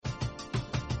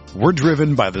We're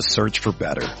driven by the search for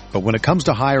better. But when it comes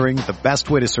to hiring, the best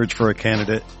way to search for a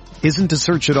candidate isn't to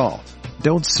search at all.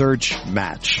 Don't search,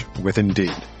 match with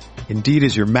Indeed. Indeed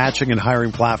is your matching and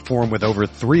hiring platform with over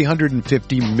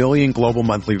 350 million global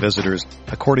monthly visitors,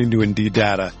 according to Indeed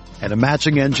data, and a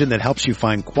matching engine that helps you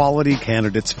find quality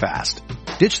candidates fast.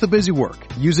 Ditch the busy work.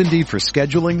 Use Indeed for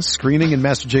scheduling, screening, and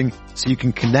messaging so you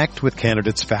can connect with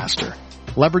candidates faster.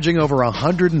 Leveraging over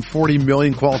 140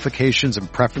 million qualifications and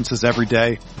preferences every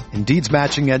day, Indeed's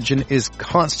matching engine is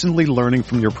constantly learning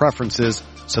from your preferences,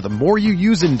 so the more you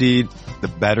use Indeed, the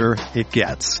better it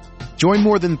gets. Join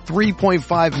more than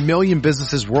 3.5 million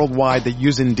businesses worldwide that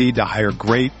use Indeed to hire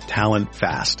great talent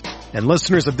fast. And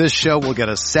listeners of this show will get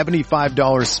a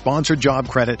 $75 sponsored job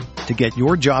credit to get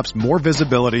your jobs more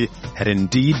visibility at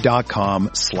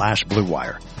Indeed.com/Blue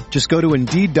Wire. Just go to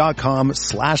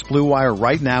Indeed.com/Blue Wire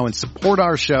right now and support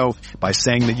our show by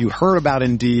saying that you heard about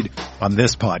Indeed on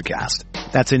this podcast.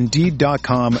 That's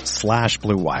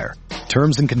Indeed.com/Blue Wire.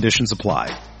 Terms and conditions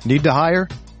apply. Need to hire?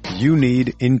 You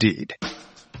need Indeed.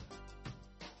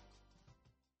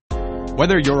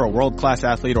 Whether you're a world-class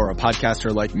athlete or a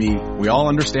podcaster like me, we all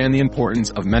understand the importance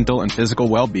of mental and physical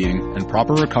well-being and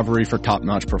proper recovery for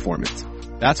top-notch performance.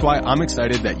 That's why I'm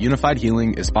excited that Unified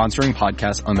Healing is sponsoring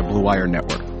podcasts on the Blue Wire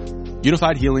Network.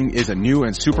 Unified Healing is a new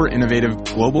and super innovative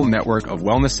global network of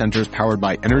wellness centers powered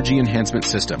by Energy Enhancement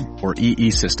System, or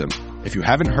EE System. If you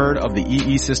haven't heard of the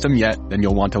EE System yet, then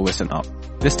you'll want to listen up.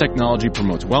 This technology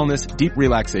promotes wellness, deep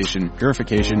relaxation,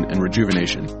 purification, and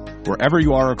rejuvenation. Wherever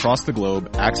you are across the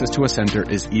globe, access to a center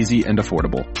is easy and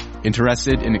affordable.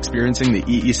 Interested in experiencing the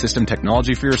EE System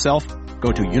technology for yourself?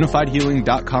 Go to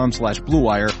unifiedhealing.com/Blue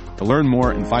Wire to learn more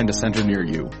and find a center near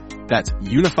you. That's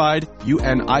unified,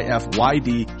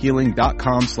 UNIFYD,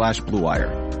 healing.com/Blue Wire.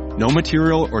 No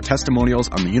material or testimonials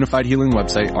on the Unified Healing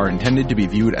website are intended to be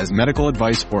viewed as medical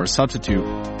advice or a substitute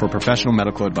for professional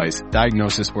medical advice,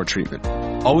 diagnosis, or treatment.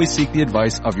 Always seek the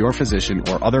advice of your physician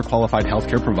or other qualified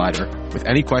healthcare provider with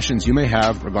any questions you may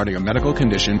have regarding a medical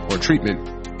condition or treatment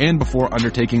and before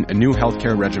undertaking a new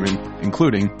healthcare regimen,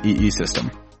 including EE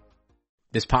System.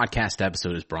 This podcast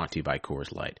episode is brought to you by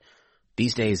Coors Light.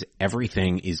 These days,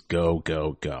 everything is go,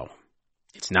 go, go.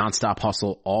 It's nonstop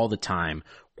hustle all the time.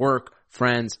 Work,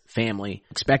 friends, family,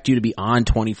 expect you to be on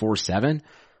 24/7.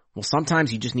 Well,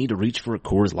 sometimes you just need to reach for a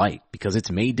Coors Light because it's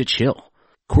made to chill.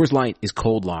 Coors Light is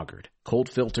cold lagered, cold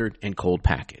filtered, and cold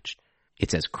packaged.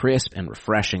 It's as crisp and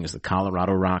refreshing as the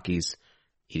Colorado Rockies.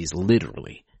 It is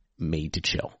literally made to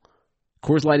chill.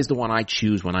 Coors Light is the one I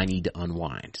choose when I need to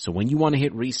unwind. So when you want to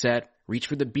hit reset, reach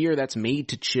for the beer that's made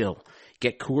to chill.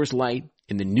 Get Coors Light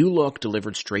in the new look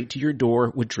delivered straight to your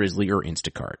door with Drizzly or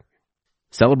Instacart.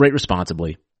 Celebrate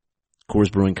responsibly.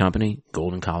 Coors Brewing Company,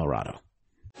 Golden, Colorado.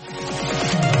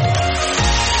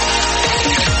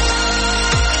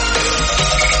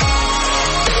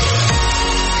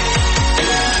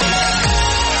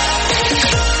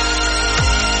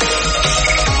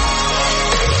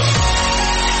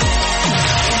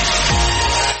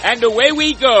 And away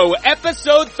we go,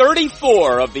 episode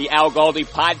 34 of the Al Galdi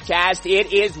podcast.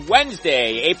 It is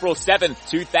Wednesday, April 7th,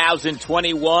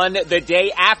 2021, the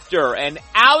day after an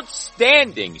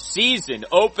outstanding season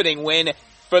opening win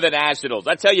for the Nationals.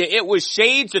 I tell you, it was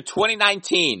shades of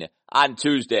 2019 on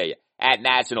Tuesday at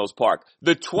Nationals Park.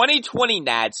 The 2020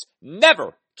 Nats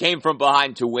never came from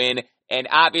behind to win and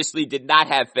obviously did not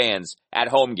have fans at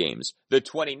home games. The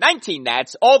 2019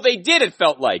 Nats, all they did, it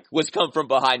felt like, was come from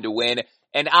behind to win.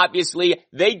 And obviously,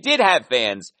 they did have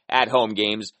fans at home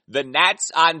games. The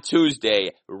Nats on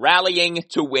Tuesday rallying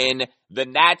to win. The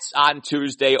Nats on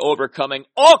Tuesday overcoming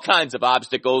all kinds of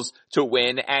obstacles to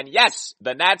win. And yes,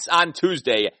 the Nats on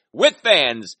Tuesday with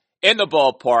fans in the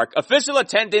ballpark. Official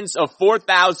attendance of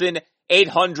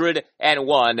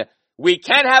 4,801. We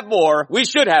can have more. We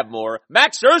should have more.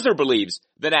 Max Scherzer believes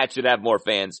the Nats should have more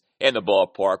fans in the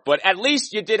ballpark. But at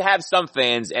least you did have some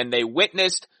fans, and they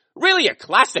witnessed really a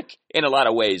classic in a lot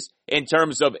of ways in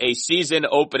terms of a season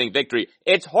opening victory.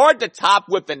 It's hard to top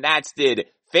what the Nats did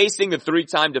facing the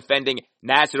three-time defending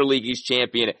National League East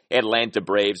champion Atlanta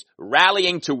Braves,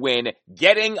 rallying to win,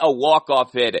 getting a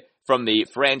walk-off hit from the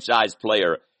franchise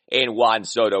player in Juan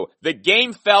Soto. The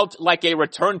game felt like a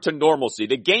return to normalcy.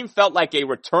 The game felt like a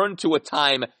return to a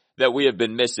time that we have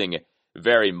been missing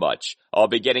very much. I'll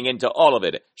be getting into all of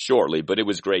it shortly, but it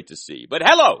was great to see. But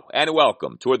hello and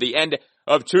welcome toward the end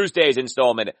of Tuesday's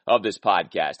installment of this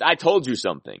podcast. I told you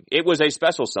something. It was a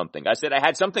special something. I said I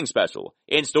had something special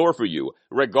in store for you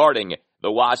regarding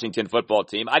the Washington football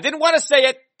team. I didn't want to say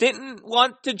it, didn't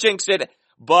want to jinx it,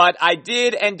 but I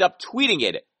did end up tweeting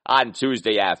it on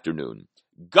Tuesday afternoon.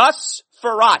 Gus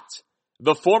Frerotte,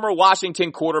 the former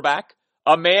Washington quarterback,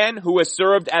 a man who has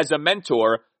served as a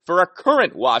mentor for a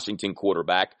current Washington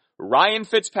quarterback, Ryan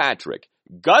Fitzpatrick.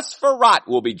 Gus Frerotte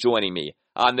will be joining me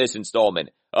on this installment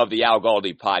of the Al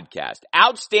Galdi podcast.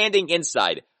 Outstanding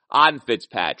insight on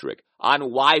Fitzpatrick,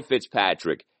 on why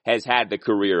Fitzpatrick has had the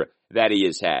career that he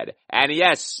has had. And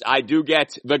yes, I do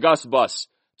get the Gus bus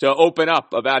to open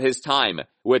up about his time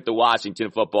with the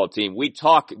Washington football team. We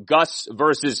talk Gus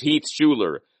versus Heath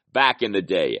Shuler back in the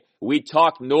day. We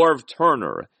talk Norv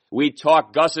Turner. We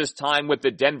talk Gus's time with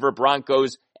the Denver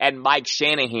Broncos and Mike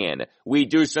Shanahan. We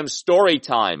do some story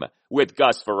time with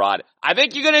Gus Frerotte. I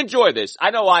think you're going to enjoy this.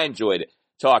 I know I enjoyed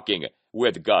talking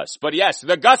with Gus. But yes,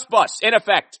 the Gus bus in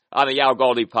effect on the Al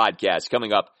Galdi podcast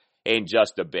coming up in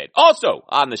just a bit. Also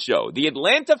on the show, the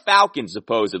Atlanta Falcons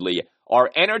supposedly are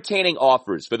entertaining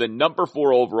offers for the number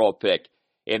 4 overall pick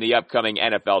in the upcoming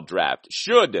NFL draft.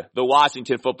 Should the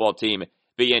Washington football team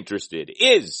be interested?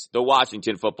 Is the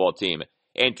Washington football team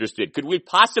interested? Could we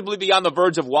possibly be on the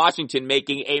verge of Washington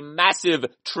making a massive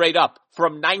trade up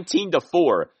from 19 to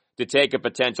 4 to take a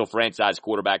potential franchise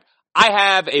quarterback? I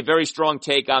have a very strong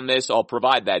take on this. I'll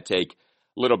provide that take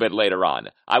a little bit later on.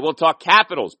 I will talk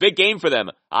Capitals. Big game for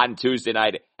them on Tuesday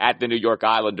night at the New York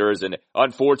Islanders, and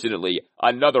unfortunately,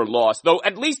 another loss. Though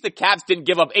at least the Caps didn't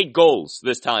give up 8 goals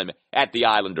this time at the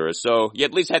Islanders, so you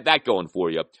at least had that going for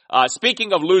you.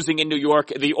 Speaking of losing in New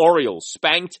York, the Orioles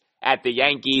spanked at the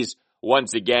Yankees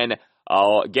once again.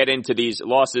 I'll get into these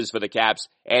losses for the Caps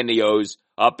and the O's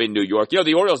up in New York. You know,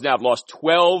 the Orioles now have lost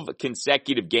 12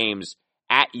 consecutive games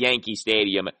at Yankee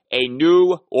Stadium, a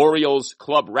new Orioles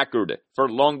club record for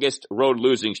longest road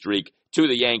losing streak to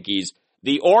the Yankees.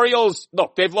 The Orioles,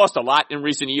 look, they've lost a lot in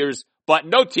recent years, but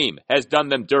no team has done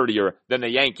them dirtier than the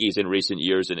Yankees in recent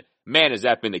years, and man, has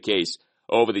that been the case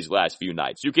over these last few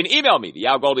nights. You can email me, the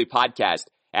Al Galdi podcast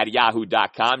at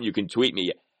yahoo.com. You can tweet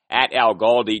me at Al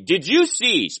Galdi. Did you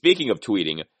see, speaking of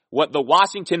tweeting, what the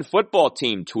Washington football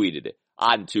team tweeted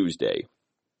on Tuesday?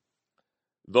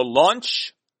 The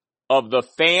launch of the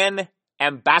Fan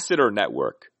Ambassador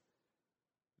Network.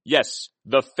 Yes,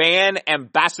 the Fan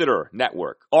Ambassador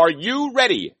Network. Are you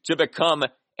ready to become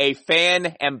a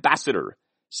fan ambassador?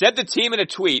 Said the team in a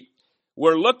tweet,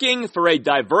 we're looking for a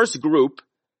diverse group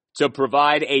to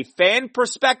provide a fan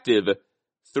perspective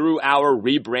through our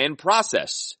rebrand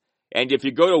process. And if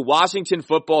you go to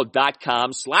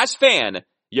WashingtonFootball.com/fan,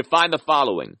 you find the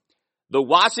following. The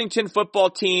Washington football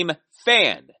team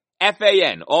fan,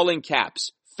 F-A-N, all in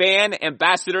caps, Fan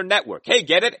Ambassador Network. Hey,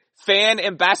 get it? Fan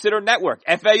Ambassador Network,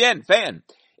 F-A-N, fan,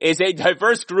 is a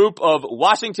diverse group of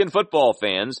Washington football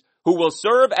fans who will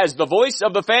serve as the voice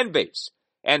of the fan base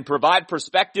and provide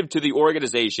perspective to the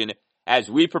organization as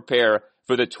we prepare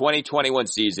for the 2021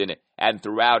 season and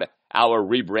throughout our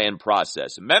rebrand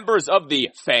process. Members of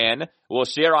the Fan will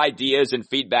share ideas and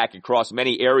feedback across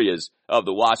many areas of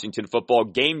the Washington football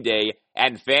game day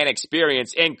and fan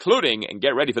experience, including, and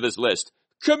get ready for this list,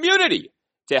 community,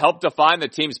 to help define the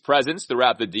team's presence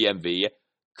throughout the DMV,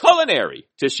 culinary,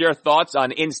 to share thoughts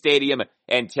on in-stadium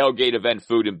and tailgate event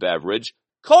food and beverage,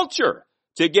 culture,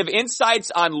 to give insights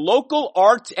on local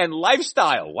art and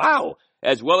lifestyle, wow,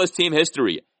 as well as team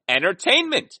history,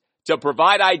 entertainment, to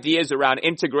provide ideas around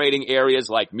integrating areas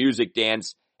like music,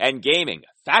 dance, and gaming,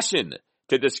 fashion,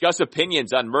 to discuss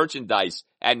opinions on merchandise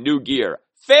and new gear,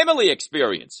 family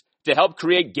experience, to help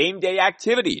create game day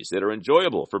activities that are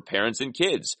enjoyable for parents and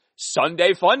kids,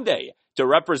 Sunday Fun Day, to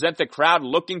represent the crowd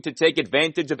looking to take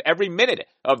advantage of every minute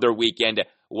of their weekend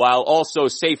while also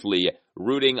safely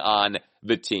rooting on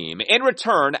the team. In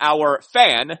return, our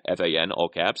fan, F-A-N, all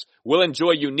caps, will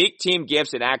enjoy unique team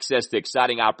gifts and access to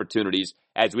exciting opportunities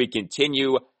as we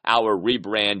continue our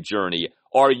rebrand journey.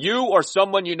 Are you or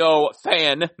someone you know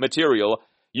fan material?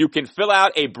 You can fill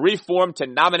out a brief form to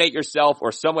nominate yourself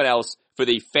or someone else for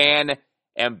the Fan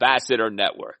Ambassador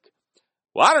Network.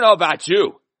 Well, I don't know about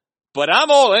you, but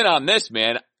I'm all in on this,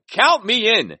 man. Count me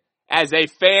in as a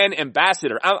fan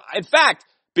ambassador. In fact,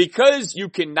 because you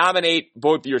can nominate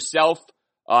both yourself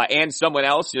and someone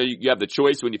else, you have the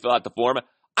choice when you fill out the form,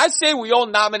 I say we all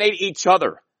nominate each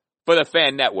other for the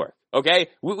Fan Network, okay?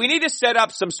 We need to set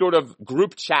up some sort of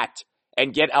group chat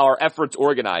and get our efforts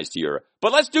organized here.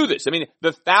 But let's do this. I mean,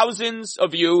 the thousands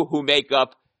of you who make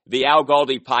up the Al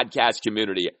Galdi podcast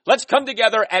community, let's come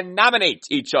together and nominate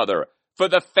each other for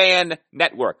the Fan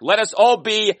Network. Let us all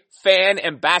be fan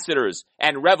ambassadors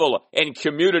and revel in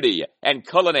community and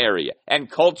culinary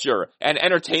and culture and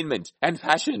entertainment and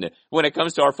fashion when it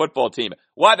comes to our football team.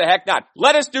 Why the heck not?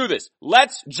 Let us do this.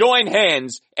 Let's join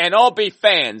hands and all be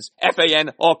fans,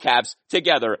 F-A-N, all caps,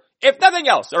 together. If nothing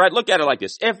else, all right, look at it like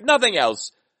this. If nothing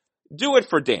else, do it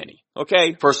for Danny,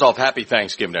 okay? First off, happy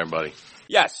Thanksgiving, everybody.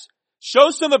 Yes.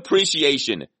 show some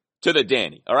appreciation to the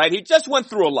Danny, all right? He just went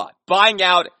through a lot, buying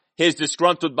out his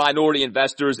disgruntled minority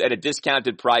investors at a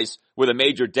discounted price with a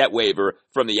major debt waiver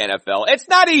from the NFL. It's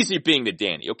not easy being the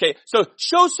Danny, okay? So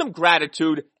show some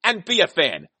gratitude and be a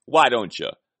fan. Why don't you?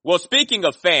 Well, speaking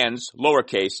of fans,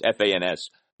 lowercase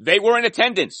F-A-N-S, they were in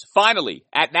attendance, finally,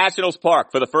 at Nationals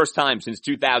Park for the first time since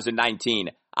 2019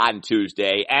 on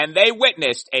Tuesday, and they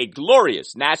witnessed a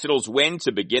glorious Nationals win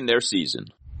to begin their season.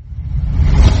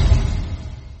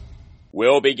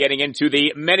 We'll be getting into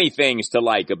the many things to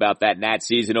like about that Nat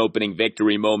season opening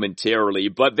victory momentarily,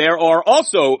 but there are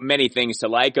also many things to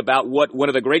like about what one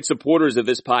of the great supporters of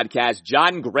this podcast,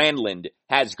 John Granlund,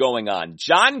 has going on.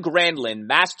 John Granlund,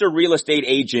 master real estate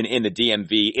agent in the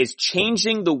DMV, is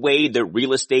changing the way that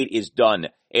real estate is done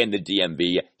in the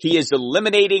DMV. He is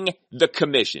eliminating the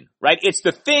commission, right? It's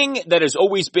the thing that has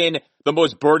always been the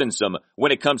most burdensome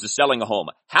when it comes to selling a home.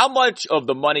 How much of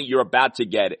the money you're about to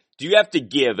get do you have to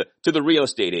give to the real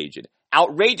estate agent?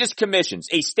 Outrageous commissions,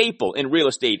 a staple in real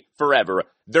estate forever.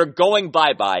 They're going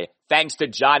bye-bye thanks to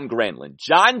John Granlund.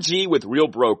 John G with Real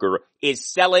Broker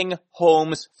is selling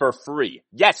homes for free.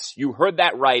 Yes, you heard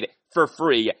that right, for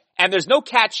free. And there's no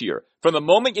catch here. From the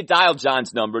moment you dial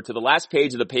John's number to the last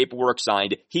page of the paperwork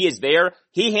signed, he is there.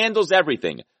 He handles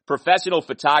everything. Professional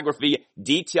photography,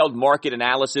 detailed market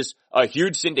analysis, a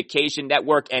huge syndication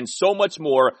network, and so much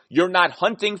more. You're not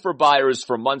hunting for buyers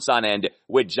for months on end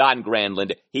with John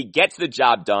Granlund. He gets the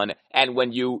job done, and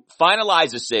when you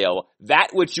finalize a sale,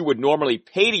 that which you would normally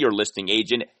pay to your listing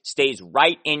agent stays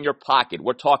right in your pocket.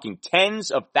 We're talking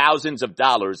tens of thousands of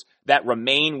dollars that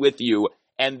remain with you.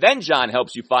 And then John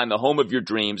helps you find the home of your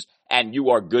dreams, and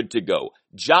you are good to go.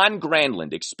 John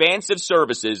Granlund, expansive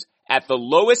services at the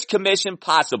lowest commission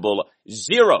possible,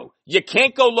 zero. You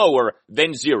can't go lower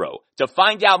than zero. To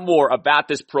find out more about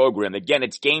this program, again,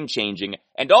 it's game-changing,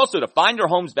 and also to find your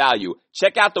home's value,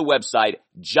 check out the website,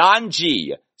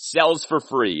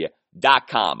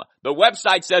 johngsellsforfree.com. The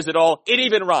website says it all. It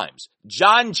even rhymes.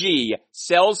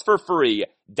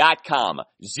 johngsellsforfree.com.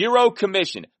 Zero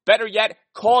commission. Better yet,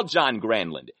 call John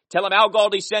Granlund. Tell him Al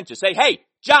Galdi sent you. Say, hey,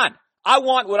 John, I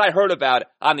want what I heard about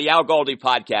on the Al Galdi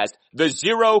podcast, the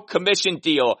zero commission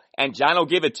deal, and John will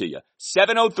give it to you.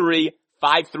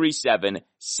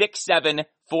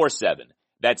 703-537-6747.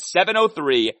 That's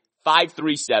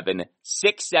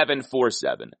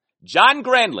 703-537-6747. John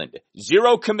Granlund,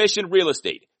 zero commission real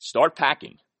estate. Start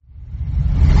packing.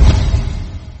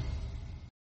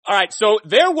 All right, so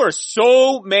there were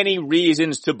so many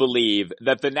reasons to believe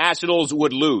that the Nationals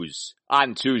would lose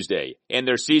on Tuesday in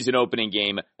their season opening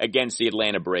game against the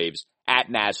Atlanta Braves at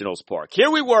Nationals Park.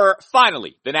 Here we were,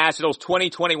 finally, the Nationals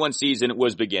 2021 season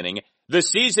was beginning. The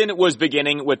season was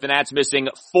beginning with the Nats missing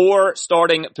 4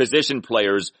 starting position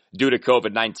players due to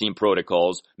COVID-19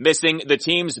 protocols, missing the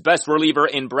team's best reliever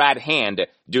in Brad Hand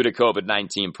due to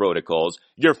COVID-19 protocols.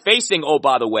 You're facing, oh,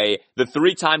 by the way, the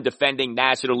 3-time defending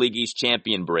National League East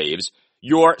champion Braves.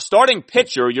 Your starting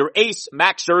pitcher, your ace,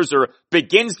 Max Scherzer,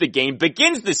 begins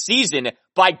the season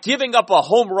by giving up a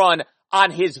home run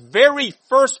on his very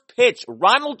first pitch.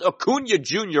 Ronald Acuna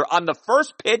Jr. on the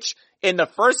first pitch in the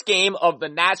first game of the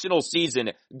national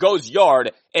season goes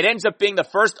yard. It ends up being the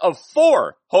first of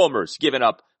 4 homers given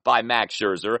up by Max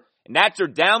Scherzer. Nats are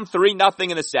down 3-0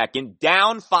 in the second,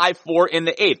 down 5-4 in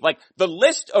the 8th. Like, the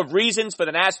list of reasons for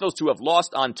the Nationals to have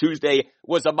lost on Tuesday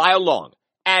was a mile long.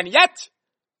 And yet,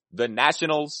 the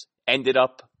Nationals ended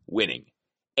up winning.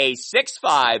 A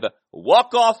 6-5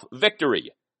 walk-off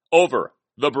victory over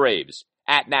the Braves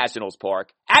at Nationals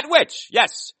Park, at which,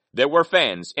 yes, there were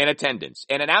fans in attendance,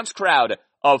 an announced crowd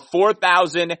of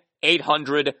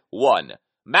 4,801.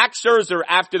 Max Scherzer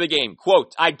after the game,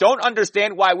 quote, "I don't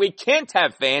understand why we can't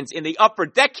have fans in the upper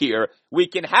deck here. We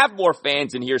can have more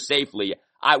fans in here safely.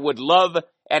 I would love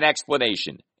an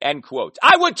explanation," end quote.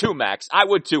 I would too, Max. I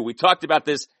would too. We talked about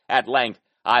this at length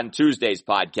on Tuesday's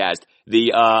podcast.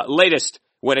 The latest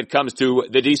when it comes to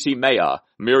the DC mayor,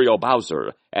 Muriel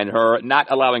Bowser, and her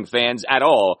not allowing fans at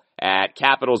all at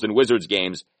Capitals and Wizards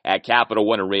games at Capital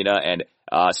One Arena, and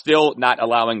still not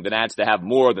allowing the Nats to have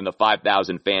more than the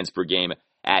 5,000 fans per game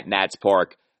at Nats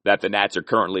Park that the Nats are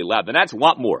currently allowed. The Nats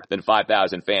want more than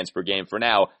 5,000 fans per game. For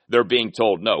now, they're being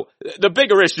told no. The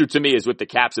bigger issue to me is with the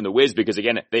Caps and the Wiz, because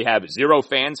again, they have 0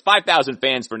 fans, 5,000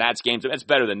 fans for Nats games. That's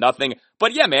better than nothing.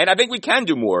 But yeah, man, I think we can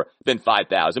do more than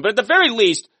 5,000. But at the very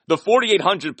least, the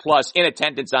 4,800 plus in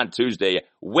attendance on Tuesday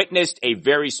witnessed a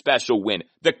very special win.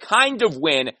 The kind of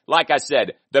win, like I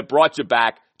said, that brought you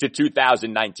back to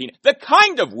 2019. The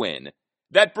kind of win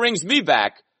that brings me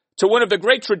back to one of the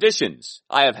great traditions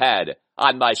I have had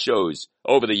on my shows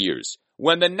over the years.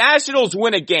 When the Nationals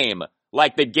win a game,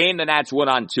 like the game the Nats won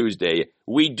on Tuesday,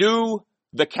 we do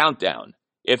the countdown.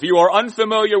 If you are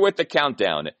unfamiliar with the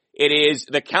countdown, it is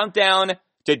the countdown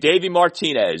to Davey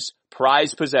Martinez,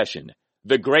 prized possession.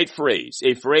 The great phrase,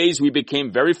 a phrase we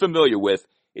became very familiar with,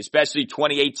 especially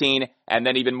 2018 and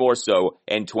then even more so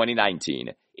in 2019.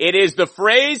 It is the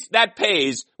phrase that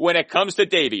pays when it comes to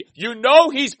Davey. You know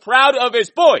he's proud of his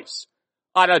boys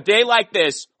on a day like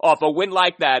this, off a win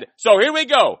like that. So here we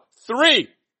go. 3,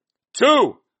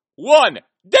 2, 1.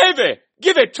 Davey,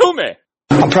 give it to me.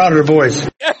 I'm proud of the boys.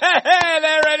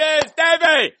 There it is,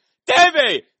 Davey!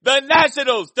 Davey! The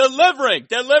Nationals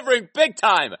delivering big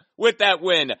time with that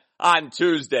win on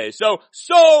Tuesday.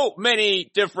 So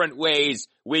many different ways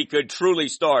we could truly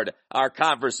start our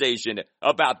conversation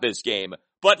about this game.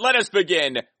 But let us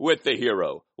begin with the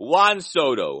hero, Juan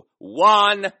Soto.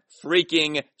 Juan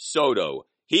freaking Soto.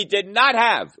 He did not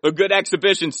have a good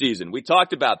exhibition season. We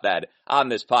talked about that on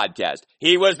this podcast.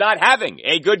 He was not having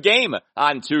a good game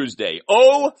on Tuesday.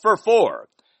 0 for 4.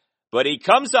 But he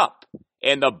comes up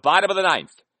in the bottom of the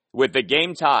ninth with the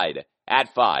game tied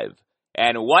at 5.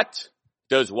 And what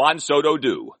does Juan Soto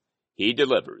do? He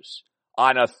delivers.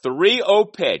 On a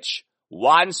 3-0 pitch,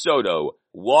 Juan Soto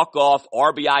walk-off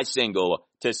RBI single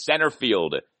to center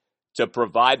field to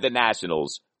provide the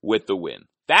Nationals with the win.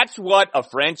 That's what a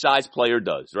franchise player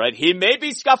does, right? He may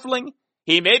be scuffling,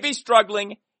 he may be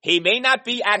struggling, he may not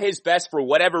be at his best for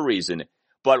whatever reason,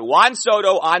 but Juan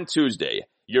Soto on Tuesday,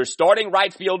 your starting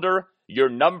right fielder, your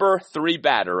number 3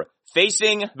 batter,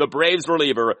 facing the Braves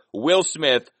reliever, Will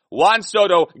Smith, Juan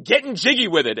Soto getting jiggy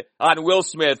with it on Will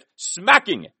Smith,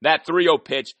 smacking that 3-0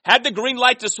 pitch. Had the green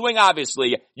light to swing,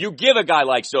 obviously. You give a guy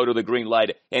like Soto the green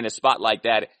light in a spot like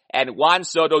that, and Juan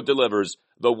Soto delivers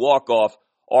the walk-off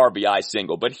RBI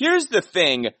single. But here's the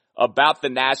thing about the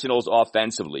Nationals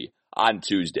offensively on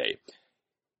Tuesday.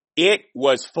 It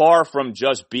was far from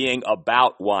just being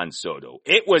about Juan Soto.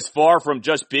 It was far from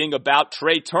just being about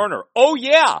Trey Turner. Oh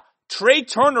yeah, Trey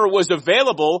Turner was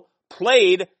available,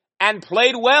 played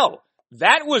well.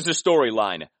 That was the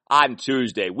storyline on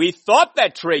Tuesday. We thought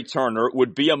that Trey Turner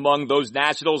would be among those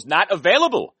Nationals not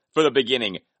available for the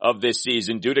beginning of this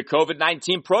season due to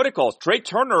COVID-19 protocols. Trey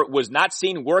Turner was not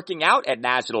seen working out at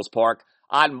Nationals Park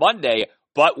on Monday,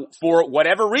 but for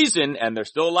whatever reason, and there's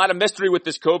still a lot of mystery with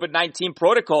this COVID-19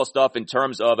 protocol stuff in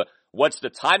terms of what's the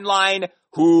timeline,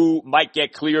 who might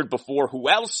get cleared before who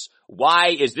else, why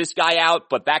is this guy out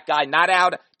but that guy not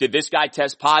out, did this guy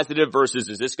test positive versus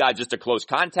is this guy just a close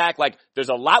contact? Like, there's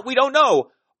a lot we don't know,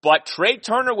 but Trey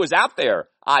Turner was out there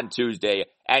on Tuesday,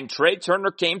 and Trey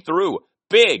Turner came through.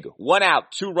 Big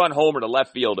 1-out, 2-run homer to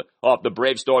left field off the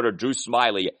Brave starter Drew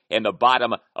Smyly in the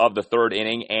bottom of the 3rd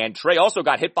inning. And Trey also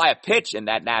got hit by a pitch in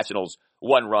that Nationals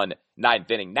 1-run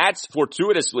 9th inning. Nats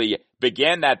fortuitously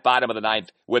began that bottom of the 9th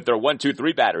with their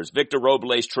 1-2-3 batters. Victor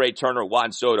Robles, Trey Turner,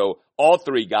 Juan Soto, all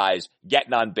 3 guys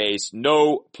getting on base.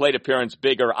 No plate appearance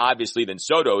bigger, obviously, than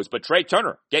Soto's, but Trey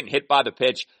Turner getting hit by the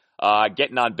pitch,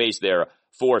 getting on base there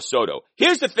for Soto.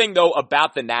 Here's the thing, though,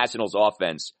 about the Nationals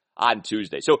offense on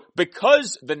Tuesday. So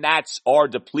because the Nats are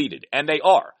depleted, and they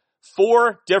are,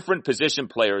 4 different position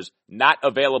players not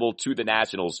available to the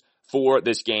Nationals for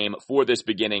this game, for this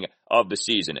beginning of the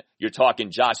season. You're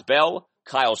talking Josh Bell,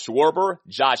 Kyle Schwarber,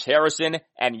 Josh Harrison,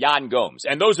 and Yan Gomes.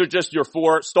 And those are just your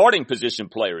 4 starting position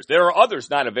players. There are others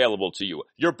not available to you.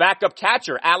 Your backup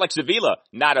catcher, Alex Avila,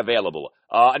 not available.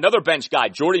 Another bench guy,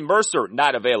 Jordy Mercer,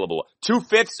 not available.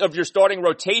 2/5 of your starting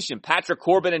rotation, Patrick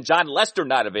Corbin and John Lester,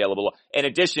 not available, in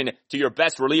addition to your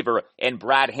best reliever in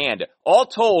Brad Hand. All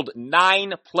told,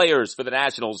 9 players for the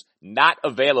Nationals not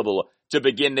available to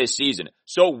begin this season.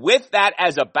 So with that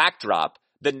as a backdrop,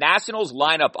 the Nationals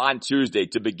lineup on Tuesday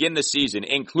to begin the season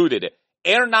included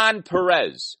Hernan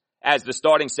Perez as the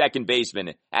starting second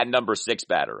baseman at number 6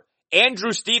 batter,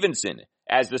 Andrew Stevenson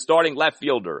as the starting left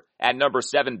fielder at number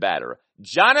 7 batter,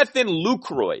 Jonathan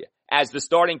Lucroy as the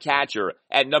starting catcher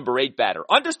at number 8 batter.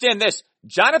 Understand this,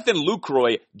 Jonathan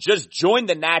Lucroy just joined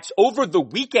the Nats over the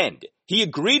weekend. He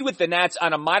agreed with the Nats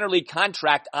on a minor league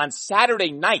contract on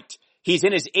Saturday night. He's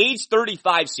in his age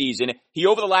 35 season. He,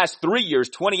 over the last 3 years,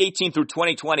 2018 through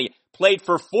 2020, played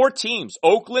for 4 teams,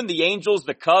 Oakland, the Angels,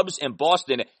 the Cubs, and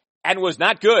Boston, and was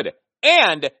not good.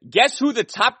 And guess who the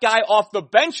top guy off the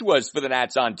bench was for the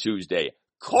Nats on Tuesday?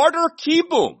 Carter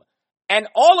Kieboom. And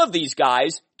all of these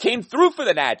guys came through for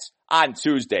the Nats on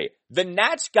Tuesday. The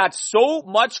Nats got so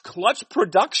much clutch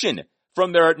production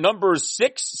from their numbers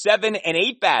 6, 7, and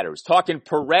 8 batters, talking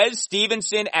Perez,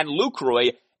 Stevenson, and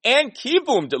Lucroy, and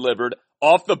Kieboom delivered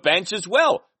off the bench as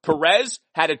well. Perez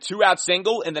had a 2-out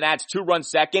single in the Nats' 2-run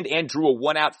second and drew a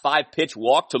 1-out 5-pitch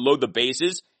walk to load the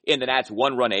bases in the Nats'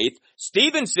 one-run eighth.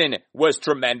 Stevenson was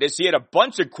tremendous. He had a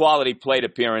bunch of quality plate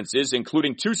appearances,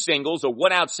 including 2 singles, a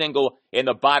 1-out single in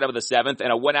the bottom of the 7th,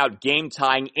 and a 1-out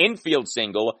game-tying infield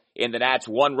single in the Nats'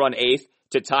 one-run eighth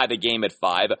to tie the game at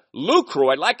 5.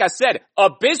 Lucroy, like I said,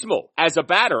 abysmal as a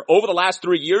batter over the last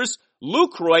 3 years.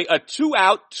 Lucroy, a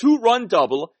 2-out, 2-run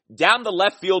double down the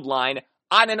left field line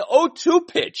on an 0-2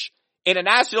 pitch in a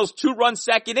Nationals 2-run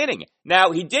second inning.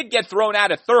 Now, he did get thrown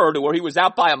out at third where he was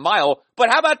out by a mile, but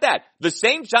how about that? The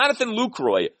same Jonathan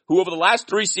Lucroy, who over the last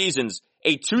 3 seasons,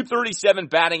 a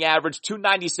 .237 batting average,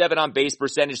 .297 on base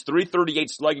percentage, .338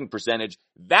 slugging percentage,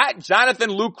 that Jonathan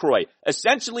Lucroy,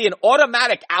 essentially an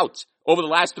automatic out over the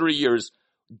last 3 years,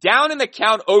 down in the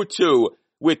count 0-2,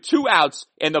 with 2 outs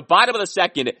in the bottom of the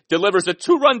second, delivers a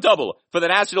 2-run double for the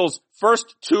Nationals'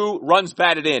 first 2 runs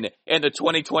batted in the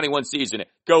 2021 season.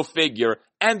 Go figure.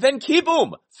 And then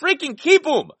Kieboom, freaking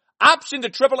Kieboom, optioned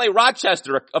to AAA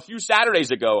Rochester a few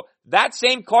Saturdays ago. That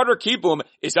same Carter Kieboom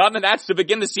is on the Nats to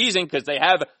begin the season because they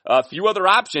have a few other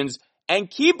options. And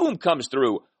Kieboom comes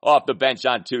through off the bench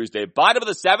on Tuesday. Bottom of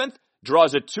the 7th,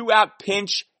 draws a 2-out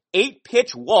pinch,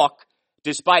 8-pitch walk,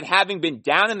 despite having been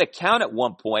down in the count at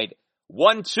one point.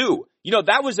 1-2. You know,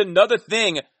 that was another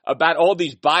thing about all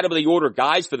these bottom of the order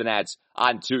guys for the Nats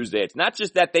on Tuesday. It's not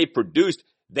just that they produced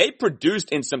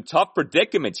in some tough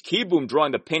predicaments. Kieboom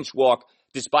drawing the pinch walk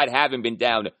despite having been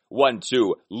down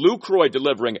 1-2. Lucroy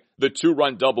delivering the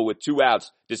 2-run double with 2 outs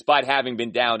despite having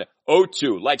been down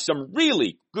 0-2. Like some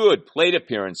really good plate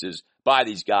appearances by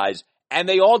these guys, and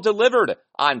they all delivered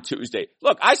on Tuesday.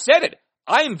 Look, I said it.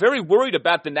 I am very worried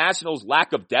about the Nationals'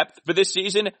 lack of depth for this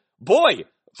season. Boy,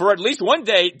 for at least one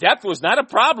day, depth was not a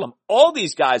problem. All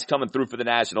these guys coming through for the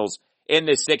Nationals in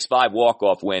this 6-5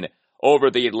 walk-off win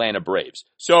over the Atlanta Braves.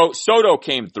 So Soto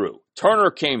came through. Turner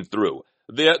came through.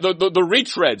 The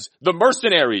retreads, the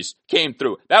mercenaries came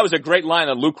through. That was a great line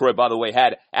that Lucroy, by the way,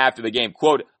 had after the game.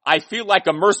 Quote, "I feel like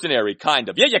a mercenary, kind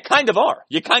of." Yeah, you kind of are.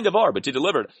 You kind of are, but you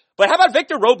delivered. But how about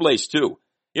Victor Robles, too?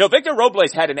 You know, Victor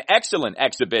Robles had an excellent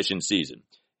exhibition season.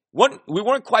 We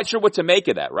weren't quite sure what to make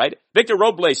of that, right? Victor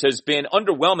Robles has been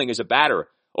underwhelming as a batter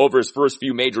over his first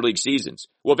few major league seasons.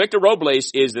 Well, Victor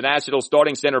Robles is the National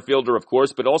starting center fielder, of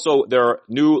course, but also their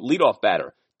new leadoff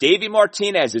batter. Davey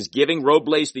Martinez is giving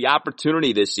Robles the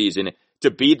opportunity this season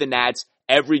to be the Nats'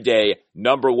 everyday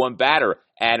number 1 batter.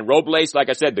 And Robles, like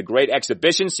I said, the great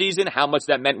exhibition season, how much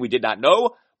that meant we did not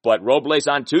know, but Robles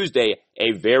on Tuesday,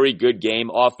 a very good game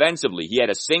offensively. He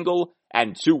had a single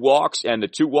and 2 walks, and the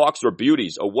 2 walks were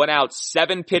beauties. A 1-out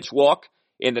 7-pitch walk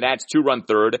in the Nats' 2-run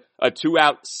third, a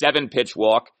 2-out 7-pitch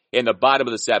walk in the bottom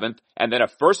of the 7th, and then a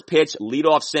first pitch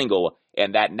leadoff single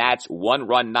in that Nats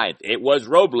 1-run 9th. It was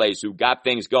Robles who got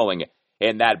things going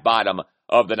in that bottom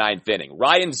of the 9th inning.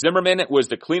 Ryan Zimmerman was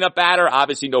the cleanup batter.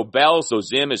 Obviously no Bell, so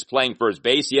Zim is playing first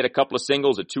base. He had a couple of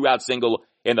singles, a 2-out single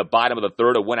in the bottom of the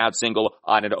 3rd, a 1-out single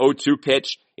on an 0-2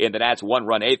 pitch in the Nats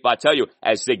 1-run 8th. But I tell you,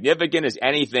 as significant as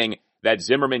anything that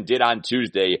Zimmerman did on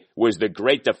Tuesday was the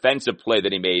great defensive play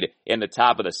that he made in the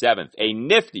top of the 7th. A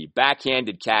nifty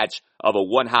backhanded catch of a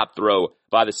 1-hop throw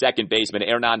by the second baseman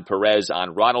Hernan Perez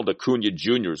on Ronald Acuna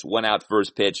Jr.'s 1-out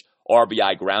first pitch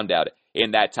RBI groundout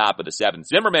in that top of the 7th.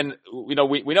 Zimmerman, you know,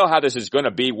 we know how this is going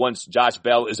to be once Josh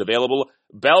Bell is available.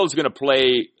 Bell's going to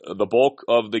play the bulk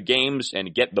of the games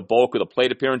and get the bulk of the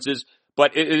plate appearances.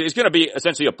 But it's going to be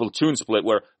essentially a platoon split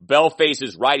where Bell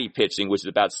faces righty pitching, which is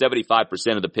about 75%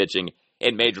 of the pitching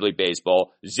in Major League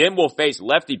Baseball. Zim will face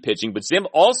lefty pitching, but Zim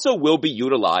also will be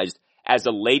utilized as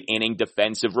a late inning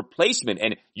defensive replacement.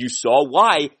 And you saw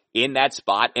why in that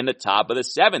spot in the top of the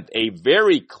 7th. A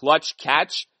very clutch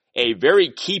catch, a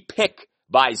very key pick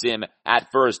by Zim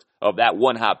at first of that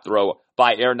 1-hop throw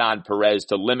by Hernan Perez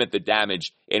to limit the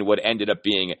damage in what ended up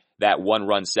being that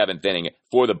 1-run 7th inning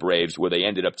for the Braves, where they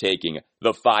ended up taking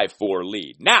the 5-4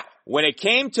 lead. Now, when it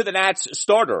came to the Nats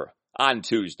starter on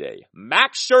Tuesday,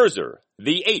 Max Scherzer,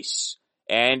 the ace,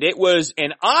 and it was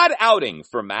an odd outing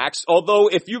for Max, although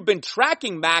if you've been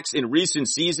tracking Max in recent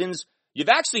seasons, you've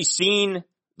actually seen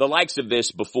the likes of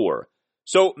this before.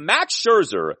 So Max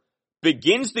Scherzer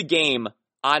begins the game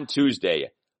on Tuesday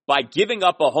by giving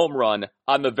up a home run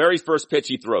on the very first pitch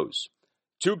he throws.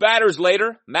 2 batters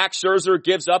later, Max Scherzer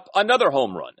gives up another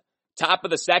home run. Top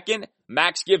of the 2nd,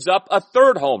 Max gives up a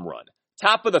 3rd home run.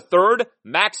 Top of the 3rd,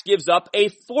 Max gives up a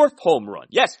 4th home run.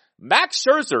 Yes, Max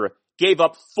Scherzer gave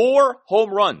up 4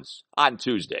 home runs on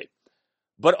Tuesday.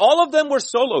 But all of them were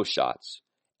solo shots.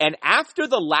 And after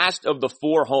the last of the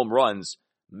 4 home runs,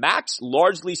 Max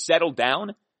largely settled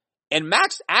down. And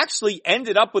Max actually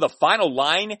ended up with a final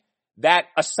line that,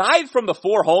 aside from the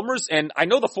 4 homers, and I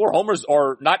know the 4 homers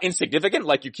are not insignificant,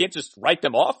 like you can't just write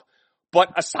them off,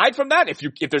 But aside from that, if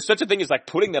there's such a thing as like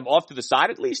putting them off to the side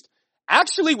at least,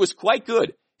 actually was quite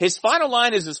good. His final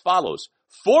line is as follows: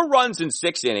 4 runs in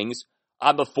 6 innings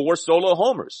on the 4 solo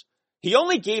homers. He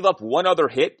only gave up one other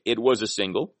hit. It was a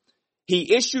single.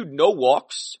 He issued no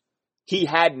walks. He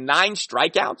had 9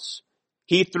 strikeouts.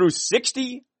 He threw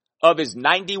 60 of his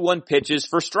 91 pitches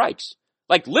for strikes.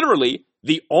 Like literally,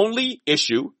 the only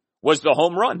issue was the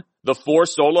home run, the 4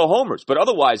 solo homers. But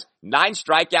otherwise, 9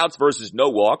 strikeouts versus no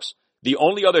walks. The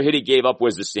only other hit he gave up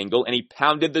was the single, and he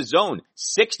pounded the zone.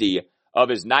 60 of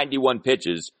his 91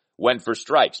 pitches went for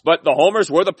strikes. But the homers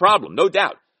were the problem, no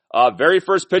doubt. Very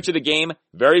first pitch of the game,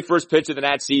 very first pitch of the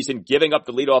Nats season, giving up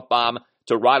the leadoff bomb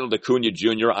to Ronald Acuna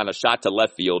Jr. on a shot to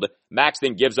left field. Max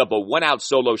then gives up a 1-out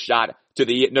solo shot to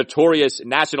the notorious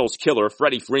Nationals killer,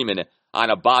 Freddie Freeman, on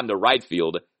a bomb to right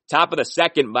field. Top of the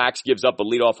second, Max gives up a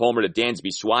leadoff homer to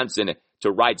Dansby Swanson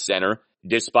to right center,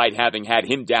 despite having had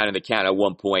him down in the count at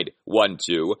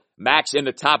 1.12. Max in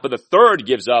the top of the third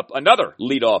gives up another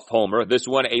leadoff homer, this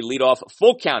one a leadoff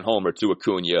full count homer to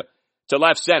Acuna to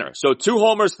left center. So 2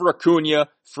 homers for Acuna,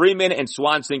 Freeman and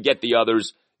Swanson get the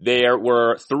others. There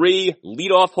were 3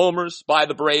 leadoff homers by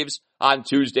the Braves on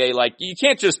Tuesday. Like, you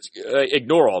can't just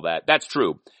ignore all that. That's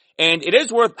true. And it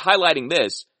is worth highlighting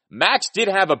this. Max did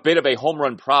have a bit of a home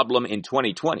run problem in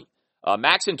 2020.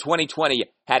 Max in 2020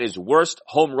 had his worst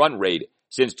home run rate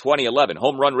since 2011.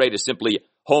 Home run rate is simply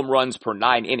home runs per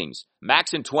 9 innings.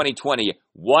 Max in 2020,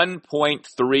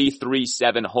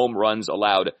 1.337 home runs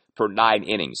allowed per 9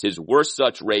 innings. His worst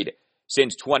such rate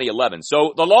since 2011.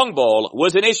 So the long ball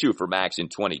was an issue for Max in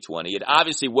 2020. It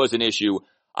obviously was an issue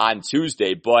on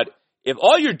Tuesday, but if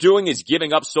all you're doing is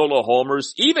giving up solo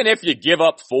homers, even if you give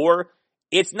up 4,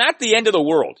 it's not the end of the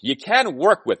world. You can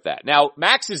work with that. Now,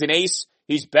 Max is an ace.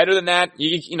 He's better than that.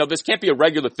 You know, this can't be a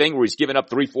regular thing where he's giving up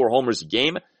 3-4 homers a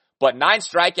game, but 9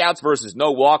 strikeouts versus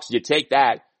no walks, you take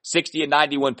that. 60 and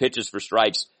 91 pitches for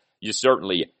strikes, you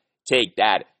certainly take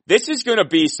that. This is going to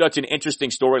be such an interesting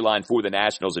storyline for the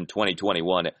Nationals in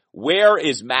 2021. Where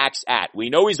is Max at? We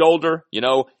know he's older, you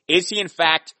know. Is he in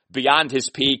fact beyond his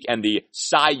peak and the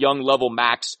Cy Young level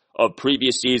Max of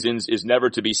previous seasons is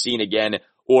never to be seen again?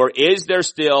 Or is there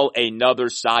still another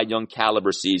Cy Young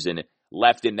caliber season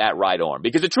left in that right arm?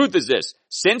 Because the truth is this,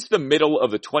 since the middle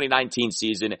of the 2019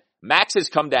 season, Max has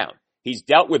come down. He's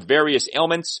dealt with various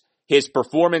ailments. His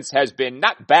performance has been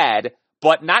not bad,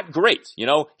 but not great. You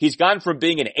know, he's gone from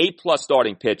being an A-plus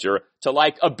starting pitcher to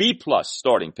like a B-plus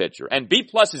starting pitcher. And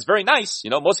B-plus is very nice. You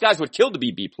know, most guys would kill to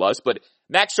be B-plus, but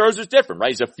Max Scherzer's different,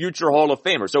 right? He's a future Hall of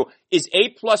Famer. So is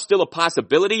A-plus still a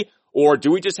possibility? Or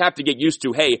do we just have to get used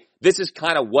to, hey, this is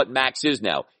kind of what Max is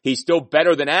now. He's still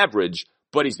better than average,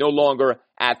 but he's no longer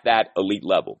at that elite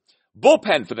level.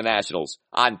 Bullpen for the Nationals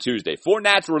on Tuesday. 4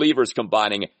 Nats relievers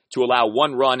combining to allow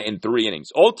 1 run in 3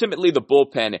 innings. Ultimately, the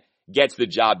bullpen gets the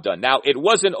job done. Now, it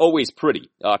wasn't always pretty.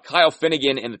 Kyle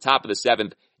Finnegan in the top of the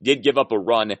 7th did give up a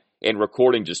run in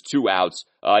recording just 2 outs.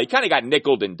 He kind of got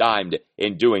nickeled and dimed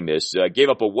in doing this. Gave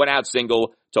up a 1-out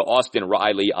single to Austin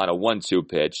Riley on a 1-2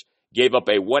 pitch. Gave up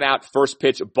a 1-out first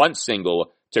pitch bunt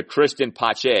single to Kristen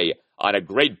Pache on a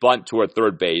great bunt toward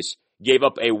third base. Gave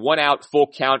up a 1-out full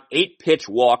count 8-pitch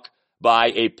walk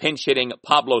by a pinch hitting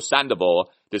Pablo Sandoval,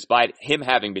 despite him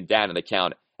having been down in the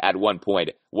count at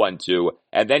 1.12.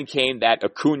 And then came that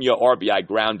Acuna RBI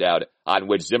ground out on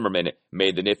which Zimmerman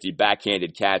made the nifty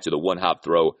backhanded catch of the 1-hop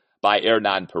throw by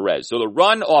Hernan Perez. So the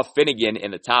run off Finnegan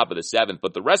in the top of the 7th,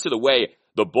 but the rest of the way,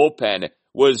 the bullpen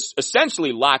was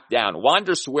essentially locked down.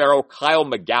 Wander Suero, Kyle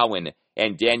McGowan,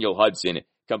 and Daniel Hudson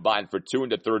combined for 2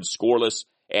 1/3 scoreless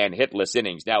and hitless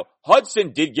innings. Now,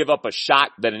 Hudson did give up a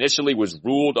shot that initially was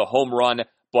ruled a home run,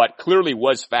 but clearly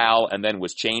was foul and then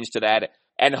was changed to that.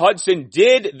 And Hudson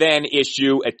did then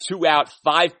issue a 2-out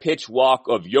 5-pitch walk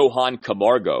of Johan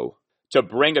Camargo to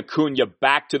bring Acuna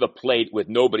back to the plate with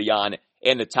nobody on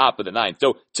in the top of the 9th.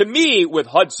 So to me, with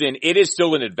Hudson, it is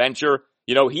still an adventure.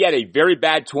 You know, he had a very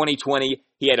bad 2020.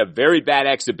 He had a very bad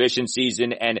exhibition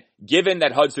season. And given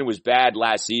that Hudson was bad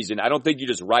last season, I don't think you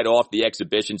just write off the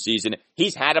exhibition season.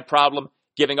 He's had a problem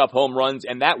giving up home runs.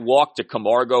 And that walk to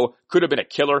Camargo could have been a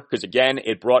killer because, again,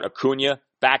 it brought Acuna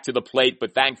back to the plate.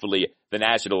 But thankfully, the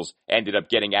Nationals ended up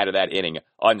getting out of that inning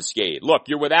unscathed. Look,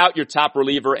 you're without your top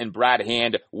reliever in Brad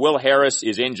Hand. Will Harris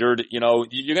is injured. You know,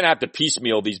 you're going to have to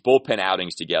piecemeal these bullpen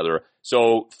outings together.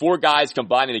 So 4 guys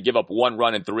combining to give up 1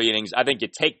 run in 3 innings. I think you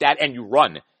take that and you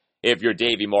run if you're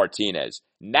Davey Martinez.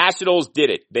 Nationals did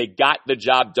it. They got the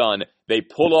job done. They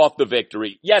pull off the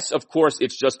victory. Yes, of course,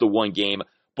 it's just the 1 game,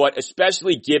 but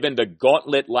especially given the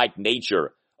gauntlet-like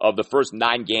nature of the first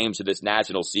 9 games of this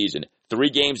National season. 3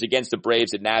 games against the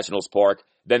Braves at Nationals Park,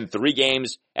 then 3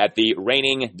 games at the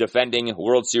reigning, defending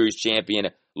World Series champion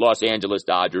Los Angeles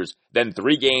Dodgers, then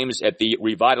 3 games at the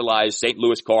revitalized St.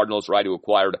 Louis Cardinals, right, who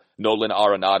acquired Nolan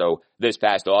Arenado this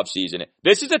past offseason.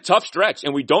 This is a tough stretch,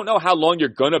 and we don't know how long you're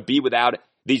gonna be without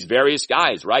these various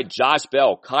guys, right? Josh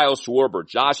Bell, Kyle Schwarber,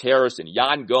 Josh Harrison,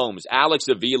 Yan Gomes, Alex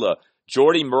Avila,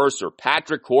 Jordy Mercer,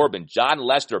 Patrick Corbin, John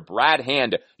Lester, Brad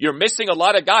Hand. You're missing a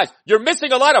lot of guys. You're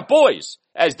missing a lot of boys,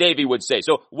 as Davey would say.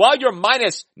 So while you're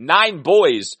minus 9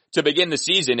 boys to begin the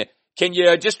season, can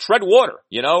you just tread water,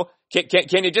 you know?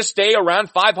 Can you just stay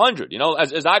around 500? You know,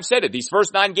 as I've said it, these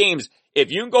first 9 games,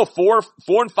 if you can go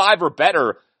 4-5 or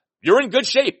better, you're in good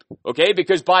shape, okay?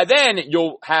 Because by then,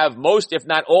 you'll have most, if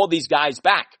not all, these guys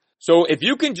back. So if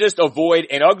you can just avoid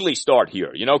an ugly start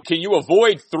here, you know, can you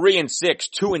avoid 3-6,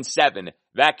 2-7,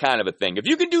 that kind of a thing? If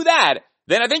you can do that,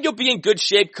 then I think you'll be in good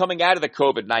shape coming out of the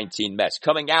COVID-19 mess,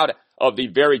 coming out of the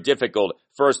very difficult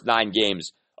first 9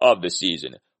 games of the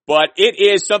season. But it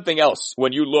is something else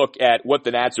when you look at what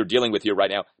the Nats are dealing with here right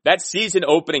now. That season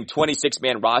opening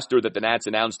 26-man roster that the Nats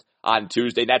announced on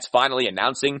Tuesday, that's finally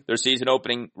announcing their season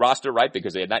opening roster, right?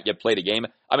 Because they had not yet played a game.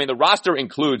 I mean, the roster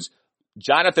includes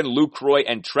Jonathan Lucroy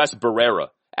and Tres Barrera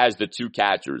as the 2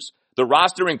 catchers. The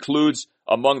roster includes,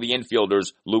 among the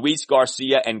infielders, Luis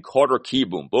Garcia and Carter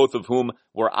Kieboom, both of whom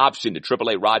were optioned to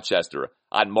AAA Rochester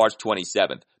on March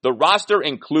 27th. The roster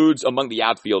includes, among the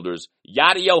outfielders,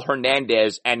 Yadiel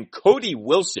Hernandez and Cody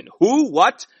Wilson. Who?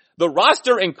 What? The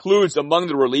roster includes, among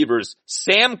the relievers,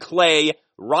 Sam Clay,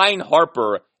 Ryan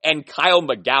Harper, and Kyle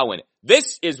McGowan.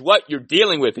 This is what you're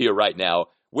dealing with here right now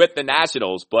with the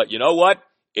Nationals, but you know what?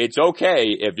 It's okay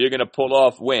if you're going to pull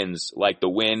off wins like the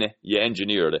win you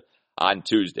engineered on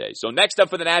Tuesday. So next up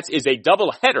for the Nats is a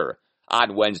doubleheader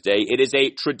on Wednesday. It is a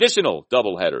traditional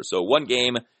doubleheader. So one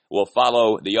game will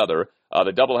follow the other.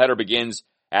 The doubleheader begins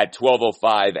at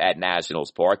 12:05 at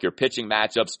Nationals Park. Your pitching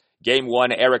matchups: Game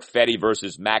 1, Eric Fetty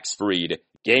versus Max Fried.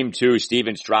 Game 2,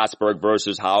 Steven Strasburg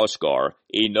versus Hauskar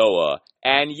Inoa.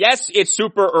 And yes, it's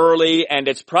super early, and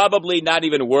it's probably not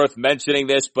even worth mentioning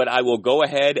this, but I will go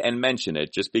ahead and mention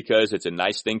it just because it's a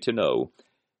nice thing to know.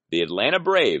 The Atlanta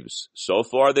Braves, so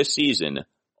far this season,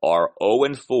 are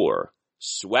 0-4,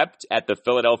 swept at the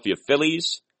Philadelphia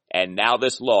Phillies, and now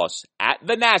this loss at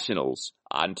the Nationals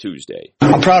on Tuesday.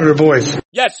 I'm proud of the boys.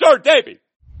 Yes, sir, Davey.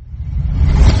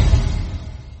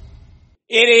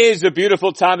 It is a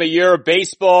beautiful time of year.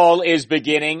 Baseball is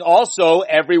beginning. Also,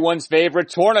 everyone's favorite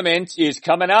tournament is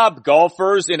coming up.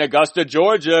 Golfers in Augusta,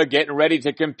 Georgia, getting ready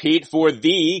to compete for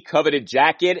the coveted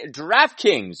jacket.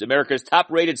 DraftKings, America's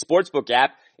top-rated sportsbook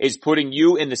app, is putting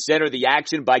you in the center of the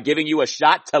action by giving you a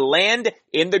shot to land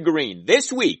in the green.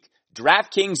 This week,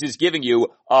 DraftKings is giving you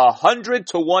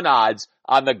 100-1 odds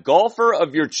on the golfer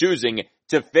of your choosing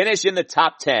to finish in the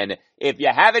top 10. If you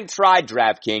haven't tried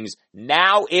DraftKings,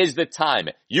 now is the time.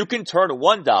 You can turn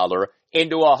 $1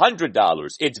 into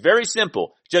 $100. It's very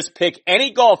simple. Just pick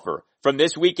any golfer from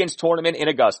this weekend's tournament in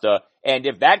Augusta, and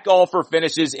if that golfer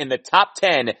finishes in the top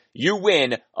 10, you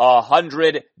win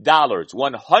 $100.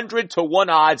 100-1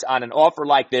 odds on an offer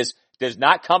like this does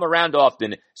not come around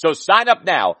often. So sign up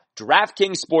now,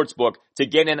 DraftKings Sportsbook, to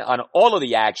get in on all of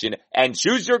the action and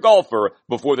choose your golfer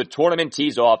before the tournament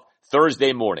tees off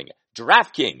Thursday morning.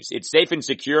 DraftKings, it's safe and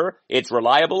secure, it's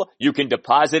reliable, you can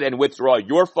deposit and withdraw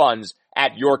your funds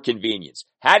at your convenience.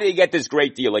 How do you get this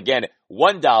great deal? Again,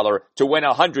 $1 to win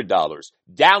 $100.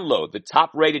 Download the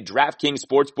top-rated DraftKings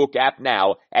Sportsbook app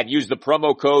now and use the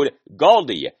promo code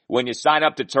GALDY when you sign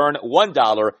up to turn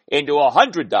 $1 into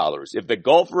 $100 if the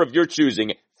golfer of your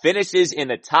choosing finishes in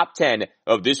the top 10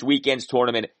 of this weekend's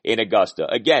tournament in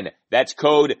Augusta. Again, that's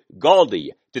code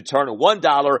GALDY to turn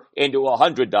 $1 into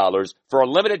 $100 for a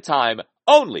limited time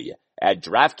only at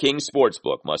DraftKings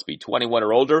Sportsbook. Must be 21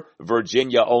 or older,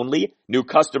 Virginia only, new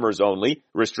customers only,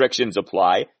 restrictions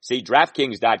apply. See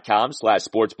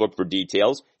DraftKings.com/sportsbook for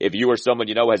details. If you or someone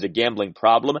you know has a gambling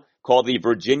problem, call the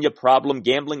Virginia Problem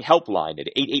Gambling Helpline at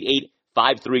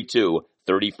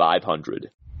 888-532-3500.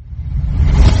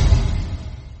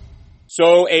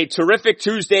 So a terrific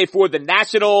Tuesday for the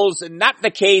Nationals. Not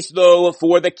the case, though,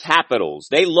 for the Capitals.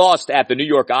 They lost at the New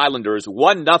York Islanders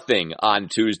 1-0 on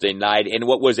Tuesday night in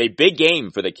what was a big game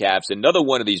for the Caps. Another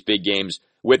one of these big games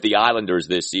with the Islanders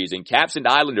this season. Caps and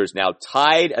Islanders now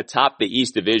tied atop the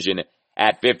East Division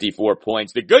at 54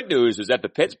 points. The good news is that the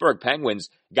Pittsburgh Penguins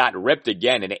got ripped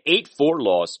again, an 8-4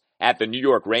 loss at the New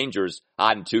York Rangers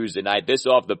on Tuesday night. This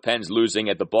off the Pens losing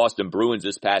at the Boston Bruins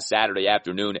this past Saturday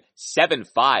afternoon,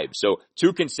 7-5. So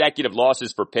 2 consecutive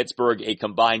losses for Pittsburgh, a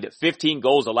combined 15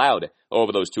 goals allowed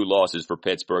over those 2 losses for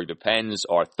Pittsburgh. The Pens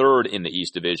are 3rd in the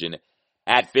East Division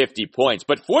at 50 points.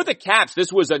 But for the Caps,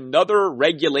 this was another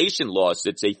regulation loss.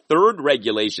 It's a 3rd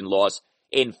regulation loss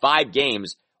in 5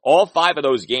 games. All 5 of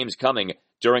those games coming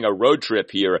during a road trip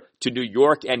here to New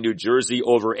York and New Jersey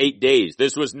over 8 days.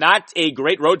 This was not a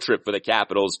great road trip for the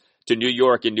Capitals to New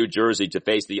York and New Jersey to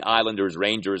face the Islanders,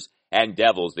 Rangers, and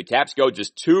Devils. The Caps go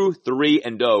just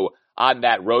 2-3-0 on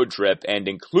that road trip, and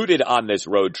included on this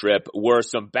road trip were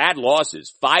some bad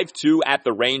losses. 5-2 at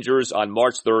the Rangers on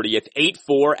March 30th,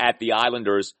 8-4 at the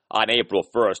Islanders on April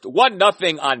 1st.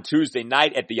 1-0 on Tuesday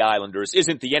night at the Islanders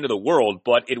isn't the end of the world,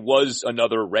 but it was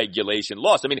another regulation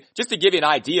loss. I mean, just to give you an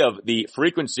idea of the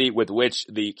frequency with which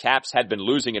the Caps had been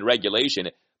losing in regulation,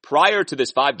 prior to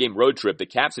this 5-game road trip, the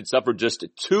Caps had suffered just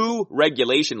 2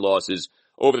 regulation losses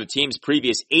over the team's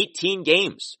previous 18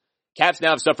 games. Caps now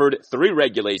have suffered 3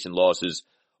 regulation losses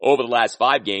over the last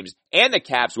 5 games, and the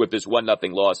Caps, with this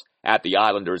 1-0 loss at the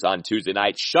Islanders on Tuesday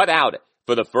night, shut out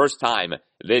for the first time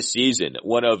this season.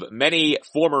 One of many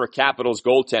former Capitals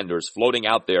goaltenders floating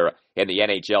out there in the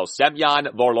NHL, Semyon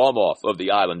Varlamov of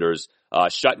the Islanders,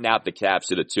 shutting out the Caps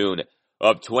to the tune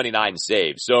of 29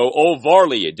 saves. So old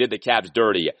Varley did the Caps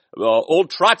dirty. Old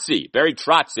Trotzy, Barry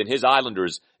Trotz and his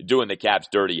Islanders doing the Caps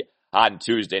dirty on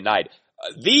Tuesday night.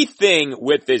 The thing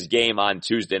with this game on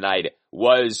Tuesday night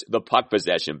was the puck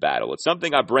possession battle. It's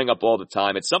something I bring up all the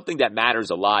time. It's something that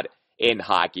matters a lot in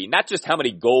hockey. Not just how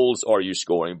many goals are you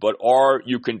scoring, but are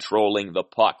you controlling the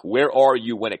puck? Where are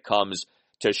you when it comes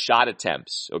to shot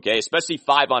attempts? Okay, especially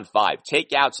 5-on-5.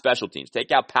 Take out special teams.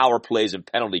 Take out power plays and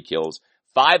penalty kills.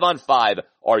 5-on-5,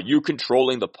 are you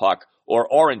controlling the puck or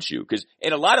aren't you? Because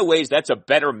in a lot of ways, that's a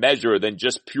better measure than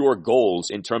just pure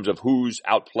goals in terms of who's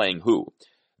outplaying who.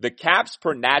 The Caps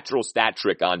per natural stat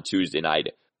trick on Tuesday night,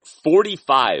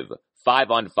 45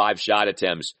 5-on-5 shot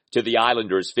attempts to the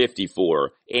Islanders 54,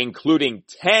 including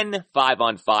 10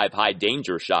 5-on-5 high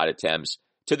danger shot attempts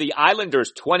to the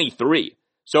Islanders 23.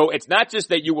 So it's not just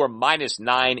that you were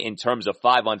 -9 in terms of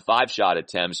 5-on-5 shot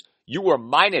attempts, you were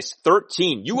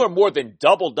 -13. You were more than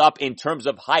doubled up in terms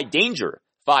of high danger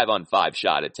 5-on-5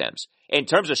 shot attempts. In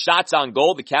terms of shots on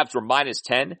goal, the Caps were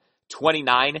 -10,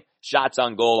 29 shots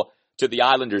on goal to the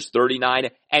Islanders 39,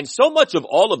 and so much of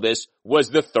all of this was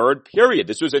the 3rd period.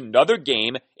 This was another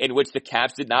game in which the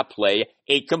Caps did not play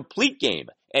a complete game.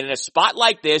 And in a spot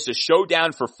like this, a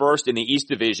showdown for first in the East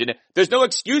Division, there's no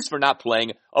excuse for not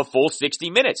playing a full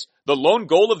 60 minutes. The lone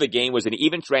goal of the game was an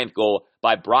even strength goal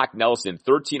by Brock Nelson,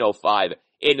 13:05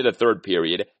 into the 3rd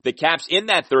period. The Caps in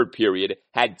that 3rd period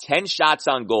had 10 shots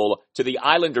on goal to the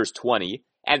Islanders 20,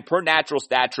 and per natural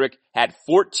stat trick had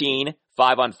 14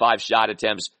 5-on-5 shot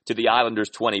attempts to the Islanders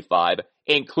 25,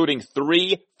 including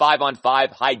 3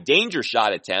 5-on-5 high danger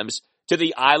shot attempts to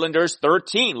the Islanders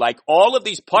 13. Like, all of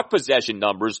these puck possession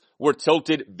numbers were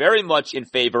tilted very much in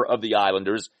favor of the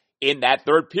Islanders in that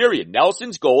 3rd period.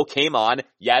 Nelson's goal came on,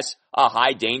 yes, a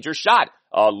high danger shot,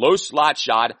 a low slot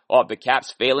shot of the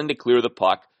Caps failing to clear the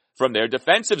puck from their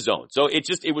defensive zone. So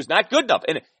it was not good enough.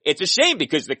 And it's a shame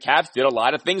because the Caps did a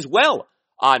lot of things well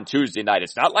on Tuesday night.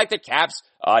 It's not like the Caps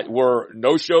were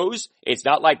no-shows. It's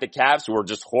not like the Caps were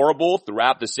just horrible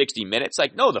throughout the 60 minutes.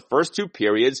 Like, no, the first 2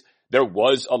 periods, there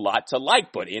was a lot to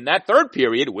like. But in that 3rd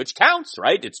period, which counts,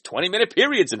 right? It's 20-minute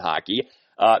periods in hockey.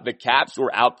 The Caps were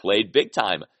outplayed big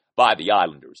time by the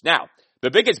Islanders. Now,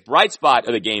 the biggest bright spot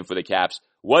of the game for the Caps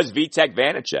was Vitek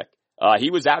Vanacek.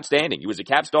 He was outstanding. He was a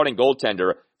Caps starting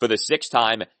goaltender for the 6th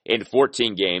time in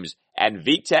 14 games. And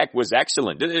Vitek was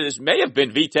excellent. This may have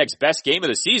been Vitek's best game of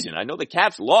the season. I know the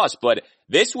Caps lost, but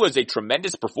this was a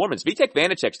tremendous performance. Vitek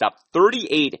Vanacek stopped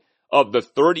 38 of the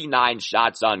 39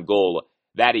 shots on goal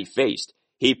that he faced.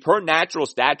 He, per natural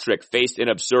stat trick, faced an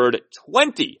absurd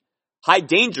 20 high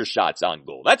danger shots on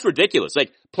goal. That's ridiculous.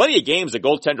 Like, plenty of games a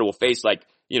goaltender will face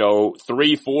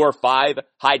 3, 4, 5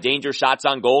 high danger shots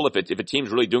on goal if a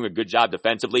team's really doing a good job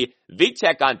defensively.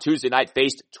 Vitek on Tuesday night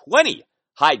faced 20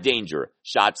 high danger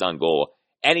shots on goal,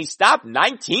 and he stopped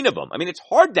 19 of them. I mean, it's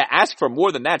hard to ask for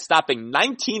more than that, stopping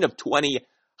 19 of 20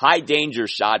 high danger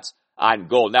shots on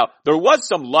goal. Now, there was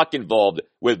some luck involved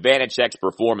with Vanacek's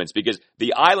performance because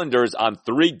the Islanders on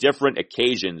 3 different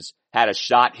occasions had a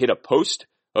shot hit a post.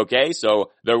 Okay,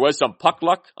 so there was some puck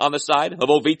luck on the side of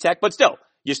old Vitek, but still,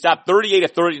 you stopped 38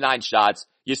 of 39 shots.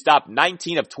 You stopped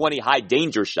 19 of 20 high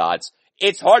danger shots.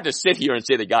 It's hard to sit here and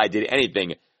say the guy did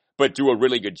anything but do a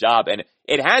really good job. And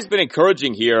it has been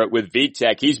encouraging here with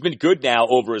Vitek. He's been good now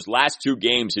over his last 2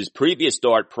 games. His previous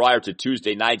start prior to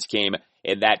Tuesday night's came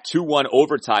in that 2-1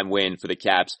 overtime win for the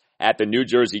Caps at the New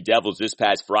Jersey Devils this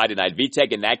past Friday night.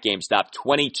 Vitek in that game stopped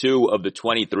 22 of the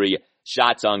 23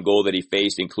 shots on goal that he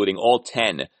faced, including all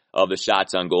 10 of the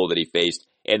shots on goal that he faced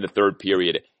in the third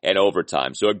period and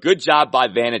overtime. So a good job by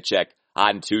Vanacek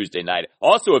on Tuesday night.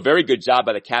 Also a very good job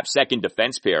by the Caps' second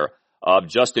defense pair of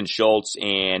Justin Schultz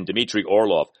and Dmitry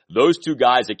Orlov. Those 2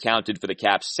 guys accounted for the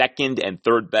Caps' second and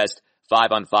third best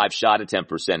 5-on-5 shot attempt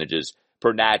percentages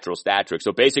per natural stat trick.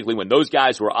 So basically when those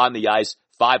guys were on the ice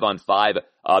 5-on-5,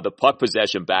 the puck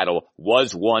possession battle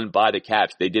was won by the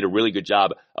Caps. They did a really good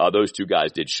job. Those 2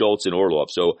 guys did, Schultz and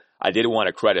Orlov. So I did want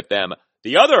to credit them.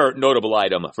 The other notable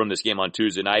item from this game on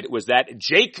Tuesday night was that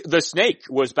Jake the Snake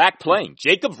was back playing.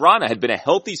 Jacob Vrana had been a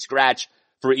healthy scratch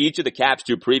for each of the Caps'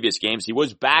 2 previous games. He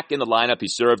was back in the lineup. He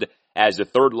served as a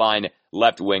third-line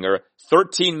left winger.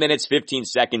 13 minutes, 15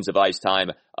 seconds of ice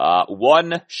time,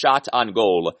 1 shot on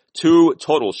goal, 2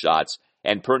 total shots,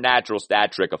 and per natural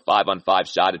stat trick, a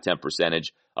 5-on-5 shot attempt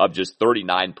percentage of just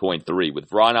 39.3. With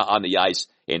Vrana on the ice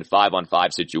in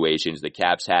 5-on-5 situations, the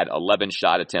Caps had 11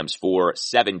 shot attempts for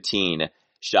 17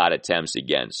 shot attempts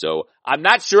again. So I'm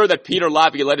not sure that Peter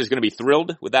Laviolette is going to be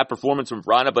thrilled with that performance from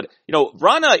Vrana, but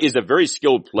Vrana is a very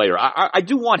skilled player. I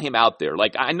do want him out there.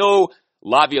 Like, I know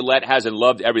Laviolette hasn't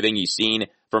loved everything he's seen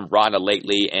from Vrana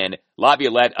lately, and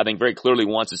Laviolette, I think, very clearly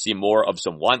wants to see more of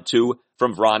some want-to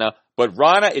from Vrana. But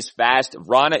Vrana is fast.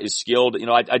 Vrana is skilled.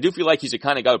 I do feel like he's the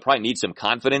kind of guy who probably needs some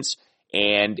confidence.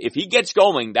 And if he gets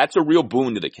going, that's a real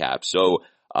boon to the Caps. So,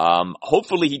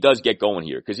 hopefully he does get going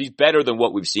here, because he's better than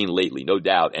what we've seen lately, no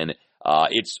doubt. And,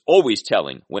 it's always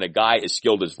telling when a guy as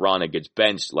skilled as Vrana gets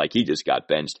benched, like he just got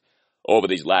benched over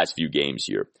these last few games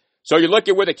here. So you look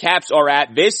at where the Caps are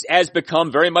at. This has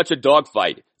become very much a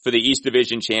dogfight for the East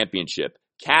Division Championship.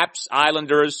 Caps,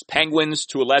 Islanders, Penguins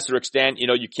to a lesser extent.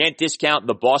 You can't discount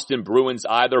the Boston Bruins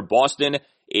either. Boston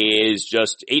is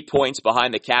just 8 points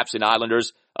behind the Caps and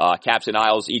Islanders. Caps and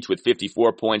Isles each with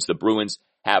 54 points. The Bruins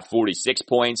have 46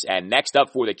 points. And next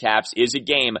up for the Caps is a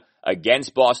game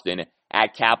against Boston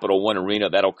at Capital One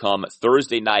Arena. That'll come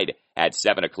Thursday night at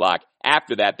 7 o'clock.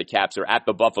 After that, the Caps are at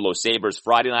the Buffalo Sabres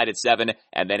Friday night at 7,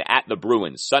 and then at the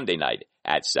Bruins Sunday night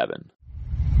at 7.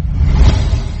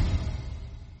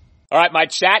 All right, my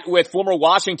chat with former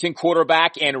Washington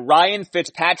quarterback and Ryan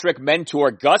Fitzpatrick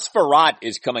mentor Gus Frerotte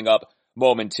is coming up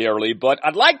momentarily, but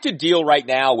I'd like to deal right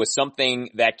now with something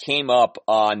that came up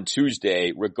on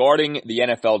Tuesday regarding the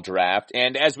NFL draft.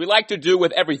 And as we like to do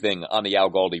with everything on the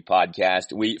Al Galdi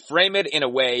podcast, we frame it in a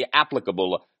way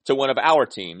applicable to one of our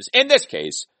teams, in this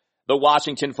case, the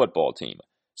Washington football team.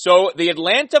 So the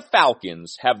Atlanta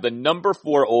Falcons have the number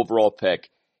 4 overall pick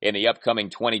in the upcoming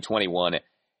 2021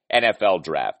 NFL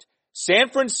draft. San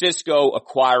Francisco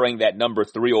acquiring that number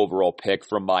 3 overall pick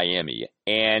from Miami,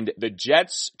 and the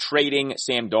Jets trading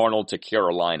Sam Darnold to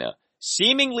Carolina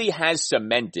seemingly has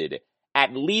cemented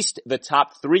at least the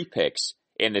top 3 picks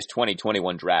in this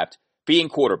 2021 draft being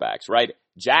quarterbacks, right?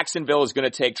 Jacksonville is going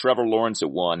to take Trevor Lawrence at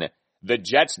 1. The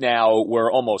Jets now,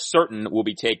 we're almost certain, will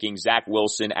be taking Zach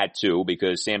Wilson at 2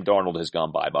 because Sam Darnold has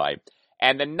gone bye-bye.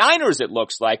 And the Niners, it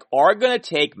looks like, are going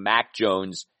to take Mac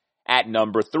Jones at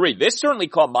number 3. This certainly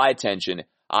caught my attention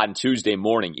on Tuesday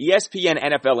morning. ESPN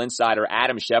NFL insider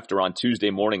Adam Schefter on Tuesday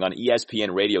morning on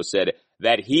ESPN Radio said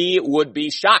that he would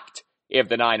be shocked if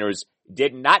the Niners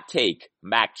did not take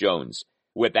Mac Jones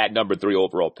with that number 3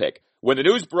 overall pick. When the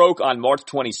news broke on March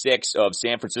 26 of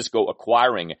San Francisco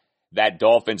acquiring that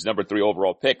Dolphins number 3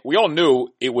 overall pick, we all knew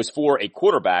it was for a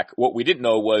quarterback. What we didn't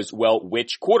know was, well,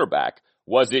 which quarterback?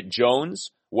 Was it Jones?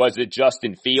 Was it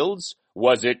Justin Fields?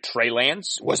 Was it Trey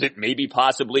Lance? Was it maybe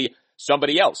possibly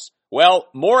somebody else? Well,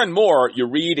 more and more you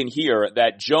read and hear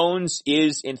that Jones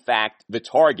is in fact the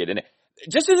target. And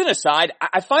just as an aside,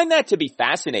 I find that to be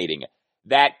fascinating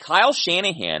that Kyle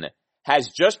Shanahan has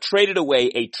just traded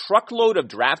away a truckload of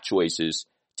draft choices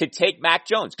to take Mac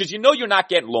Jones. Because you're not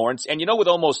getting Lawrence, and with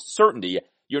almost certainty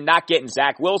you're not getting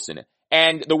Zach Wilson.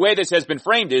 And the way this has been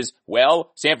framed is,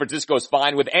 well, San Francisco's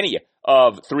fine with any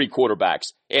of 3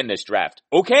 quarterbacks in this draft.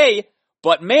 Okay.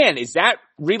 But man, is that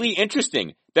really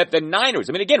interesting that the Niners,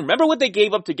 again, remember what they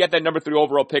gave up to get that number 3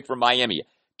 overall pick from Miami.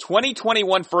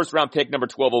 2021 first round pick, number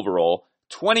 12 overall,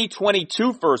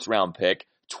 2022 first round pick,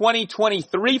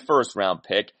 2023 first round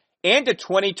pick, and a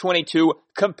 2022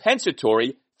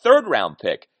 compensatory third round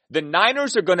pick. The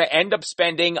Niners are going to end up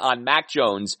spending on Mac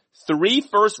Jones 3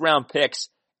 first round picks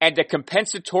and a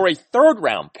compensatory third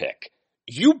round pick.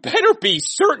 You better be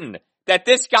certain that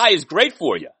this guy is great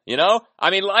for you,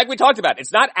 like we talked about,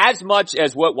 it's not as much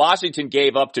as what Washington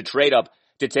gave up to trade up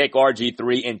to take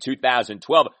RG3 in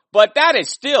 2012. But that is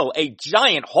still a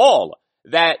giant haul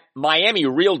that Miami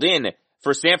reeled in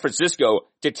for San Francisco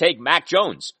to take Mac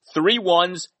Jones. 3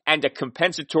 ones and a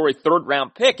compensatory 3rd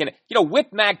round pick. And, with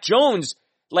Mac Jones,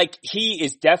 he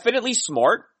is definitely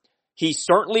smart. He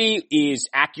certainly is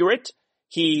accurate.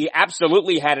 He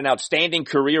absolutely had an outstanding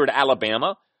career at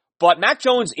Alabama. But Mac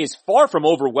Jones is far from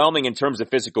overwhelming in terms of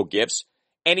physical gifts.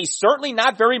 And he's certainly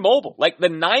not very mobile. The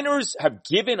Niners have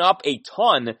given up a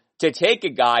ton to take a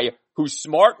guy who's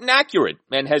smart and accurate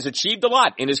and has achieved a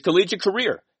lot in his collegiate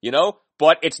career,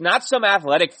 But it's not some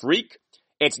athletic freak.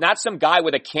 It's not some guy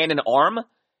with a cannon arm.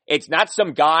 It's not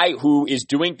some guy who is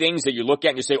doing things that you look at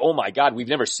and you say, oh my God, we've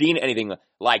never seen anything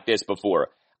like this before.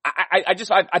 I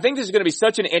think this is going to be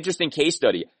such an interesting case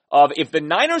study of if the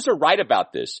Niners are right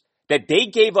about this, that they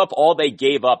gave up all they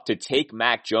gave up to take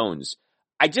Mac Jones.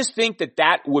 I just think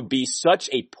that would be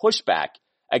such a pushback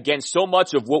against so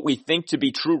much of what we think to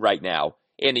be true right now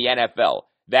in the NFL,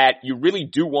 that you really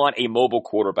do want a mobile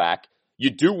quarterback.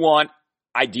 You do want,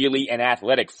 ideally, an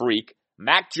athletic freak.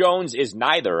 Mac Jones is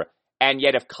neither. And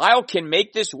yet if Kyle can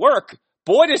make this work,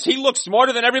 boy, does he look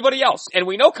smarter than everybody else. And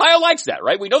we know Kyle likes that,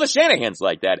 right? We know the Shanahans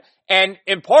like that. And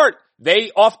in part,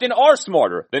 they often are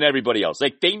smarter than everybody else.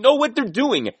 They know what they're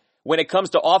doing when it comes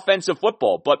to offensive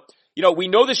football. But, we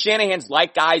know the Shanahans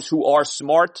like guys who are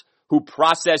smart, who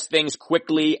process things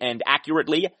quickly and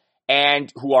accurately,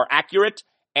 and who are accurate.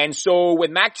 And so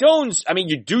with Mac Jones,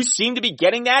 you do seem to be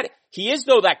getting that. He is,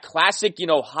 though, that classic,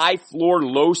 high floor,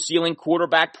 low ceiling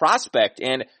quarterback prospect.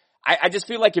 And I just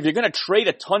feel like if you're going to trade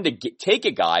a ton to take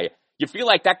a guy, you feel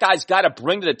like that guy's got to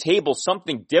bring to the table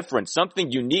something different,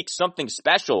 something unique, something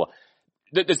special.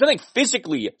 There's something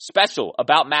physically special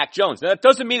about Mac Jones. Now, that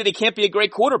doesn't mean that he can't be a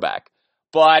great quarterback,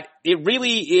 but it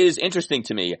really is interesting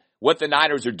to me what the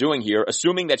Niners are doing here,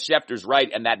 assuming that Schefter's right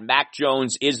and that Mac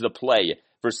Jones is the play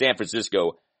for San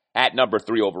Francisco at number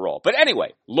 3 overall. But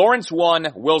anyway, Lawrence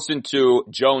 1, Wilson 2,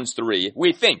 Jones 3,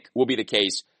 we think will be the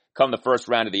case come the first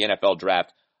round of the NFL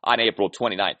draft on April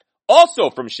 29th. Also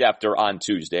from Schefter on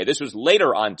Tuesday, this was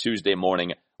later on Tuesday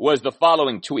morning, was the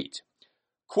following tweet.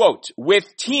 Quote,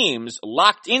 with teams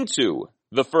locked into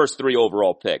the first 3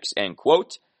 overall picks, end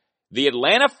quote, the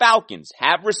Atlanta Falcons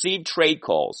have received trade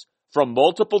calls from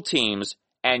multiple teams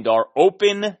and are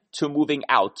open to moving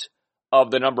out of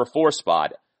the number 4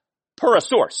 spot, per a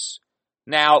source.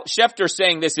 Now, Schefter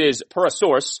saying this is per a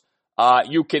source.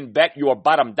 You can bet your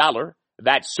bottom dollar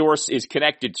that source is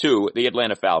connected to the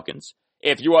Atlanta Falcons.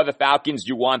 If you are the Falcons,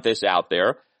 you want this out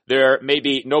there. There may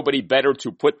be nobody better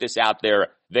to put this out there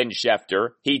than Schefter.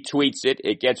 He tweets it.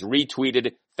 It gets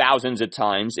retweeted thousands of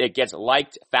times. It gets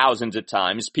liked thousands of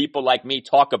times. People like me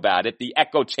talk about it. The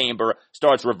echo chamber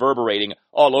starts reverberating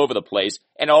all over the place.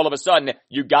 And all of a sudden,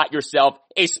 you got yourself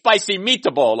a spicy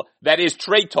meatball that is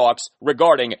trade talks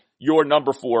regarding your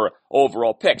number 4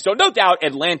 overall pick. So no doubt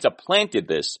Atlanta planted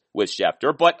this with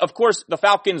Schefter, but of course the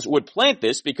Falcons would plant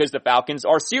this because the Falcons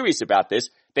are serious about this.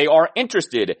 They are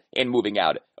interested in moving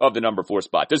out of the number 4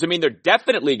 spot. Doesn't mean they're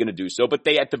definitely going to do so, but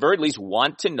they at the very least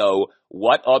want to know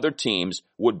what other teams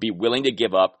would be willing to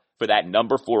give up for that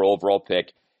number 4 overall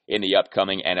pick in the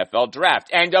upcoming NFL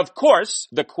draft. And of course,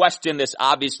 the question this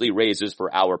obviously raises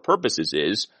for our purposes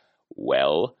is,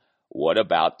 well, what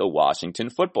about the Washington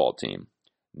football team?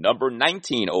 Number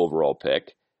 19 overall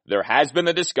pick. There has been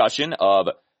a discussion of,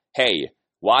 hey,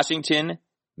 Washington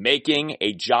making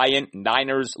a giant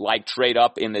Niners-like trade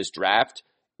up in this draft,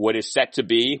 what is set to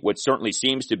be, what certainly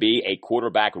seems to be a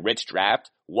quarterback-rich draft.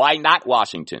 Why not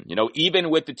Washington? Even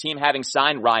with the team having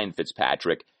signed Ryan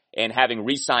Fitzpatrick and having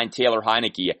re-signed Taylor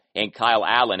Heineke and Kyle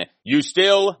Allen, you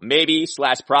still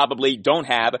maybe/probably don't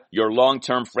have your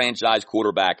long-term franchise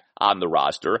quarterback on the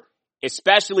roster,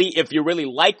 especially if you really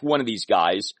like one of these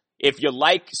guys. If you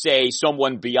like, say,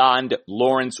 someone beyond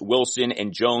Lawrence, Wilson,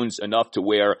 and Jones enough to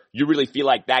where you really feel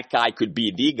like that guy could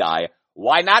be the guy,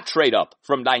 why not trade up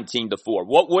from 19 to 4?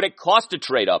 What would it cost to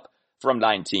trade up from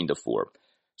 19 to 4?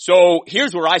 So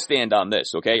here's where I stand on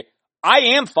this, okay? I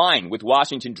am fine with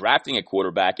Washington drafting a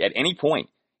quarterback at any point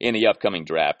in the upcoming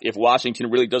draft if Washington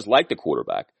really does like the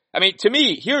quarterback. I mean, to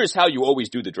me, here is how you always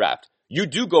do the draft. You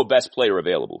do go best player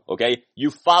available, okay? You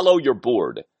follow your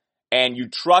board. And you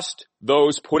trust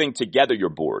those putting together your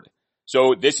board.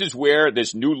 So this is where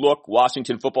this new look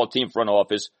Washington football team front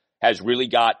office has really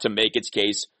got to make its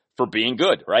case for being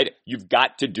good, right? You've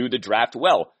got to do the draft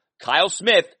well. Kyle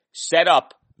Smith set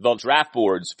up the draft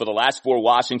boards for the last 4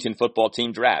 Washington football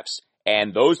team drafts.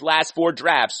 And those last 4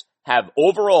 drafts have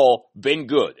overall been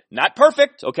good. Not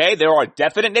perfect, okay? There are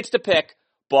definite nits to pick.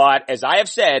 But as I have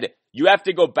said, you have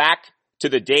to go back to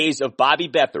the days of Bobby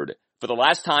Beathard for the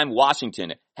last time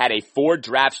Washington had a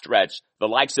 4-draft stretch, the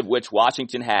likes of which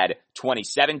Washington had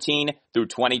 2017 through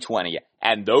 2020.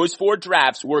 And those 4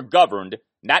 drafts were governed,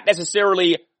 not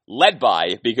necessarily led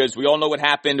by, because we all know what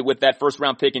happened with that first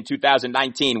round pick in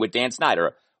 2019 with Dan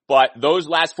Snyder, but those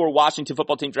last 4 Washington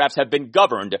football team drafts have been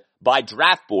governed by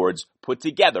draft boards put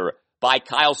together by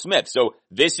Kyle Smith. So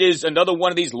this is another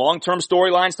one of these long-term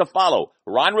storylines to follow.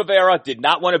 Ron Rivera did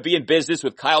not want to be in business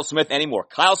with Kyle Smith anymore.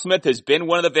 Kyle Smith has been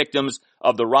one of the victims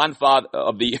of the Ron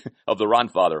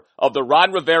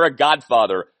Rivera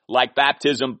Godfather, like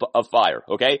baptism of fire.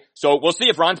 Okay, so we'll see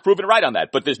if Ron's proven right on that.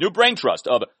 But this new brain trust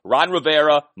of Ron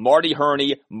Rivera, Marty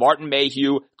Herney, Martin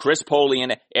Mayhew, Chris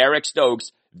Polian, Eric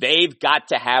Stokes, they've got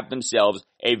to have themselves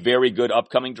a very good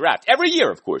upcoming draft. Every year,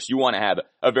 of course, you want to have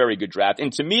a very good draft.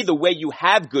 And to me, the way you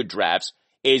have good drafts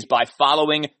is by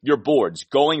following your boards,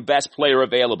 going best player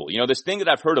available. You know, this thing that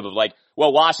I've heard of like,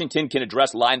 well, Washington can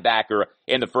address linebacker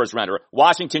in the first round, or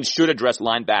Washington should address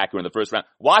linebacker in the first round.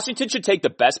 Washington should take the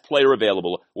best player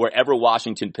available wherever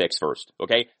Washington picks first,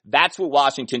 okay? That's what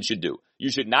Washington should do.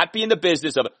 You should not be in the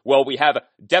business of, well, we have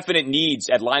definite needs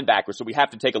at linebacker, so we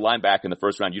have to take a linebacker in the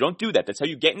first round. You don't do that. That's how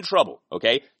you get in trouble,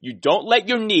 okay? You don't let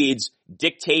your needs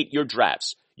dictate your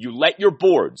drafts. You let your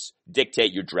boards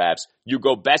dictate your drafts. You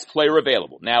go best player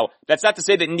available. Now, that's not to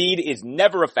say that need is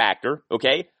never a factor,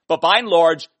 okay? But by and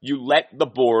large, you let the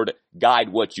board guide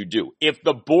what you do. If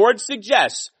the board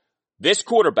suggests this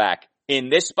quarterback in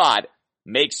this spot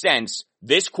makes sense,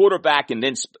 this quarterback in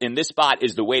this spot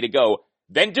is the way to go,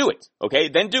 then do it, okay?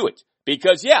 Then do it.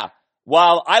 Because, yeah,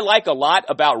 while I like a lot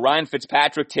about Ryan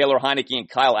Fitzpatrick, Taylor Heineke, and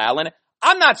Kyle Allen,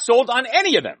 I'm not sold on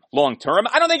any of them long term.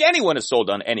 I don't think anyone is sold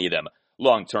on any of them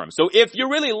long term. So if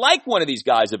you really like one of these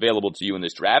guys available to you in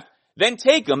this draft, then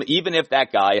take them, even if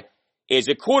that guy is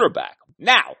a quarterback.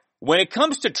 Now, when it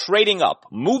comes to trading up,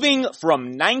 moving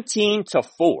from 19 to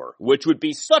 4, which would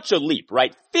be such a leap,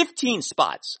 right? 15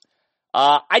 spots.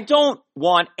 I don't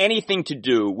want anything to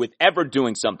do with ever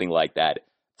doing something like that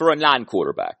for a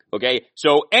non-quarterback, okay?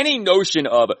 So any notion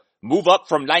of move up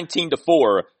from 19 to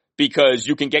 4 because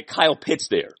you can get Kyle Pitts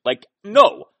there, like,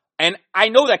 no. And I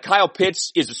know that Kyle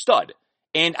Pitts is a stud,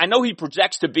 and I know he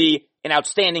projects to be an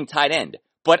outstanding tight end,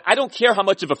 but I don't care how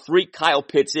much of a freak Kyle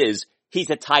Pitts is, he's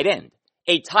a tight end.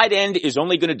 A tight end is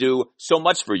only going to do so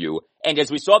much for you. And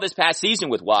as we saw this past season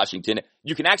with Washington,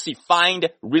 you can actually find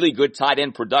really good tight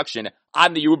end production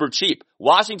on the uber cheap.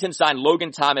 Washington signed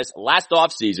Logan Thomas last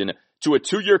offseason to a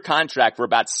 2-year contract for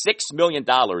about $6 million.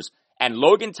 And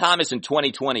Logan Thomas in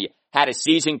 2020 had a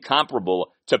season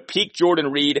comparable to peak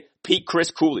Jordan Reed, peak Chris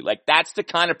Cooley. Like, that's the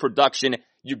kind of production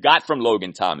you got from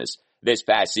Logan Thomas this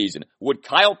past season. Would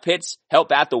Kyle Pitts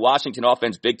help out the Washington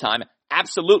offense big time?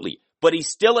 Absolutely. But he's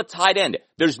still a tight end.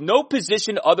 There's no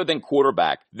position other than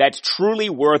quarterback that's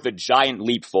truly worth a giant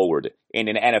leap forward in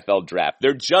an NFL draft.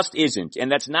 There just isn't.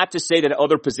 And that's not to say that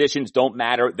other positions don't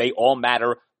matter. They all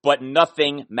matter, but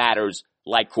nothing matters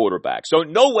like quarterback. So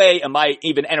no way am I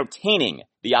even entertaining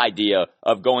the idea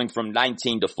of going from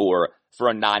 19 to 4 for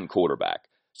a non-quarterback.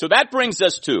 So that brings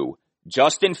us to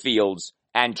Justin Fields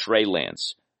and Trey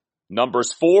Lance.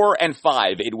 Numbers 4 and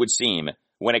 5, it would seem,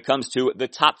 when it comes to the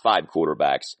top 5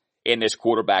 quarterbacks in this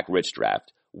quarterback-rich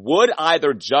draft. Would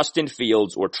either Justin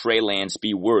Fields or Trey Lance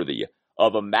be worthy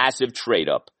of a massive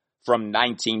trade-up from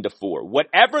 19 to 4?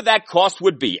 Whatever that cost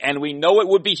would be, and we know it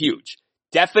would be huge.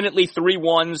 Definitely 3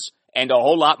 ones and a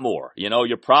whole lot more. You know,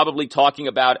 you're probably talking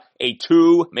about a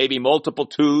 2, maybe multiple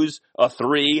 2s, a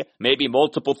 3, maybe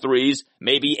multiple 3s,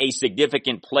 maybe a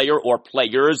significant player or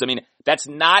players. I mean, that's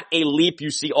not a leap you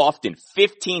see often.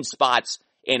 15 spots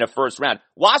in a first round.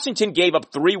 Washington gave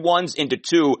up 3 1s into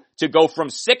 2 to go from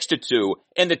 6 to 2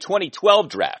 in the 2012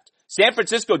 draft. San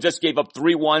Francisco just gave up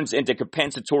 3 1s into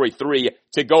compensatory 3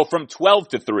 to go from 12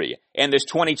 to 3 in this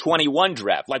 2021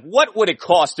 draft. Like, what would it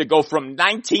cost to go from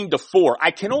 19 to 4?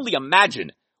 I can only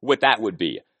imagine what that would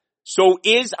be. So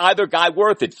is either guy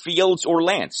worth it, Fields or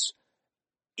Lance?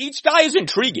 Each guy is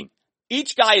intriguing.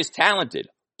 Each guy is talented,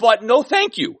 but no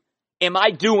thank you. Am I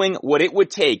doing what it would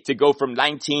take to go from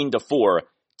 19 to 4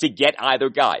 to get either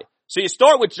guy? So you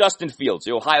start with Justin Fields,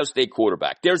 the Ohio State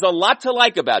quarterback. There's a lot to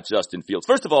like about Justin Fields.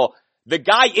 First of all, the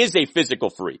guy is a physical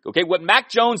freak, okay? What Mac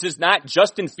Jones is not,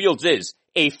 Justin Fields is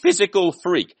a physical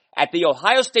freak. At the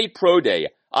Ohio State Pro Day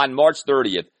on March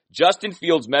 30th, Justin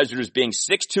Fields measured as being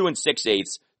 6'2" and 6'8",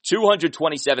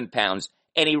 227 pounds,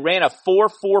 and he ran a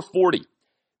 4.40.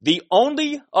 The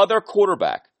only other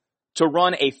quarterback to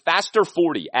run a faster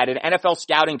 40 at an NFL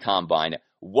scouting combine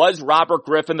was Robert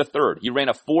Griffin III. He ran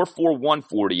a 4.41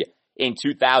 40 in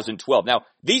 2012. Now,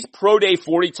 these pro day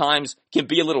 40 times can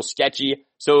be a little sketchy,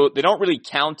 so they don't really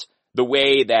count the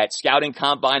way that scouting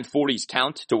combine 40s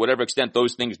count, to whatever extent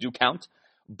those things do count.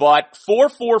 But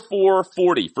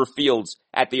 4.44.40 for Fields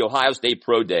at the Ohio State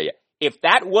Pro Day. If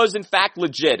that was in fact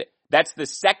legit, that's the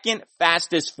second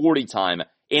fastest 40 time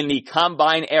in the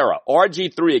combine era.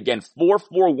 RG3 again,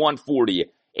 4.41.40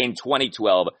 in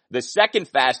 2012. The second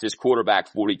fastest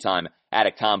quarterback 40 time at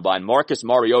a combine. Marcus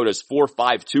Mariota's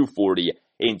 4.52.40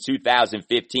 in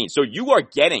 2015. So you are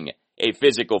getting a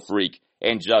physical freak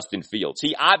in Justin Fields.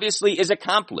 He obviously is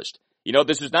accomplished. You know,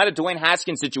 this was not a Dwayne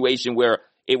Haskins situation where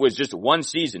it was just one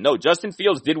season. No, Justin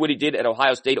Fields did what he did at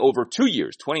Ohio State over 2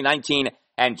 years, 2019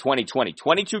 and 2020.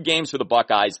 22 games for the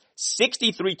Buckeyes,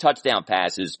 63 touchdown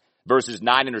passes versus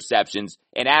 9 interceptions,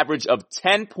 an average of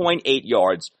 10.8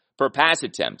 yards per pass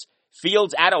attempt.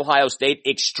 Fields at Ohio State,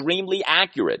 extremely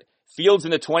accurate. Fields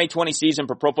in the 2020 season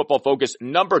per Pro Football Focus,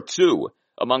 number 2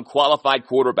 among qualified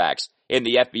quarterbacks in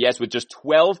the FBS, with just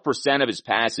 12% of his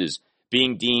passes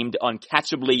being deemed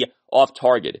uncatchably off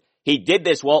target. He did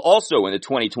this while also in the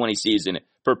 2020 season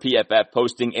per PFF,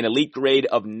 posting an elite grade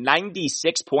of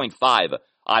 96.5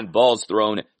 on balls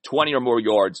thrown 20 or more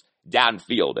yards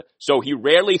downfield. So he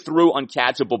rarely threw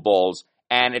uncatchable balls,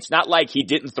 and it's not like he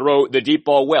didn't throw the deep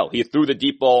ball well. He threw the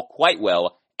deep ball quite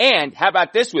well. And how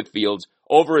about this with Fields?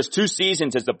 Over his 2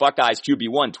 seasons as the Buckeyes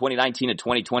QB1, 2019 and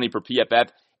 2020 per PFF,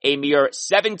 a mere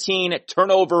 17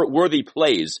 turnover-worthy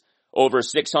plays over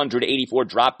 684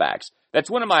 dropbacks. That's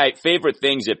one of my favorite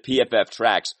things that PFF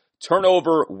tracks,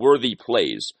 turnover-worthy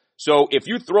plays. So if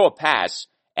you throw a pass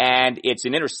and it's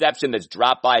an interception that's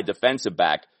dropped by a defensive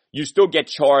back, you still get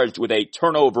charged with a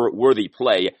turnover-worthy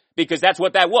play because that's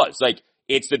what that was. Like,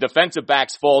 it's the defensive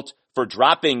back's fault for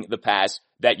dropping the pass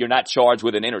that you're not charged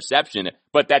with an interception,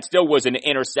 but that still was an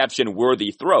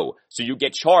interception-worthy throw. So you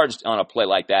get charged on a play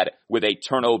like that with a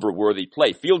turnover-worthy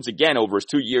play. Fields, again, over his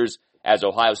 2 years as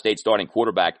Ohio State starting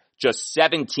quarterback, just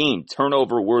 17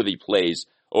 turnover-worthy plays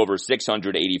over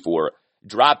 684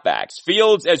 dropbacks.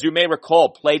 Fields, as you may recall,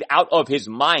 played out of his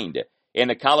mind in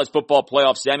the college football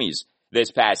playoff semis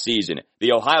this past season.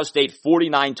 The Ohio State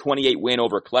 49-28 win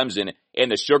over Clemson in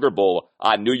the Sugar Bowl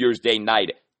on New Year's Day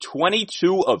night.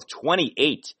 22 of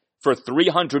 28 for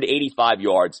 385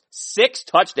 yards, 6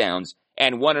 touchdowns,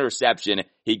 and 1 interception.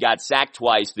 He got sacked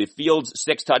twice. The Fields'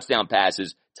 6 touchdown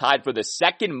passes tied for the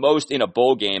second most in a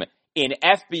bowl game in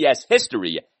FBS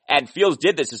history. And Fields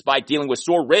did this despite dealing with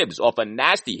sore ribs off a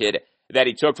nasty hit that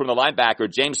he took from the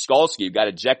linebacker, James Skalski, who got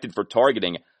ejected for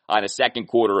targeting on a second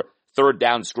quarter third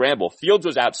down scramble. Fields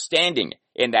was outstanding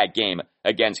in that game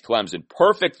against Clemson.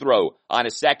 Perfect throw on a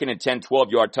 2nd and 10,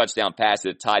 12-yard touchdown pass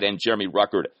to the tight end Jeremy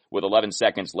Ruckert with 11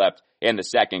 seconds left in the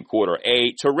second quarter.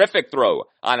 A terrific throw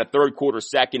on a third quarter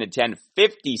 2nd and 10,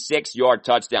 56-yard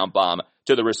touchdown bomb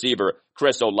to the receiver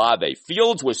Chris Olave.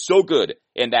 Fields was so good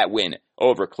in that win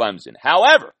over Clemson.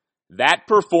 However, that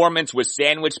performance was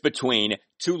sandwiched between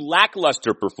 2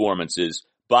 lackluster performances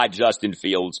by Justin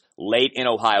Fields late in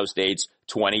Ohio State's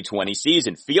 2020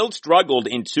 season. Fields struggled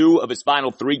in 2 of his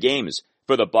final 3 games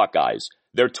for the Buckeyes.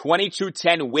 Their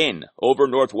 22-10 win over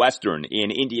Northwestern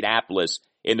in Indianapolis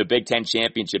in the Big Ten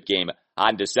championship game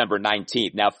on December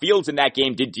 19th. Now, Fields in that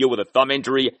game did deal with a thumb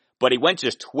injury, but he went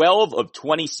just 12 of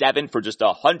 27 for just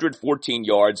 114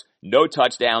 yards, no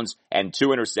touchdowns, and 2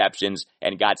 interceptions,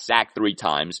 and got sacked 3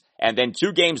 times. And then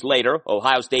 2 games later,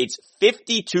 Ohio State's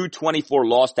 52-24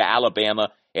 loss to Alabama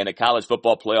in the college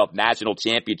football playoff national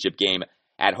championship game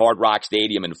at Hard Rock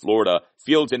Stadium in Florida.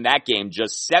 Fields in that game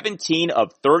just 17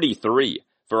 of 33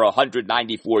 for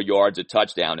 194 yards, a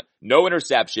touchdown, no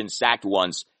interception, sacked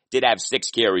once, did have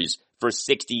 6 carries for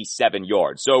 67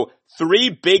 yards. So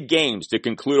 3 big games to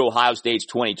conclude Ohio State's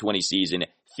 2020 season.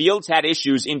 Fields had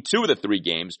issues in 2 of the 3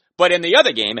 games, but in the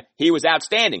other game, he was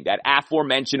outstanding. That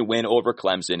aforementioned win over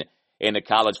Clemson in the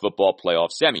college football playoff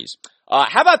semis.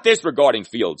 How about this regarding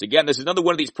Fields? Again, this is another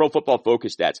one of these Pro Football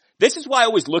Focus stats. This is why I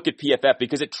always look at PFF,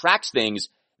 because it tracks things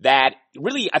that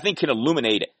really, I think, can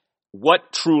illuminate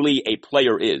what truly a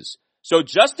player is. So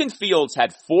Justin Fields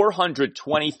had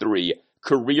 423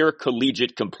 career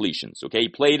collegiate completions. Okay, he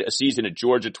played a season at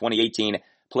Georgia 2018,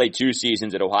 played 2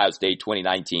 seasons at Ohio State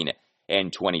 2019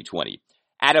 and 2020.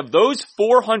 Out of those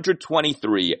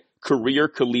 423 career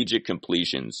collegiate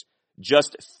completions,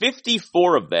 just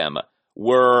 54 of them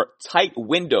were tight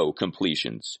window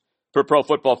completions for Pro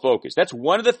Football Focus. That's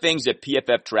one of the things that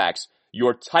PFF tracks,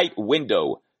 your tight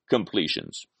window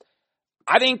completions.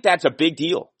 I think that's a big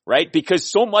deal, right?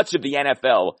 Because so much of the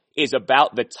NFL is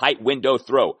about the tight window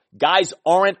throw. Guys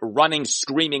aren't running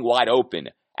screaming wide open,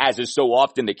 as is so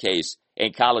often the case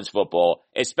in college football,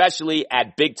 especially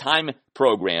at big time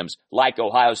programs like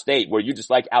Ohio State, where you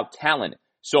just out-talent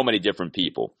so many different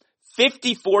people.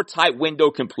 54 tight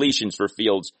window completions for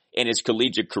Fields in his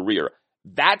collegiate career.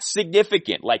 That's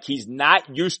significant. Like, he's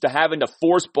not used to having to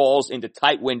force balls into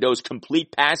tight windows,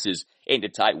 complete passes into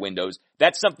tight windows.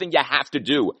 That's something you have to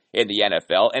do in the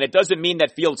NFL. And it doesn't mean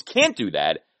that Fields can't do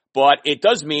that, but it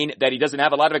does mean that he doesn't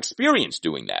have a lot of experience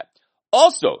doing that.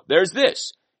 Also, there's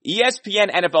this.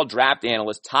 ESPN NFL draft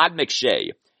analyst Todd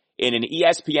McShay, in an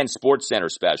ESPN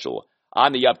SportsCenter special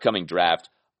on the upcoming draft,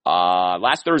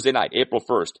 last Thursday night, April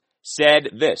 1st, said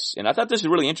this, and I thought this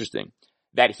was really interesting,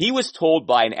 that he was told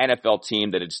by an NFL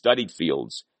team that had studied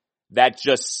Fields that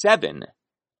just 7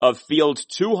 of Fields'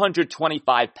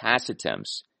 225 pass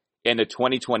attempts in the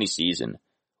 2020 season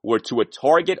were to a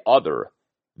target other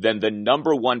than the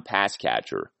number 1 pass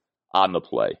catcher on the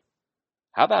play.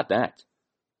 How about that?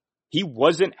 He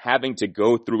wasn't having to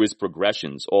go through his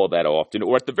progressions all that often,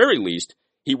 or at the very least,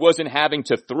 he wasn't having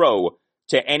to throw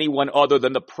to anyone other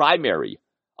than the primary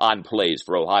on plays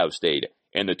for Ohio State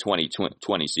in the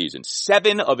 2020 season.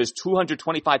 7 of his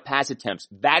 225 pass attempts,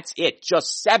 that's it.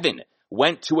 Just 7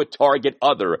 went to a target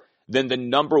other than the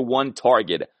number 1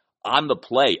 target on the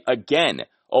play. Again,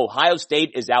 Ohio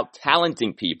State is out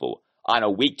talenting people on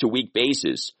a week-to-week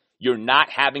basis. You're not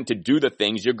having to do the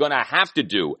things you're going to have to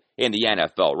do in the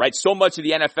NFL, right? So much of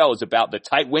the NFL is about the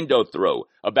tight window throw,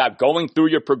 about going through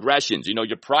your progressions. You know,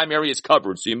 your primary is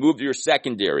covered, so you move to your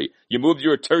secondary, you move to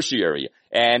your tertiary,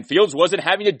 and Fields wasn't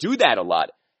having to do that a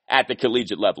lot at the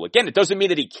collegiate level. Again, it doesn't mean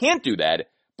that he can't do that,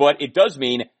 but it does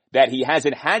mean that he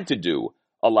hasn't had to do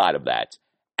a lot of that.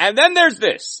 And then there's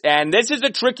this, and this is a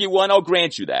tricky one, I'll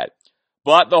grant you that,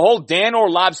 but the whole Dan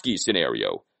Orlovsky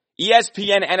scenario.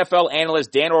 ESPN NFL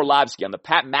analyst Dan Orlovsky on the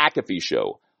Pat McAfee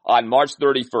show on March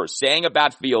 31st, saying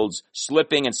about Fields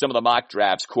slipping in some of the mock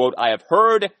drafts, quote, "I have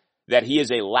heard that he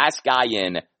is a last guy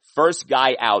in, first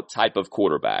guy out type of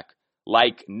quarterback.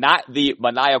 Like, not the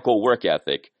maniacal work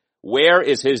ethic. Where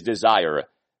is his desire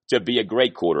to be a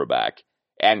great quarterback?"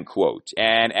 End quote.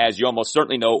 And as you almost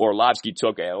certainly know, Orlovsky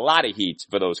took a lot of heat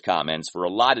for those comments for a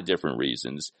lot of different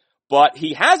reasons. But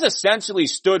he has essentially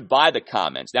stood by the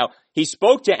comments. Now, he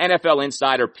spoke to NFL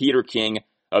insider Peter King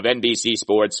of NBC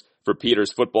Sports for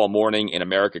Peter's Football Morning in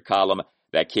America column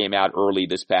that came out early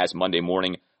this past Monday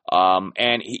morning.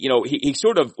 And he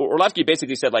sort of, Orlovsky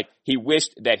basically said, like, he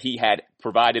wished that he had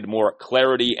provided more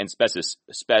clarity and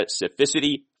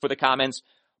specificity for the comments.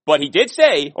 But he did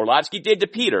say, Orlovsky did to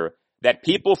Peter, that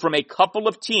people from a couple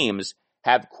of teams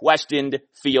have questioned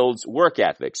Fields' work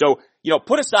ethic. So,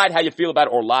 put aside how you feel about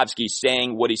Orlovsky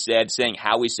saying what he said, saying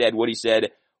how he said what he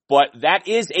said, but that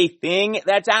is a thing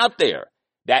that's out there,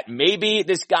 that maybe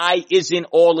this guy isn't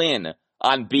all in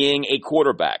on being a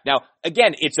quarterback. Now,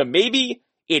 again, it's a maybe,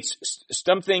 it's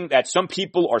something that some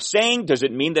people are saying. Does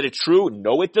it mean that it's true?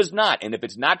 No, it does not. And if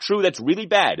it's not true, that's really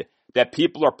bad that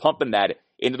people are pumping that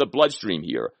into the bloodstream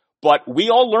here. But we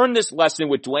all learned this lesson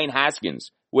with Dwayne Haskins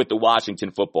with the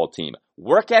Washington football team.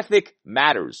 Work ethic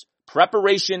matters.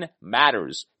 Preparation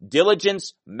matters.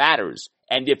 Diligence matters.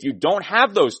 And if you don't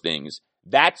have those things,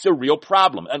 that's a real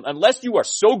problem. Unless you are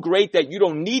so great that you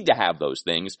don't need to have those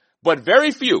things, but very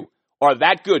few are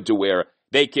that good to where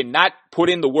they can not put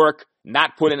in the work,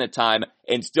 not put in the time,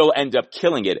 and still end up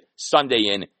killing it Sunday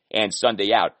in and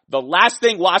Sunday out. The last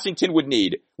thing Washington would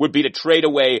need would be to trade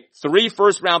away 3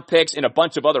 first-round picks and a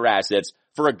bunch of other assets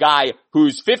for a guy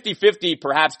who's 50-50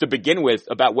 perhaps to begin with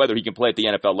about whether he can play at the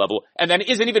NFL level, and then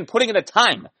isn't even putting in the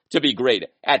time to be great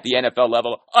at the NFL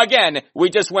level. Again, we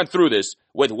just went through this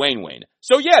with Wayne.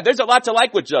 So yeah, there's a lot to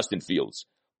like with Justin Fields,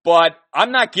 but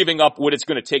I'm not giving up what it's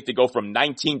going to take to go from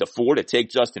 19-4 to take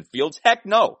Justin Fields. Heck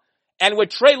no. And with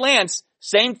Trey Lance,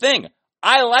 same thing.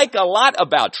 I like a lot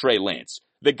about Trey Lance.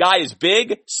 The guy is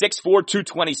big, 6'4",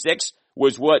 226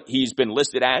 was what he's been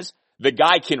listed as. The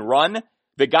guy can run.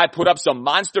 The guy put up some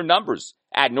monster numbers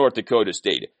at North Dakota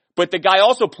State. But the guy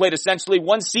also played essentially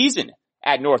 1 season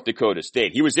at North Dakota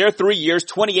State. He was there 3 years.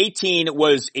 2018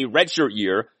 was a redshirt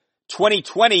year.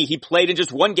 2020, he played in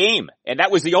just 1 game. And that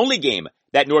was the only game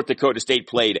that North Dakota State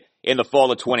played in the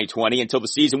fall of 2020 until the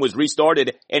season was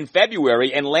restarted in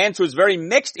February. And Lance was very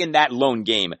mixed in that lone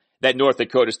game that North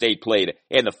Dakota State played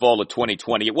in the fall of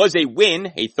 2020. It was a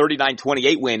win, a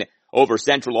 39-28 win over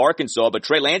Central Arkansas, but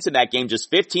Trey Lance in that game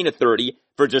just 15-30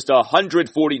 for just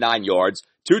 149 yards,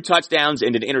 2 touchdowns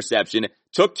and an interception,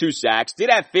 took 2 sacks,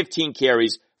 did have 15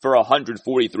 carries for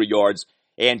 143 yards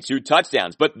and 2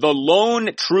 touchdowns. But the lone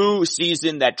true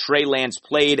season that Trey Lance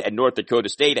played at North Dakota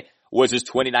State was his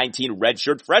 2019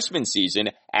 redshirt freshman season,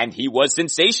 and he was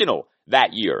sensational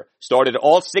that year. Started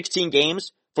all 16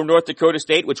 games for North Dakota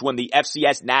State, which won the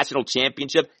FCS National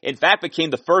Championship. In fact,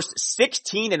 became the first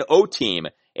 16-0 team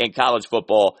in college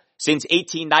football since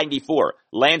 1894.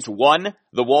 Lance won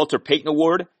the Walter Payton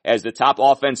Award as the top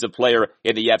offensive player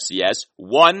in the FCS,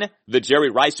 won the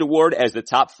Jerry Rice Award as the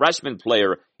top freshman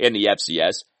player in the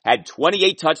FCS, had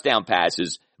 28 touchdown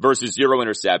passes versus 0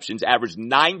 interceptions, averaged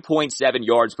 9.7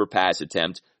 yards per pass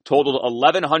attempt, totaled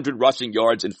 1,100 rushing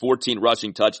yards and 14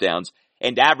 rushing touchdowns,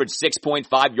 and averaged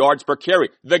 6.5 yards per carry.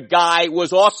 The guy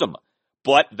was awesome.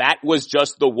 But that was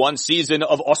just the one season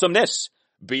of awesomeness.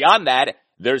 Beyond that,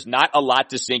 there's not a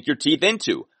lot to sink your teeth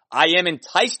into. I am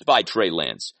enticed by Trey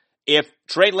Lance. If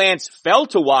Trey Lance fell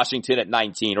to Washington at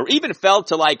 19, or even fell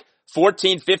to like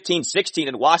 14, 15, 16,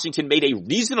 and Washington made a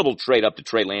reasonable trade up to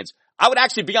Trey Lance, I would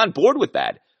actually be on board with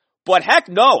that. But heck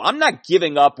no, I'm not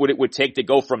giving up what it would take to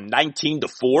go from 19 to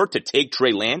 4 to take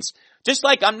Trey Lance. Just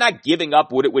like I'm not giving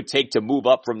up what it would take to move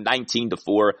up from 19 to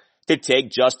 4 to take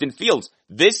Justin Fields.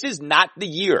 This is not the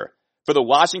year for the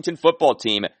Washington football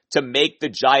team to make the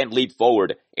giant leap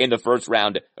forward in the first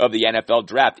round of the NFL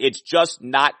draft. It's just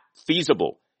not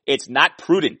feasible. It's not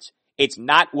prudent. It's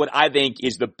not what I think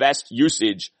is the best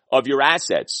usage of your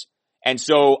assets. And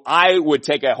so I would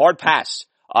take a hard pass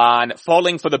on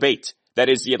falling for the bait that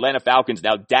is the Atlanta Falcons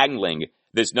now dangling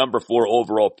this number 4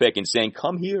 overall pick and saying,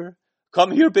 come here,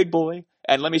 big boy,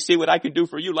 and let me see what I can do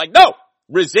for you. Like, no!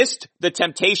 Resist the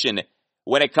temptation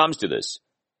when it comes to this.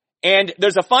 And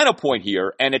there's a final point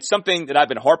here, and it's something that I've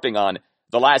been harping on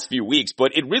the last few weeks,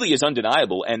 but it really is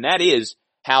undeniable, and that is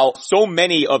how so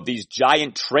many of these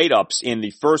giant trade-ups in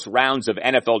the first rounds of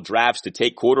NFL drafts to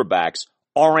take quarterbacks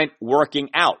aren't working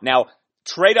out. Now,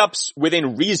 trade-ups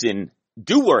within reason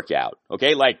do work out,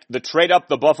 okay? Like the trade-up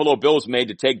the Buffalo Bills made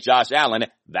to take Josh Allen,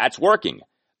 that's working.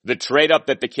 The trade-up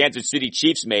that the Kansas City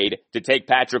Chiefs made to take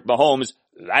Patrick Mahomes,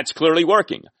 that's clearly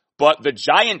working. But the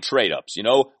giant trade-ups,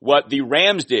 what the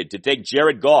Rams did to take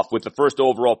Jared Goff with the first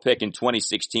overall pick in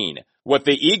 2016, what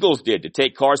the Eagles did to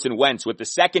take Carson Wentz with the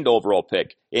second overall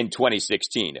pick in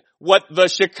 2016, what the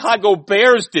Chicago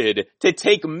Bears did to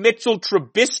take Mitchell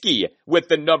Trubisky with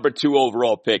the number 2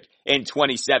 overall pick in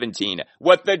 2017,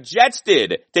 what the Jets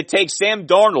did to take Sam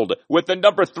Darnold with the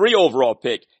number 3 overall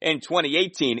pick in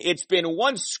 2018. It's been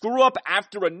one screw-up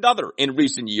after another in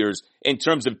recent years in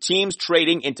terms of teams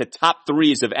trading into top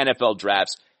 3s of NFL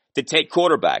drafts to take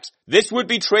quarterbacks. This would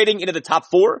be trading into the top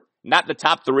 4, not the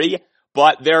top 3.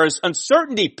 But there's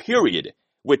uncertainty, period,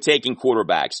 with taking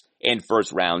quarterbacks in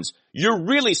first rounds. You're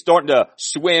really starting to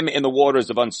swim in the waters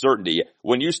of uncertainty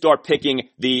when you start picking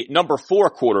the number 4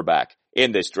 quarterback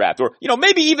in this draft. Or,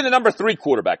 maybe even the number 3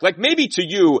 quarterback. Like maybe to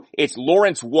you, it's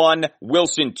Lawrence 1,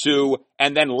 Wilson 2,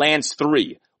 and then Lance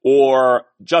 3. Or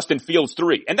Justin Fields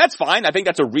 3. And that's fine. I think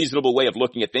that's a reasonable way of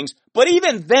looking at things. But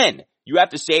even then, you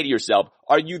have to say to yourself,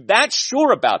 are you that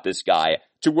sure about this guy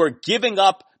to where giving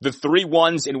up the 3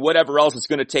 1s and whatever else it's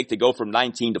going to take to go from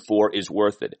 19 to 4 is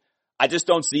worth it? I just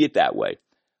don't see it that way.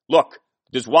 Look,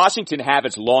 does Washington have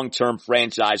its long-term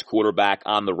franchise quarterback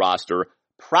on the roster?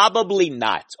 Probably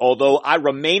not, although I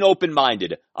remain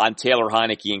open-minded on Taylor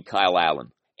Heineke and Kyle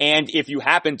Allen. And if you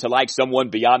happen to like someone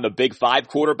beyond the big 5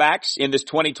 quarterbacks in this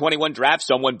 2021 draft,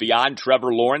 someone beyond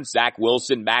Trevor Lawrence, Zach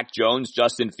Wilson, Mac Jones,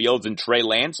 Justin Fields, and Trey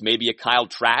Lance, maybe a Kyle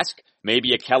Trask,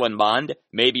 maybe a Kellen Mond,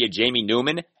 maybe a Jamie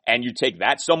Newman, and you take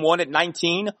that someone at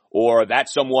 19, or that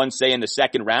someone, say, in the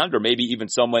second round, or maybe even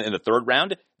someone in the third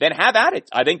round, then have at it.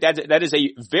 I think that is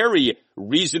a very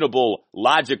reasonable,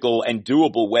 logical, and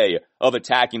doable way of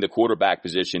attacking the quarterback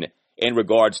position in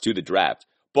regards to the draft.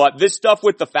 But this stuff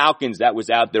with the Falcons that was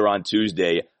out there on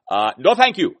Tuesday, no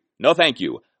thank you. No thank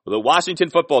you. The Washington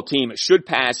football team should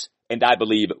pass, and I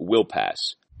believe will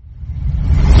pass.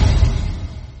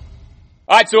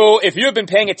 Alright, so if you have been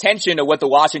paying attention to what the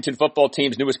Washington football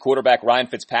team's newest quarterback, Ryan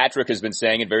Fitzpatrick, has been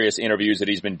saying in various interviews that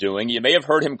he's been doing, you may have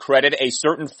heard him credit a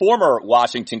certain former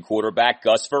Washington quarterback,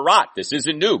 Gus Frerotte. This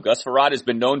isn't new. Gus Frerotte has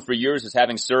been known for years as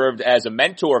having served as a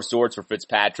mentor of sorts for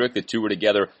Fitzpatrick. The two were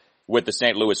together with the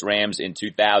St. Louis Rams in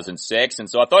 2006. And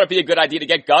so I thought it'd be a good idea to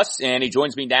get Gus, and he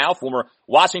joins me now, former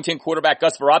Washington quarterback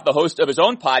Gus Frerotte, the host of his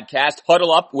own podcast,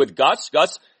 Huddle Up with Gus.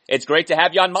 Gus, it's great to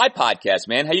have you on my podcast,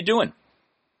 man. How you doing?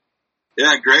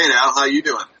 Yeah, great, Al. How you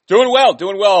doing? Doing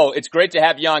well. It's great to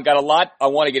have you on. Got a lot I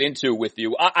want to get into with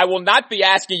you. I will not be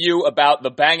asking you about the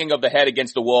banging of the head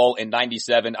against the wall in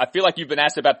 97. I feel like you've been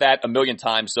asked about that a million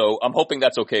times, so I'm hoping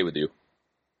that's okay with you.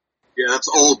 Yeah, that's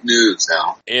old news,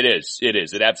 Al. It is.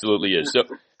 It absolutely is.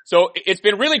 So it's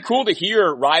been really cool to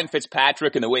hear Ryan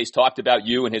Fitzpatrick and the way he's talked about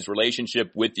you and his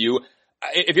relationship with you.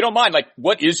 If you don't mind,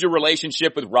 what is your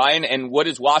relationship with Ryan, and what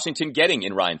is Washington getting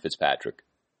in Ryan Fitzpatrick?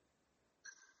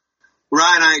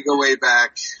 Ryan and I go way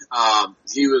back.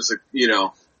 He was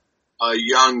a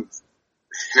young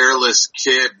hairless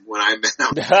kid when I met him.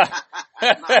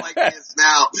 Not like he is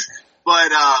now.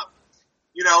 But,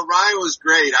 Ryan was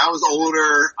great. I was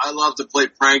older. I loved to play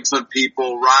pranks on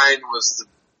people. Ryan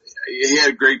he had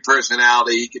a great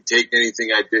personality. He could take anything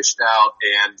I dished out,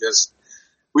 and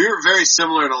we were very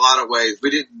similar in a lot of ways. We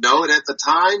didn't know it at the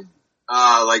time,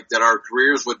 that our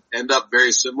careers would end up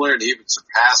very similar, and he would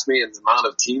surpass me in the amount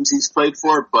of teams he's played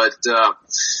for. But,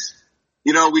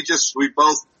 we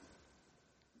both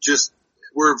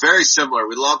we're very similar.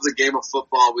 We love the game of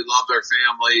football. We loved our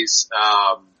families.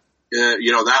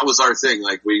 That was our thing.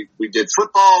 Like we did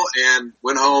football and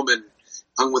went home and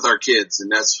hung with our kids,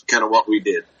 and that's kind of what we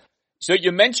did. So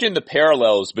you mentioned the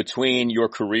parallels between your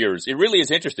careers. It really is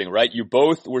interesting, right? You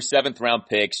both were 7th round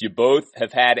picks. You both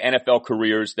have had NFL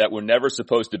careers that were never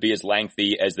supposed to be as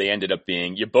lengthy as they ended up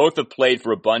being. You both have played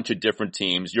for a bunch of different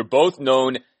teams. You're both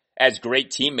known as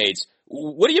great teammates.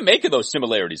 What do you make of those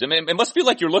similarities? I mean, it must feel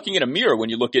like you're looking in a mirror when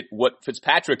you look at what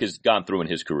Fitzpatrick has gone through in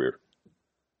his career.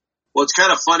 Well, it's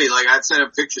kind of funny. Like I'd send him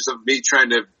pictures of me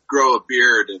trying to grow a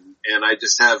beard, and I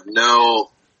just have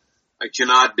I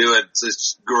cannot do it.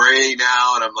 It's gray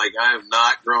now, and I'm like, I am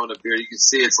not growing a beard. You can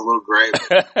see it's a little gray.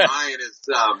 But Ryan is,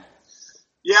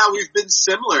 we've been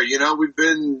similar. We've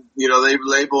been, they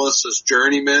label us as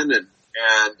journeymen, and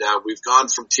we've gone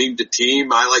from team to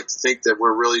team. I like to think that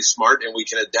we're really smart and we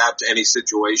can adapt to any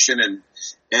situation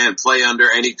and play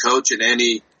under any coach and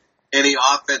any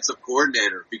offensive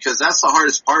coordinator, because that's the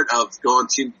hardest part of going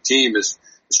team to team is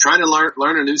trying to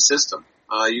learn a new system.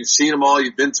 You've seen them all,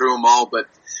 you've been through them all, but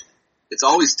it's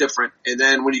always different. And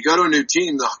then when you go to a new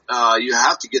team, you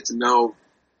have to get to know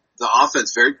the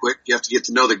offense very quick. You have to get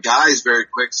to know the guys very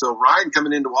quick. So Ryan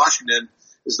coming into Washington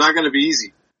is not going to be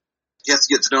easy. He has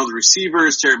to get to know the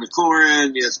receivers, Terry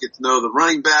McLaurin. He has to get to know the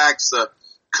running backs, the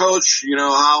coach,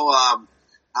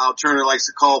 how Turner likes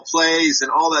to call plays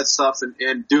and all that stuff,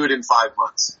 and do it in 5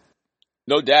 months.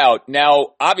 No doubt. Now,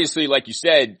 obviously, like you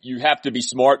said, you have to be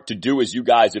smart to do as you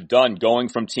guys have done, going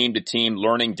from team to team,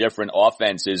 learning different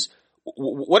offenses.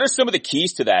 What are some of the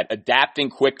keys to that?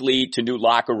 Adapting quickly to new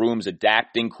locker rooms,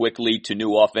 adapting quickly to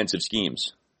new offensive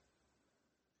schemes?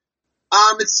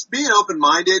 It's being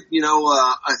open-minded.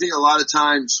 I think a lot of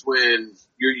times when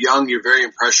you're young, you're very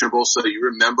impressionable, so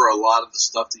you remember a lot of the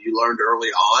stuff that you learned early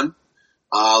on.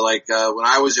 When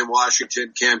I was in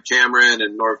Washington, Cam Cameron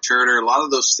and Norv Turner, a lot of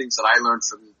those things that I learned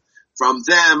from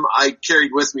them, I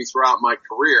carried with me throughout my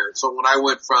career. So when I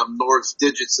went from Norv's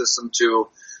digit system to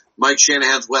Mike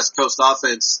Shanahan's West Coast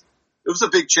offense, it was a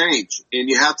big change, and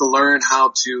you have to learn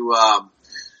how to,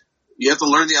 you have to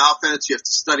learn the offense. You have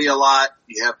to study a lot.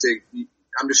 You have to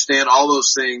understand all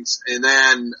those things, and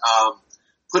then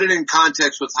put it in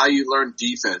context with how you learn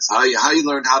defense, how you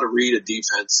learn how to read a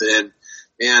defense,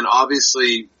 and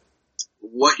obviously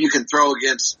what you can throw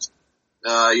against,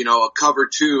 a cover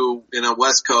 2 in a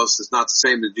West Coast is not the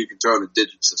same that you can throw in a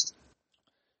digit system.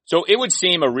 So it would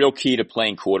seem a real key to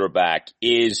playing quarterback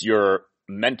is your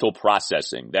mental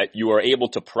processing, that you are able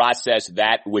to process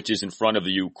that which is in front of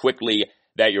you quickly,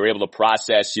 that you're able to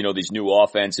process, these new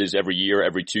offenses every year,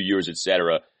 every 2 years, et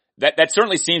cetera. That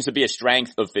certainly seems to be a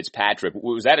strength of Fitzpatrick.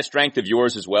 Was that a strength of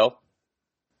yours as well?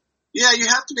 Yeah, you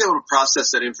have to be able to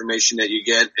process that information that you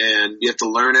get, and you have to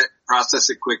learn it, process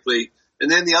it quickly.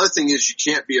 And then the other thing is you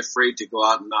can't be afraid to go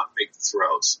out and not make the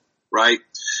throws, right?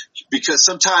 Because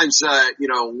sometimes,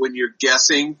 when you're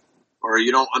guessing or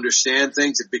you don't understand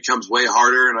things, it becomes way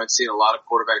harder. And I've seen a lot of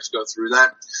quarterbacks go through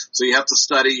that. So you have to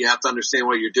study. You have to understand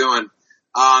what you're doing.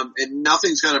 And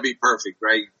nothing's going to be perfect,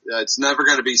 right? It's never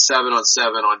going to be 7 on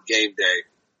 7 on game day.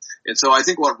 And so I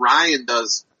think what Ryan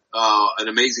does an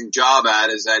amazing job at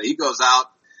is that he goes out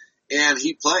and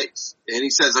he plays. And he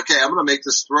says, okay, I'm going to make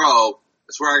this throw.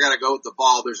 That's where I got to go with the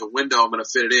ball. There's a window. I'm going to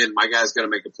fit it in. My guy's going to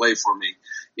make a play for me.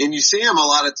 And you see him a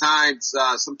lot of times.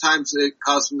 Sometimes it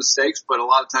causes mistakes, but a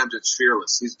lot of times it's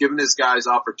fearless. He's giving his guys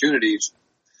opportunities.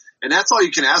 And that's all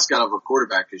you can ask out of a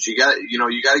quarterback is you got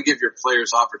to give your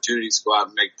players opportunities to go out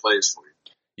and make plays for you.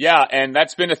 Yeah, and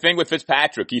that's been a thing with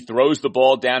Fitzpatrick. He throws the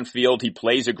ball downfield. He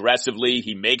plays aggressively.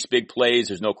 He makes big plays.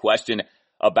 There's no question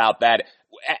about that.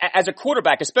 As a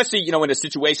quarterback, especially, in a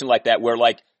situation like that where,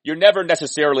 you're never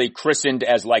necessarily christened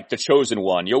as, the chosen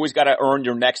one. You always got to earn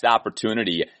your next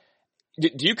opportunity. Do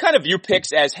you kind of view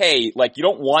picks as, hey, you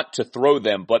don't want to throw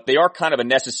them, but they are kind of a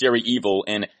necessary evil,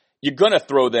 and you're going to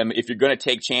throw them if you're going to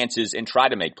take chances and try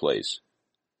to make plays?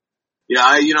 Yeah,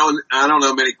 I don't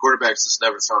know many quarterbacks that's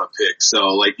never thrown a pick.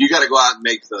 So, you got to go out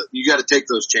and you got to take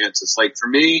those chances. For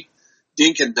me,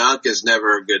 dink and dunk is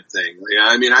never a good thing. Yeah,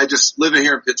 I mean, I just living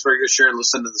here in Pittsburgh this year and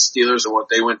listening to the Steelers and what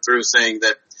they went through, saying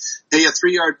that, hey, a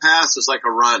 3-yard pass is like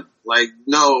a run. Like,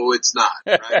 no, it's not.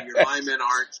 Right? Your linemen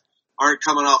aren't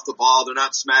coming off the ball. They're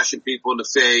not smashing people in the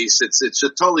face. It's a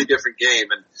totally different game.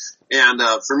 And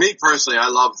for me personally, I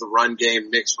love the run game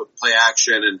mixed with play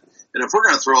action. And if we're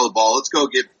going to throw the ball, let's go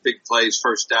get big plays,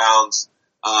 first downs.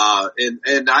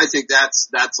 And I think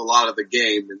that's a lot of the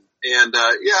game. And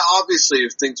yeah, obviously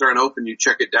if things aren't open, you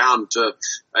check it down to,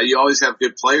 you always have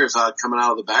good players coming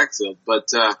out of the backfield. But,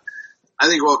 I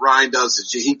think what Ryan does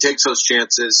is he takes those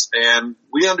chances, and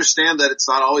we understand that it's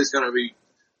not always going to be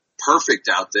perfect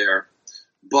out there.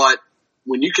 But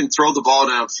when you can throw the ball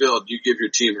downfield, you give your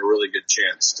team a really good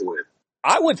chance to win.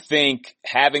 I would think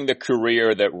having the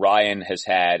career that Ryan has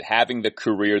had, having the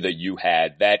career that you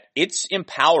had, that it's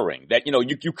empowering. That,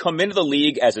 you come into the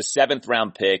league as a 7th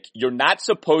round pick. You're not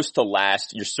supposed to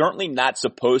last. You're certainly not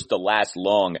supposed to last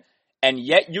long. And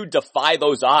yet you defy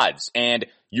those odds and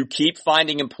you keep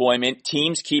finding employment.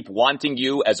 Teams keep wanting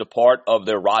you as a part of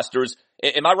their rosters.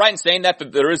 Am I right in saying that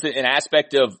there is an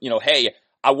aspect of, hey,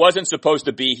 I wasn't supposed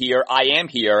to be here. I am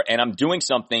here and I'm doing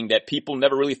something that people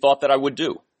never really thought that I would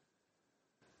do?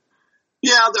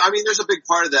 Yeah, I mean, there's a big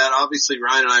part of that. Obviously,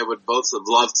 Ryan and I would both have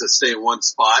loved to stay in one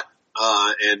spot,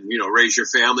 and, raise your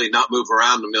family, not move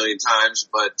around a million times.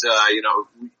 But,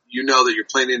 you know that you're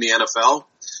playing in the NFL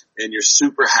and you're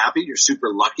super happy. You're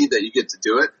super lucky that you get to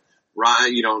do it.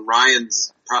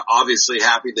 Ryan's obviously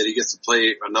happy that he gets to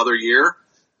play another year.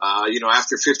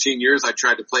 After 15 years, I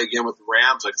tried to play again with the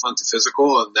Rams. I flunked a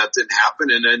physical and that didn't happen.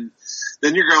 And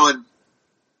then you're going,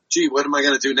 gee, what am I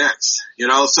going to do next? You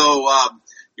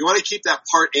want to keep that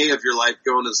part A of your life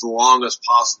going as long as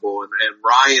possible. And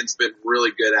Ryan's been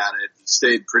really good at it. He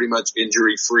stayed pretty much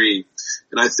injury free.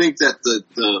 And I think that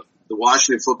the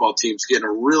Washington football team's getting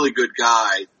a really good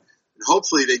guy. And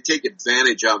hopefully they take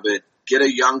advantage of it, get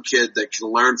a young kid that can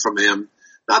learn from him.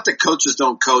 Not that coaches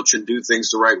don't coach and do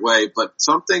things the right way, but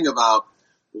something about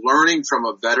learning from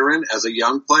a veteran as a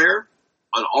young player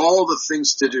on all the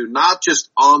things to do, not just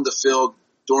on the field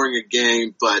during a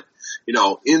game, but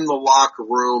in the locker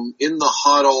room, in the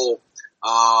huddle,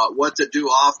 what to do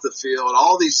off the field,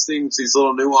 all these things, these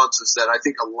little nuances that I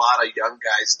think a lot of young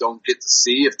guys don't get to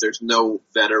see if there's no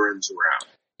veterans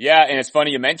around. Yeah, and it's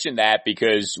funny you mentioned that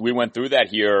because we went through that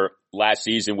here last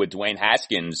season with Dwayne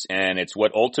Haskins, and it's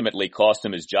what ultimately cost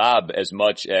him his job as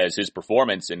much as his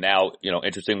performance. And now,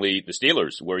 interestingly, the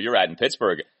Steelers, where you're at in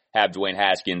Pittsburgh, have Dwayne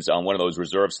Haskins on one of those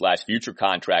reserve/future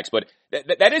contracts. But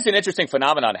that is an interesting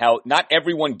phenomenon, how not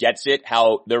everyone gets it,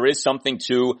 how there is something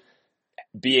to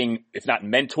being, if not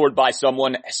mentored by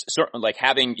someone, certainly like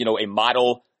having, a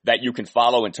model that you can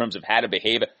follow in terms of how to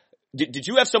behave. Did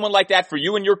you have someone like that for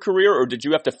you in your career, or did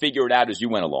you have to figure it out as you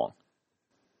went along?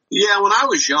 Yeah, when I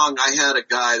was young, I had a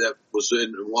guy that was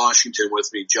in Washington with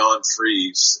me, John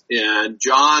Freeze. And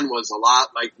John was a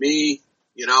lot like me.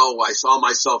 I saw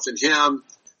myself in him.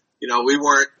 We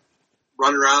weren't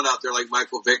running around out there like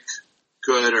Michael Vick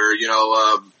could, or,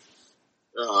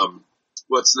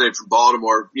 what's the name from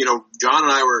Baltimore? John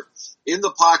and I were in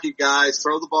the pocket guys,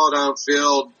 throw the ball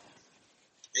downfield.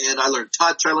 And I learned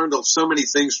touch. I learned so many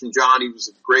things from John. He was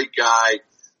a great guy.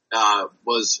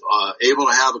 Was able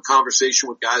to have a conversation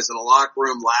with guys in the locker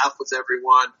room, laugh with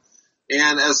everyone.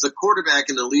 And as the quarterback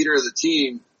and the leader of the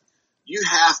team, you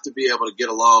have to be able to get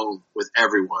along with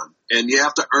everyone. And you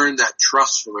have to earn that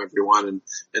trust from everyone.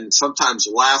 And sometimes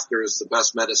laughter is the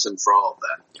best medicine for all of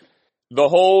that. The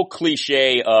whole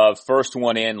cliche of first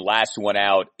one in, last one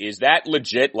out, is that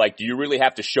legit? Like, do you really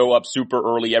have to show up super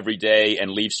early every day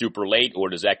and leave super late, or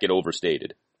does that get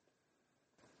overstated?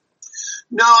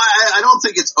 No, I don't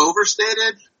think it's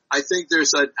overstated. I think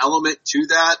there's an element to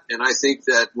that. And I think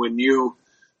that when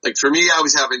like for me, I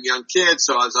was having young kids,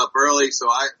 so I was up early. So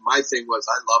my thing was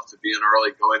I love to be in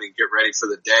early, go in and get ready for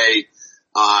the day,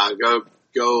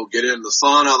 go get in the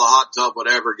sauna, the hot tub,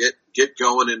 whatever, get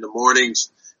going in the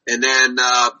mornings. And then,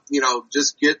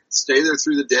 just stay there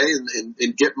through the day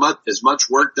and get as much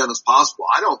work done as possible.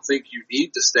 I don't think you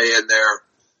need to stay in there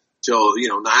till,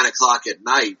 9 o'clock at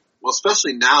night. Well,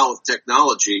 especially now with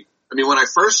technology. I mean, when I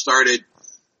first started,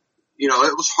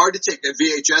 it was hard to take a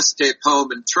VHS tape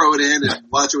home and throw it in and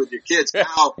watch it with your kids.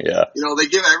 Now, yeah. They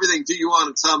give everything to you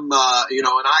on some, an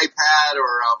iPad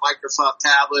or a Microsoft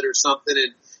tablet or something.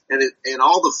 And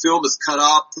all the film is cut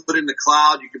up, put in the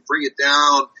cloud. You can bring it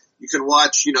down. You can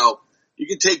watch, you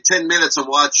can take 10 minutes and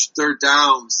watch third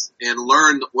downs and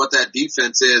learn what that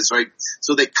defense is, right?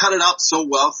 So they cut it up so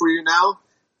well for you now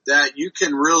that you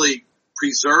can really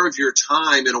preserve your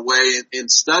time in a way and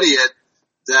study it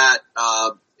that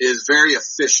is very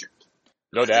efficient.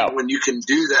 No doubt. And when you can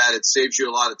do that, it saves you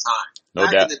a lot of time. No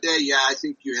Back doubt. in the day, yeah, I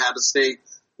think you had to stay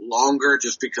longer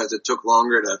just because it took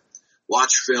longer to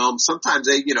watch film. Sometimes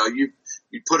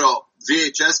you'd put a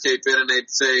VHS tape in and they'd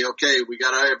say, okay, we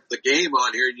got to have the game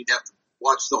on here, and you'd have to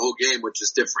watch the whole game, which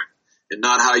is different and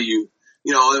not how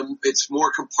and it's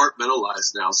more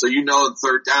compartmentalized now. So in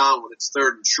third down, when it's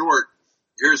third and short,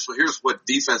 here's what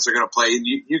defense they're going to play, and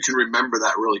you can remember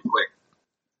that really quick.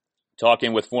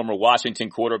 Talking with former Washington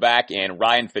quarterback and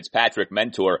Ryan Fitzpatrick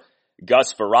mentor,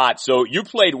 Gus Frerotte. So you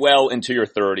played well into your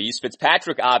 30s.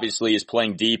 Fitzpatrick obviously is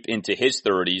playing deep into his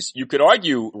 30s. You could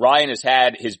argue Ryan has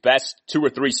had his best 2 or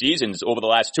 3 seasons over the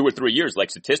last 2 or 3 years.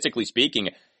 Like, statistically speaking,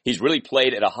 he's really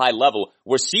played at a high level.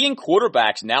 We're seeing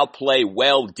quarterbacks now play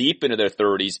well deep into their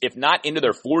 30s, if not into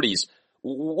their 40s.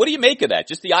 What do you make of that?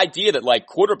 Just the idea that, like,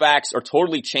 quarterbacks are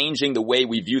totally changing the way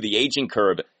we view the aging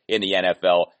curve in the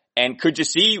NFL. And could you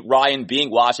see Ryan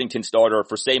being Washington's starter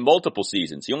for, say, multiple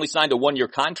seasons? He only signed a 1-year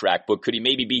contract, but could he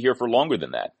maybe be here for longer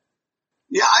than that?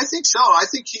 Yeah, I think so. I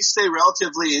think he stay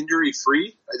relatively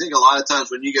injury-free. I think a lot of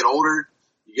times when you get older,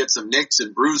 you get some nicks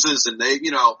and bruises, and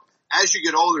as you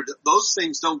get older, those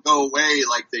things don't go away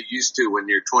like they used to when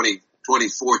you're 20,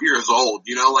 24 years old.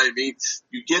 You know what I mean?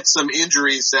 You get some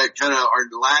injuries that kind of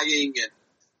are lagging,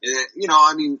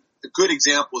 and a good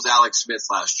example was Alex Smith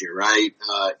last year, right?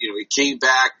 He came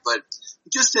back, but he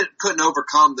just couldn't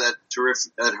overcome that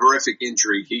horrific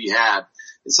injury he had.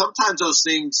 And sometimes those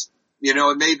things,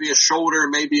 it may be a shoulder,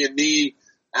 it may be a knee,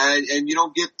 and you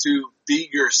don't get to be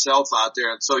yourself out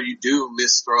there. And so you do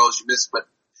miss throws, but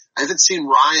I haven't seen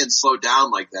Ryan slow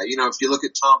down like that. If you look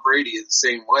at Tom Brady in the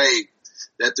same way,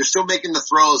 that they're still making the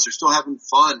throws, they're still having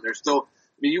fun,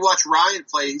 you watch Ryan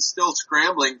play, he's still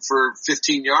scrambling for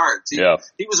 15 yards. He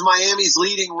was Miami's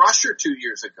leading rusher 2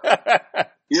 years ago.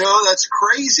 That's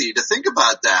crazy to think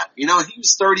about that. He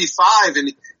was 35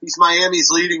 and he's Miami's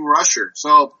leading rusher.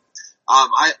 So,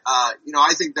 I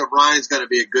think that Ryan's going to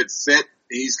be a good fit.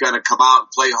 He's going to come out and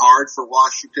play hard for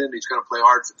Washington. He's going to play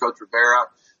hard for Coach Rivera.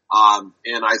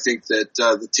 And I think that,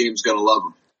 the team's going to love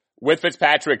him. With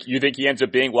Fitzpatrick, you think he ends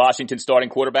up being Washington's starting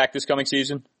quarterback this coming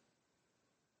season?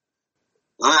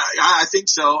 I think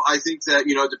so. I think that,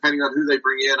 depending on who they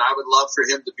bring in, I would love for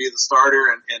him to be the starter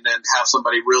and then have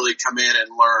somebody really come in and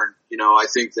learn. I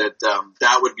think that,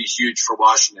 that would be huge for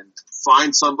Washington.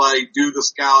 Find somebody, do the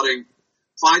scouting,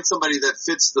 find somebody that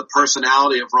fits the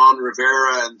personality of Ron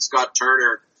Rivera and Scott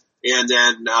Turner, and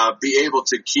then, be able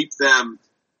to keep them,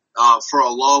 for a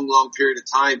long, long period of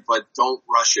time, but don't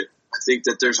rush it. I think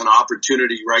that there's an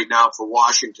opportunity right now for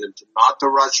Washington not to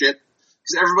rush it,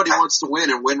 because everybody wants to win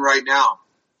and win right now.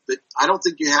 But I don't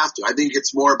think you have to. I think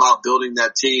it's more about building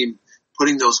that team,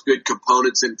 putting those good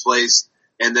components in place,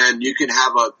 and then you can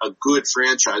have a good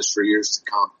franchise for years to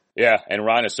come. Yeah, and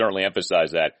Ryan has certainly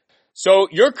emphasized that. So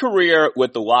your career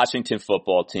with the Washington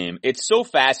football team, it's so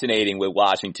fascinating with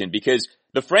Washington because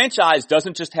the franchise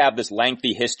doesn't just have this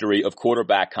lengthy history of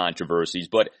quarterback controversies,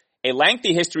 but a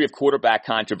lengthy history of quarterback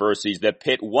controversies that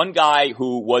pit one guy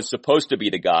who was supposed to be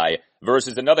the guy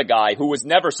versus another guy who was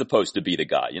never supposed to be the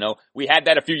guy. We had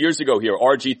that a few years ago here,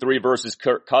 RG3 versus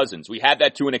Kirk Cousins. We had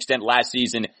that to an extent last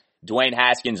season, Dwayne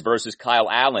Haskins versus Kyle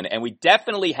Allen. And we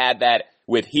definitely had that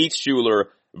with Heath Schuler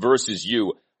versus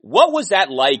you. What was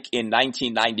that like in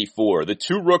 1994? The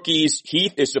two rookies,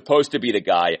 Heath is supposed to be the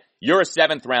guy. You're a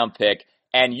 7th round pick.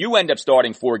 And you end up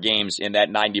starting 4 games in that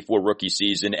 94 rookie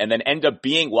season and then end up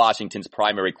being Washington's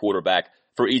primary quarterback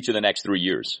for each of the next 3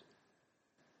 years.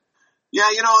 Yeah,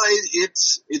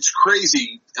 it's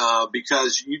crazy,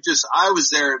 because I was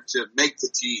there to make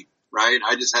the team, right?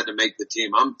 I just had to make the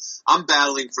team. I'm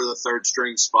battling for the 3rd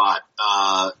string spot,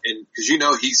 and cause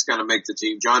he's gonna make the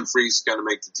team. John Freese is gonna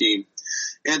make the team.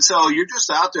 And so you're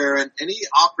just out there, and any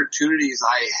opportunities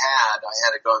I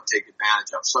had to go and take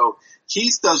advantage of. So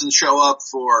Heath doesn't show up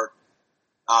for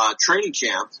training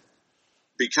camp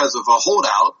because of a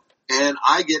holdout, and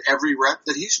I get every rep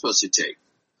that he's supposed to take.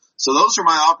 So those are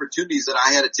my opportunities that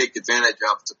I had to take advantage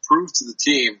of to prove to the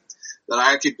team that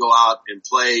I could go out and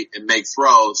play and make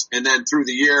throws. And then through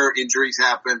the year, injuries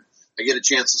happen. I get a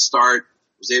chance to start,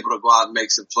 was able to go out and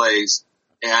make some plays,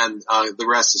 and the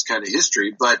rest is kind of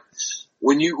history. But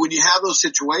when you have those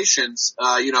situations,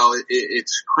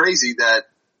 it's crazy that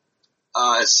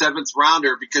a 7th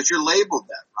rounder, because you're labeled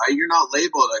that, right? You're not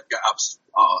labeled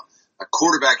a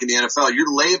quarterback in the NFL.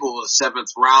 You're labeled a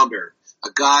 7th rounder, a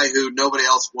guy who nobody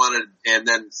else wanted and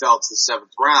then fell to the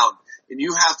 7th round. And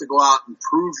you have to go out and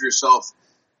prove yourself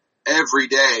every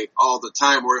day, all the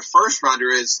time, where a 1st rounder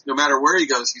is, no matter where he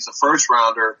goes, he's a 1st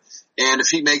rounder. And if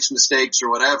he makes mistakes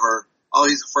or whatever,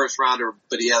 he's a 1st rounder,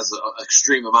 but he has an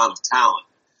extreme amount of talent.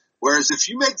 Whereas if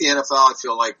you make the NFL, I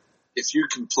feel like if you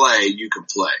can play, you can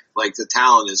play. Like the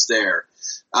talent is there.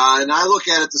 And I look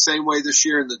at it the same way this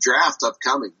year in the draft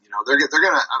upcoming. You know, they're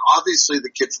going to, obviously the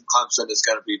kid from Clemson is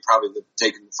going to be probably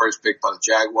taking the first pick by the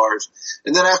Jaguars.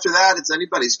 And then after that, it's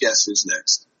anybody's guess who's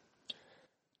next.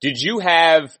 Did you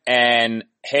have an,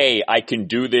 hey, I can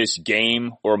do this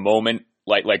game or moment?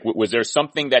 Like, was there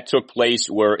something that took place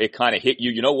where it kind of hit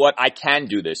you? You know what? I can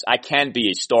do this. I can be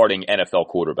a starting NFL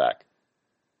quarterback.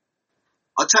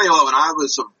 I'll tell you what, when I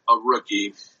was a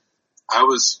rookie, I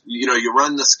was, you know, you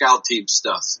run the scout team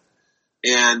stuff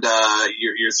and,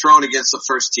 you're thrown against the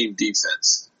first team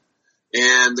defense.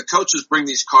 And the coaches bring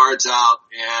these cards out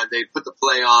and they put the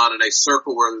play on and they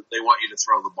circle where they want you to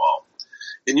throw the ball.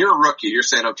 And you're a rookie. You're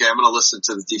saying, okay, I'm going to listen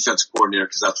to the defense coordinator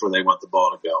because that's where they want the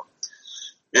ball to go.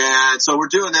 And so we're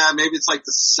doing that. Maybe it's like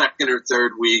the second or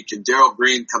third week and Darryl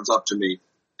Green comes up to me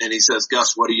and he says,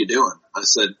 Gus, what are you doing? I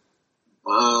said,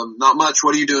 not much.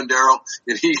 What are you doing, Darryl?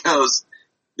 And he goes,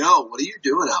 no, what are you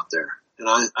doing out there? And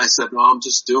I said, well, I'm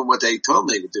just doing what they told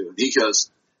me to do. And he goes,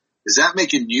 is that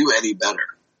making you any better?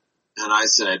 And I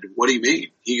said, what do you mean?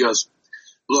 He goes,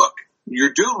 look,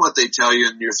 you're doing what they tell you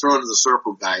and you're throwing to the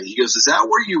circle guy. He goes, is that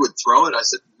where you would throw it? I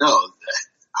said, no,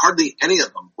 hardly any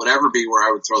of them would ever be where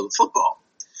I would throw the football.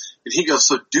 And he goes,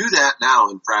 so do that now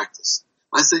in practice.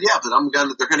 I said, yeah, but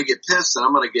they're going to get pissed and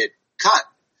I'm going to get cut.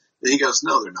 And he goes,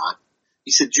 no, they're not.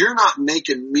 He said, you're not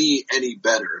making me any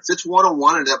better. If it's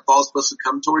 1-on-1 and that ball's supposed to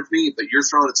come towards me, but you're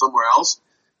throwing it somewhere else,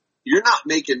 you're not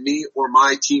making me or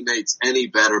my teammates any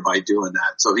better by doing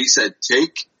that. So he said,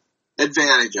 take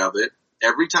advantage of it.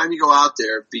 Every time you go out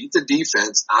there, beat the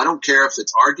defense. I don't care if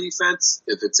it's our defense,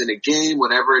 if it's in a game,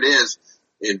 whatever it is,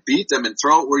 and beat them and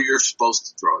throw it where you're supposed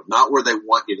to throw it, not where they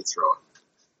want you to throw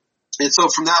it. And so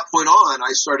from that point on,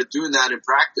 I started doing that in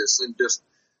practice and just,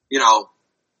 you know,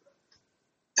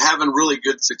 having really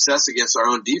good success against our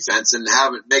own defense and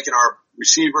making our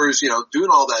receivers, you know, doing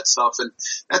all that stuff. And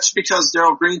that's because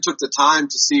Darryl Green took the time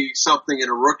to see something in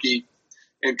a rookie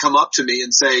and come up to me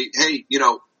and say, hey, you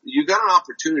know, you got an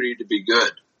opportunity to be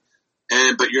good,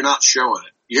 but you're not showing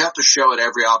it. You have to show it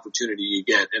every opportunity you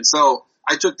get. And so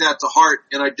I took that to heart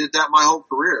and I did that my whole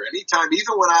career. Anytime,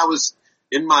 even when I was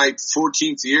in my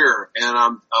 14th year and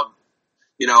I'm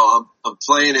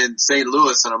playing in St.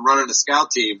 Louis and I'm running a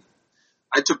scout team,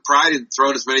 I took pride in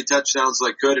throwing as many touchdowns as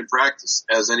I could in practice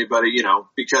as anybody, you know,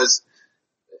 because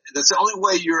that's the only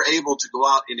way you're able to go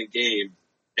out in a game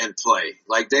and play.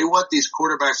 Like they want these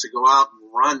quarterbacks to go out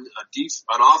and run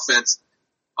an offense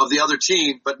of the other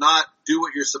team, but not do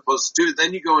what you're supposed to do.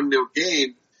 Then you go into a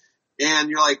game and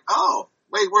you're like, oh,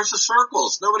 wait, where's the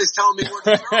circles? Nobody's telling me where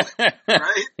to throw it,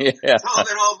 right? Yeah. So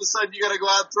then all of a sudden you got to go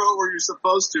out and throw it where you're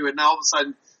supposed to. And now all of a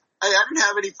sudden, I didn't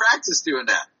have any practice doing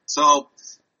that. So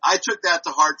I took that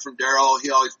to heart from Darryl. He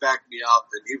always backed me up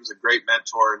and he was a great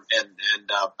mentor and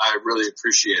I really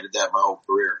appreciated that my whole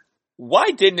career.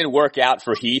 Why didn't it work out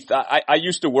for Heath? I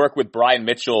used to work with Brian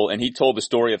Mitchell and he told the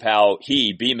story of how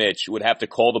B. Mitch, would have to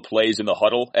call the plays in the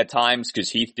huddle at times because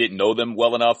Heath didn't know them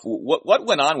well enough. What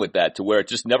went on with that to where it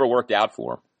just never worked out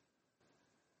for him?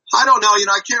 I don't know. You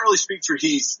know, I can't really speak for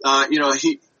Heath. You know,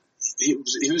 he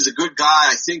was a good guy.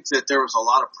 I think that there was a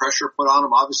lot of pressure put on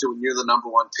him. Obviously, when you're the number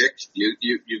one pick,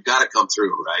 you've got to come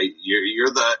through, right?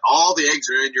 All the eggs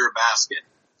are in your basket.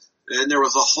 And there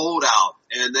was a holdout.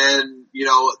 And then, you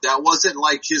know, that wasn't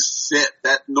like his fit.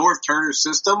 That Norv Turner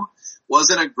system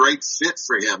wasn't a great fit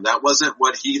for him. That wasn't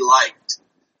what he liked.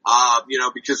 You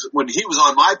know, because when he was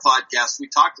on my podcast, we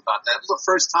talked about that. It was the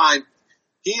first time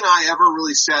he and I ever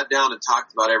really sat down and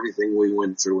talked about everything we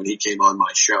went through when he came on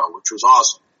my show, which was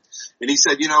awesome. And he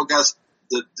said, you know, Gus,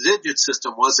 the digit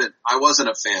system I wasn't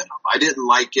a fan of. I didn't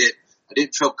like it. I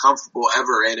didn't feel comfortable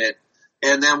ever in it.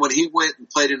 And then when he went and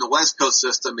played in the West Coast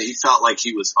system, he felt like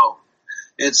he was home.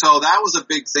 And so that was a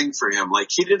big thing for him. Like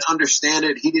he didn't understand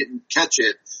it. He didn't catch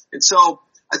it. And so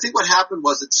I think what happened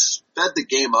was it sped the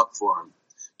game up for him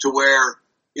to where,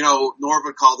 you know, Norv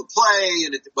would call the play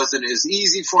and it wasn't as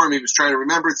easy for him. He was trying to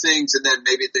remember things and then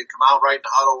maybe it didn't come out right in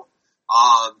the huddle.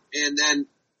 And then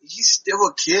he's still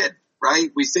a kid,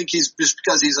 right? We think he's just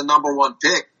because he's a number one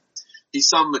pick. He's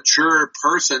some mature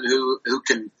person who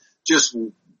can just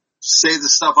say the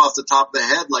stuff off the top of the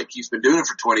head like he's been doing it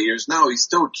for 20 years. No, he's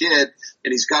still a kid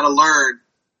and he's got to learn,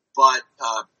 but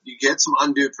you get some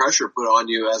undue pressure put on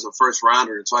you as a first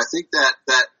rounder. And so I think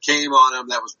that came on him.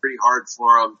 That was pretty hard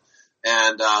for him.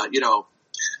 And, you know,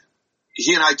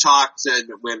 he and I talked and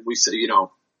when we said, you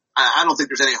know, I don't think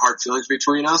there's any hard feelings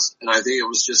between us. And I think it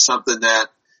was just something that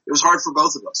it was hard for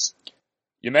both of us.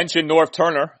 You mentioned Norv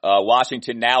Turner.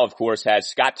 Washington now, of course, has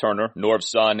Scott Turner,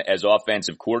 Norv's son, as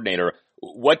offensive coordinator.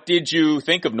 What did you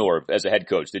think of Norv as a head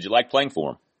coach? Did you like playing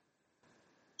for him?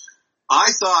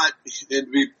 I thought, and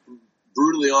to be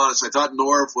brutally honest, I thought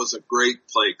Norv was a great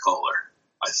play caller.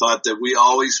 I thought that we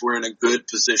always were in a good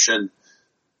position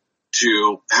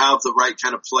to have the right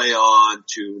kind of play on,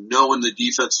 to know when the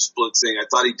defense was blitzing. I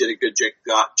thought he did a good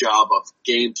job of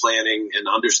game planning and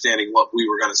understanding what we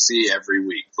were going to see every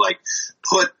week. Like,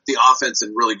 put the offense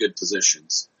in really good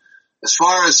positions. As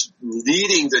far as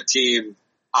leading the team,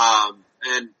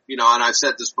 and I've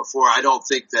said this before, I don't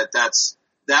think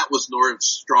that was Norv's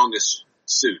strongest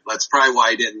suit. That's probably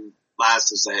why he didn't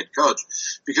last as a head coach,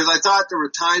 because I thought there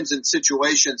were times and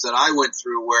situations that I went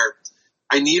through where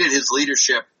I needed his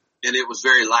leadership and it was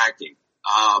very lacking.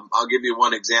 I'll give you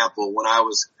one example. When I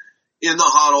was in the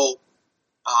huddle,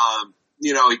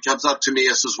 he comes up to me.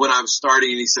 This was when I was starting,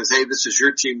 and he says, "Hey, this is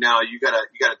your team now. You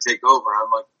gotta take over."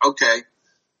 I'm like, okay.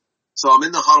 So I'm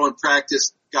in the huddle in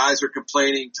practice. Guys are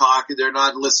complaining, talking. They're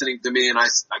not listening to me, and I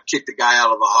kick the guy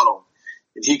out of the huddle.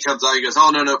 And he comes out. He goes, "Oh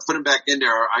no, put him back in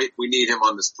there. We need him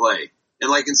on this play."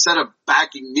 And like, instead of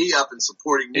backing me up and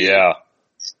supporting me,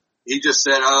 he just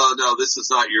said, "Oh no, this is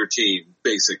not your team,"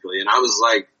 basically. And I was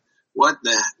like, what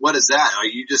is that?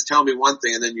 You just tell me one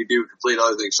thing and then you do a complete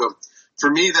other thing. So for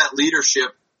me, that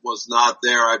leadership was not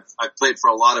there. I've played for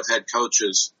a lot of head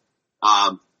coaches.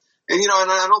 And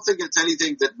I don't think it's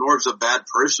anything that Norv's a bad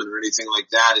person or anything like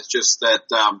that. It's just that,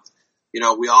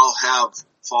 we all have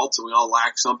faults and we all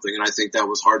lack something. And I think that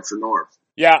was hard for Norv.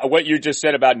 Yeah, what you just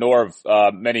said about Norv,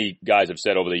 many guys have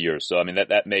said over the years. So, I mean,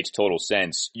 that makes total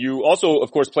sense. You also,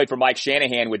 of course, played for Mike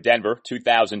Shanahan with Denver,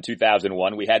 2000,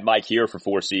 2001. We had Mike here for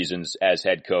 4 seasons as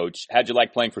head coach. How'd you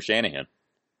like playing for Shanahan?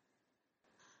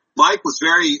 Mike was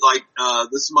very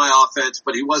this is my offense,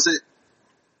 but he was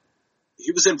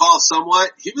involved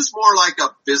somewhat. He was more like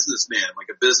a businessman, like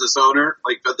a business owner,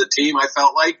 like of the team. I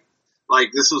felt like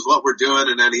this is what we're doing,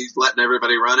 and then he's letting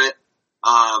everybody run it.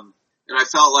 And I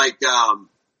felt like,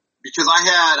 because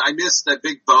I missed that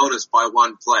big bonus by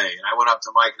one play, and I went up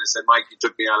to Mike and I said, "Mike, you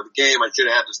took me out of the game. I should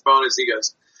have had this bonus." He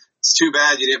goes, "It's too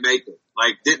bad you didn't make it.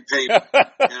 Didn't pay me."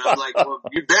 And I'm like, "Well,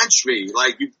 you benched me.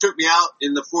 You took me out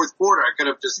in the fourth quarter. I could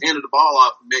have just handed the ball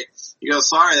off and made." He goes,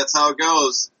 "Sorry, that's how it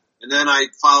goes." And then I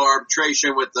filed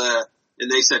arbitration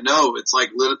and they said, "No, it's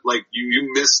like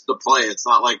you missed the play. It's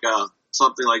not like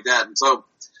something like that." And so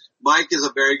Mike is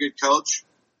a very good coach.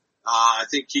 I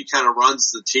think he kind of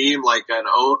runs the team like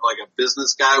a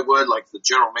business guy would, like the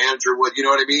general manager would. You know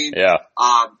what I mean? Yeah.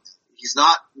 He's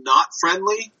not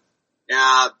friendly,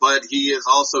 but he is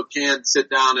also can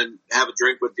sit down and have a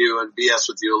drink with you and BS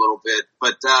with you a little bit.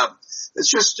 But it's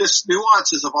just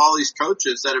nuances of all these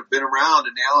coaches that have been around,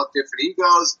 and they all have different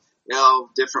egos,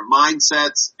 different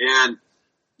mindsets, and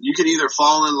you can either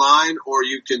fall in line or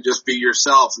you can just be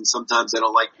yourself, and sometimes they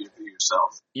don't like you to be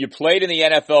yourself. You played in the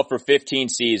NFL for 15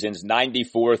 seasons,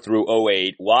 94 through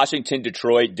 08, Washington,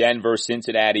 Detroit, Denver,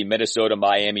 Cincinnati, Minnesota,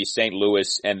 Miami, St.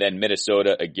 Louis, and then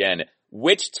Minnesota again.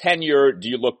 Which tenure do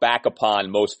you look back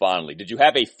upon most fondly? Did you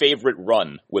have a favorite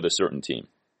run with a certain team?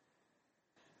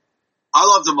 I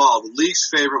loved them all. The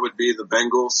least favorite would be the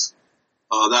Bengals.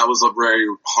 That was a very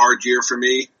hard year for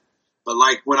me. But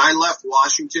when I left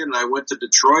Washington and I went to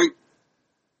Detroit,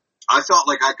 I felt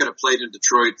like I could have played in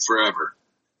Detroit forever.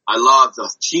 I loved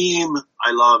the team.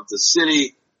 I loved the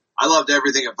city. I loved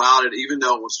everything about it, even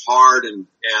though it was hard and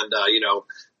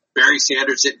Barry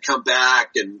Sanders didn't come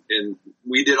back and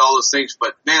we did all those things.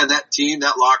 But man, that team,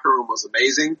 that locker room was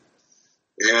amazing.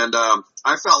 And,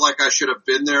 I felt like I should have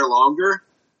been there longer,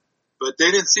 but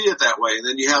they didn't see it that way. And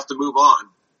then you have to move on.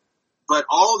 But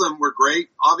all of them were great.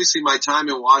 Obviously, my time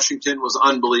in Washington was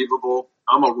unbelievable.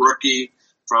 I'm a rookie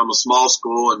from a small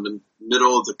school in the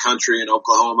middle of the country in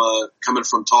Oklahoma, coming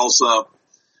from Tulsa.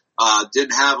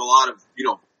 Didn't have a lot of,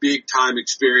 big time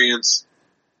experience.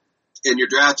 And you're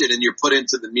drafted and you're put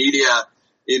into the media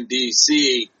in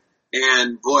DC.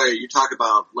 And boy, you talk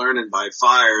about learning by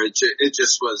fire. It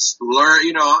just was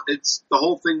it's the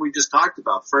whole thing we just talked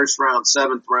about. First round,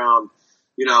 7th round,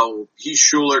 Heath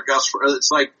Schuler, Gus Frerotte.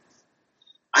 It's like,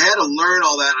 I had to learn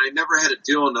all that, and I never had to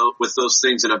deal with those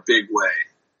things in a big way.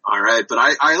 All right. But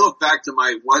I look back to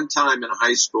my one time in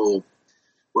high school.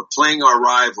 We're playing our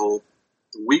rival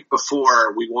the week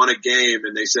before we won a game,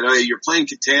 and they said, "Hey, you're playing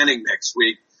Katanning next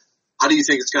week. How do you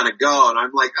think it's going to go?" And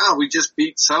I'm like, "Oh, we just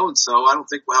beat so-and-so. I don't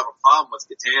think we'll have a problem with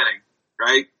Katanning."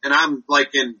 Right. And I'm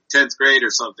in 10th grade or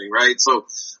something. Right. So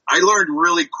I learned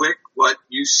really quick what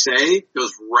you say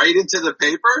goes right into the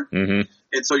paper. Mm-hmm.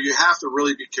 And so you have to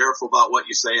really be careful about what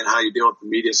you say and how you deal with the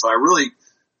media. So I really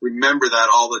remember that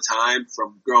all the time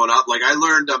from growing up. I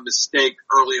learned a mistake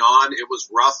early on. It was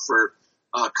rough for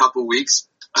a couple weeks.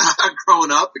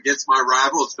 growing up against my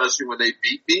rival, especially when they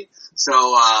beat me.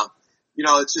 So,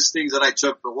 it's just things that I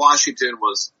took, but Washington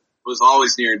was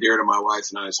always near and dear to my wife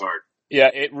and I's heart. Yeah,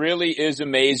 it really is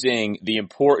amazing the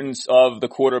importance of the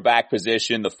quarterback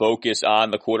position, the focus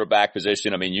on the quarterback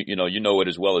position. I mean, you know it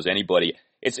as well as anybody.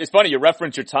 It's funny, you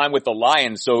reference your time with the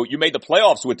Lions. So you made the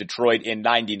playoffs with Detroit in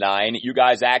 99. You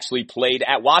guys actually played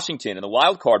at Washington in the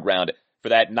wild card round for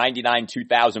that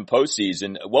 99-2000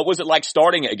 postseason. What was it like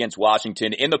starting against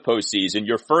Washington in the postseason,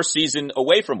 your first season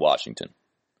away from Washington?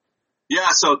 Yeah,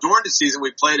 so during the season,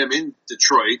 we played them in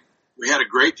Detroit. We had a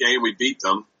great game. We beat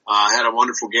them. Had a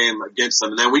wonderful game against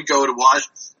them. And then we go to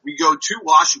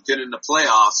Washington in the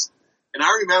playoffs. And I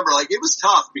remember, it was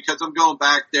tough because I'm going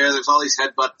back there. There's all these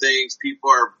headbutt things. People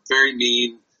are very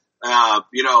mean.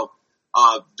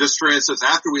 Just for instance,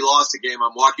 after we lost the game,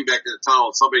 I'm walking back to the tunnel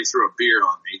and somebody threw a beer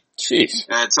on me. Jeez.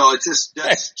 And so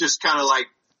that's just kind of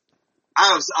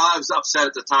I was upset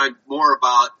at the time more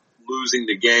about losing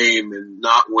the game and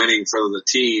not winning for the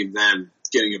team than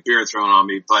getting a beer thrown on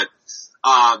me. But,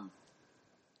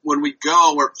 when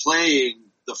we're playing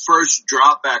the first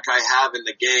drop back I have in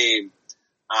the game.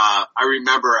 I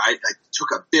remember I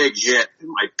took a big hit and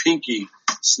my pinky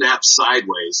snapped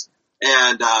sideways.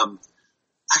 And,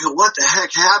 I go, what the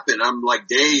heck happened? I'm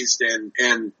dazed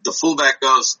and the fullback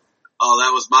goes, oh,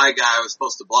 that was my guy. I was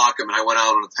supposed to block him and I went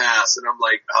out on a pass. And I'm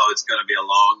like, oh, it's going to be a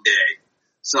long day.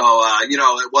 So,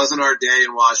 it wasn't our day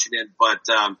in Washington, but,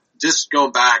 just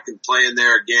going back and playing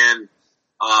there again,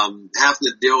 having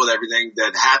to deal with everything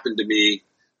that happened to me,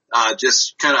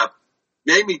 just kind of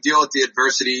made me deal with the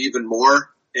adversity even more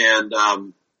and,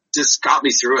 just got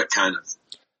me through it kind of.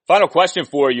 Final question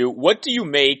for you. What do you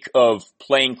make of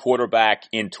playing quarterback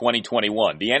in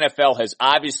 2021? The NFL has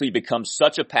obviously become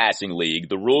such a passing league.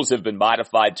 The rules have been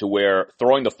modified to where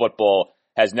throwing the football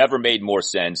has never made more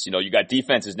sense. You got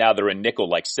defenses now that are in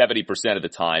nickel 70% of the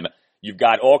time. You've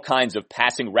got all kinds of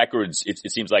passing records,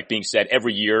 it seems like, being set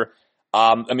every year.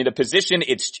 The position,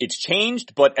 it's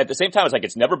changed, but at the same time,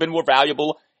 it's never been more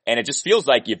valuable. And it just feels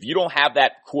like if you don't have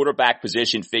that quarterback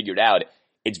position figured out,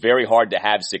 it's very hard to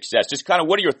have success. Just kind of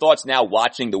what are your thoughts now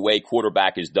watching the way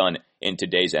quarterback is done in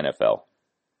today's NFL?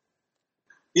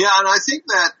 Yeah, and I think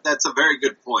that's a very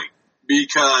good point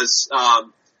because,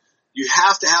 you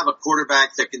have to have a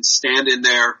quarterback that can stand in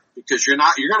there because you're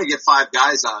going to get five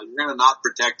guys out. You're going to not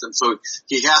protect them. So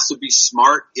he has to be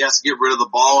smart. He has to get rid of the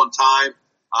ball in time.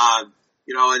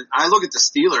 And I look at the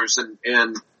Steelers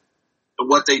and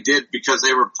what they did because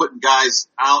they were putting guys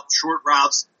out short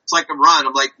routes. It's like a run.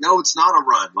 I'm like, no, it's not a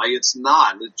run. It's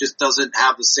not. It just doesn't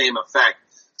have the same effect.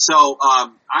 So,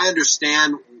 I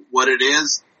understand what it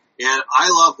is. And I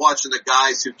love watching the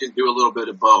guys who can do a little bit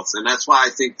of both. And that's why I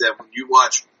think that when you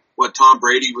watch what Tom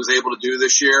Brady was able to do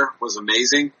this year was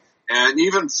amazing. And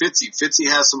even Fitzy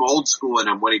has some old school in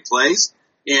him when he plays.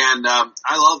 And,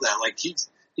 I love that.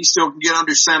 He still can get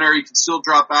under center. He can still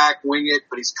drop back, wing it,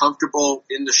 but he's comfortable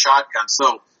in the shotgun.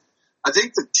 So I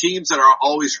think the teams that are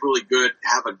always really good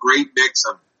have a great mix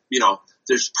of,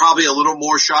 there's probably a little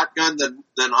more shotgun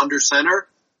than under center,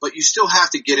 but you still have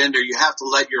to get in there. You have to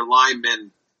let your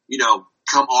linemen,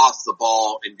 come off the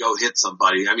ball and go hit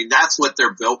somebody. That's what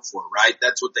they're built for, right?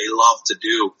 That's what they love to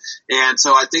do. And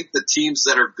so I think the teams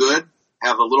that are good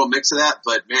have a little mix of that,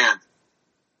 but man,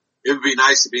 it would be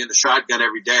nice to be in the shotgun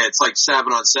every day. It's like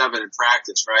 7-on-7 in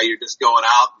practice, right? You're just going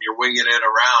out and you're winging it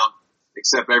around,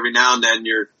 except every now and then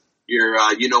you're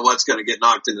what's going to get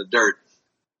knocked in the dirt.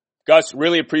 Gus,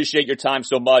 really appreciate your time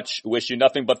so much. Wish you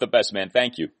nothing but the best, man.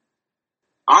 Thank you.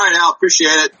 All right, Al. Appreciate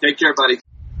it. Take care, buddy.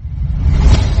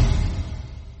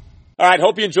 All right,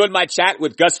 hope you enjoyed my chat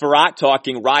with Gus Frerotte,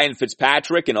 talking Ryan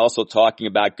Fitzpatrick and also talking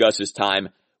about Gus's time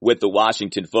with the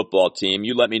Washington football team.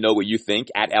 You let me know what you think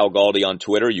at Al Galdi on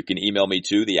Twitter. You can email me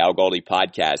too, the Al Galdi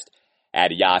podcast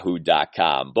at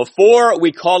yahoo.com. Before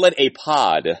we call it a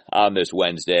pod on this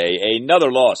Wednesday,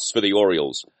 another loss for the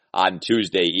Orioles on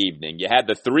Tuesday evening. You had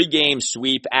the 3-game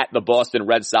sweep at the Boston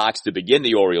Red Sox to begin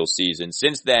the Orioles season.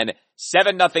 Since then,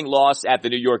 7-0 loss at the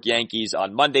New York Yankees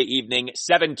on Monday evening,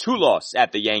 7-2 loss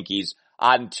at the Yankees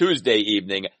on Tuesday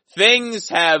evening. Things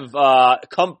have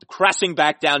come crashing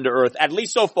back down to earth, at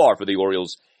least so far for the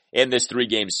Orioles in this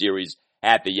 3-game series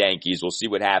at the Yankees. We'll see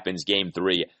what happens Game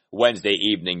 3 Wednesday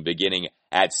evening beginning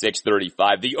at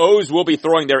 6:35. The O's will be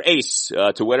throwing their ace,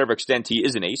 to whatever extent he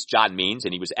is an ace, John Means,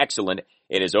 and he was excellent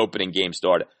in his opening game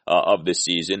start of this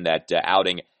season. That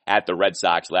outing at the Red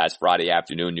Sox last Friday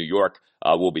afternoon. New York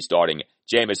will be starting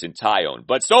Jamison Tyone.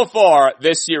 But so far,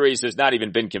 this series has not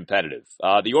even been competitive.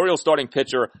 The Orioles starting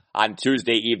pitcher on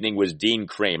Tuesday evening was Dean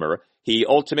Kramer. He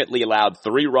ultimately allowed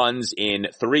 3 runs in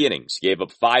 3 innings, gave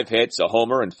up 5 hits, a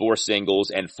homer, and 4 singles,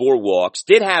 and 4 walks.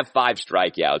 Did have 5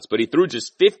 strikeouts, but he threw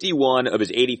just 51 of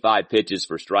his 85 pitches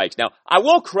for strikes. Now, I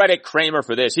will credit Kramer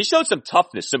for this. He showed some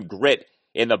toughness, some grit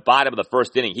in the bottom of the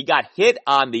first inning. He got hit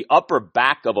on the upper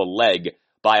back of a leg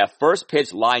by a first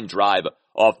pitch line drive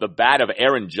off the bat of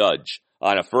Aaron Judge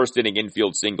on a first inning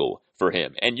infield single for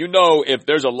him. And you know, if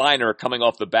there's a liner coming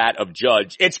off the bat of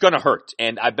Judge, it's gonna hurt.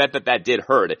 And I bet that did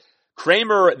hurt.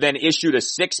 Kramer then issued a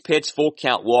 6-pitch full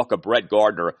count walk of Brett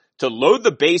Gardner to load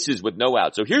the bases with no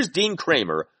out. So here's Dean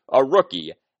Kramer, a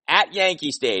rookie, at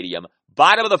Yankee Stadium,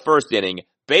 bottom of the first inning,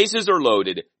 bases are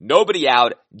loaded, nobody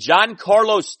out.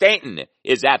 Giancarlo Stanton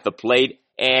is at the plate,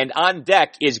 and on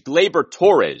deck is Gleyber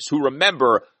Torres, who,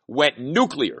 remember, went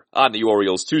nuclear on the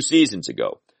Orioles 2 seasons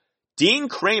ago. Dean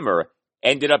Kramer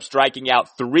ended up striking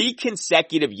out 3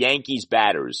 consecutive Yankees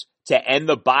batters to end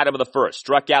the bottom of the first.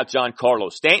 Struck out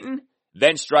Giancarlo Stanton,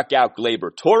 then struck out Gleyber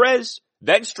Torres,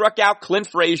 then struck out Clint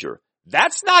Frazier.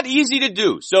 That's not easy to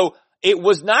do. So it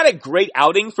was not a great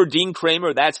outing for Dean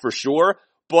Kramer, that's for sure.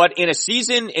 But in a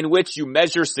season in which you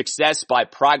measure success by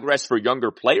progress for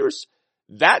younger players,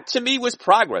 that to me was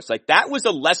progress. Like, that was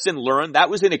a lesson learned. That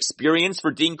was an experience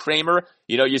for Dean Kramer.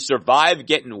 You know, you survive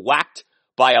getting whacked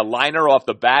by a liner off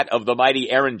the bat of the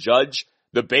mighty Aaron Judge.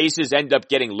 The bases end up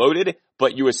getting loaded,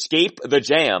 but you escape the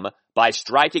jam by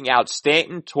striking out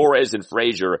Stanton, Torres, and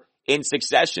Frazier in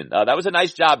succession. That was a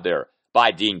nice job there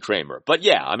by Dean Kramer. But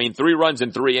yeah, I mean, 3 runs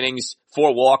in 3 innings,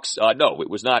 4 walks. No, it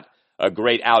was not a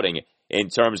great outing in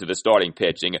terms of the starting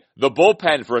pitching. The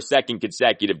bullpen for a second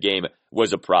consecutive game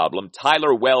was a problem.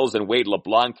 Tyler Wells and Wade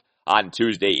LeBlanc on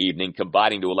Tuesday evening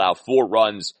combining to allow 4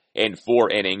 runs in 4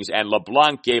 innings, and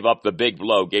LeBlanc gave up the big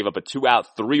blow, gave up a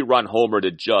 2-out, 3-run homer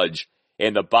to Judge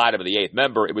in the bottom of the 8th.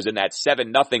 Remember, it was in that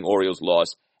 7-0 Orioles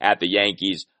loss at the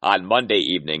Yankees on Monday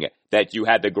evening that you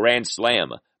had the grand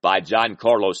slam by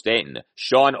Giancarlo Stanton.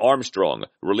 Sean Armstrong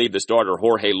relieved the starter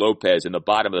Jorge Lopez in the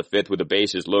bottom of the 5th with the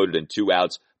bases loaded and 2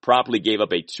 outs, promptly gave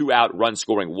up a 2-out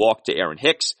run-scoring walk to Aaron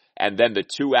Hicks, and then the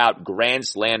 2-out grand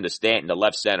slam to Stanton to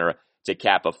left center to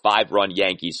cap a 5-run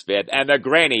Yankees 5th. And the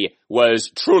granny was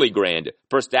truly grand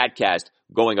per StatCast,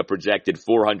 going a projected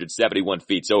 471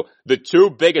 feet. So the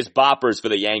 2 biggest boppers for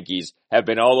the Yankees have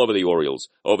been all over the Orioles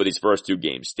over these first 2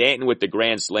 games. Stanton with the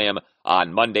grand slam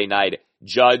on Monday night,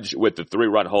 Judge with the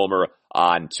 3-run homer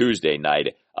on Tuesday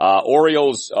night.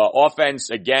 Orioles offense,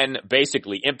 again,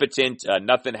 basically impotent.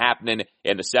 Nothing happening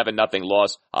in the 7-0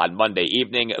 loss on Monday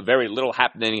evening. Very little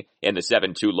happening in the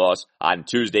 7-2 loss on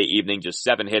Tuesday evening. Just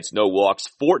 7 hits, no walks,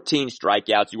 14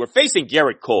 strikeouts. You were facing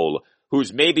Garrett Cole,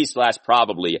 who's maybe /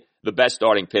 probably the best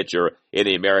starting pitcher in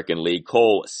the American League.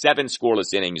 Cole, 7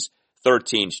 scoreless innings,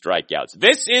 13 strikeouts.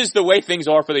 This is the way things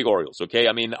are for the Orioles, okay?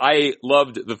 I mean, I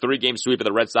loved the 3-game sweep of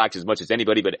the Red Sox as much as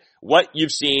anybody, but what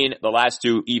you've seen the last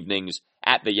 2 evenings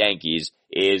at the Yankees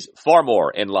is far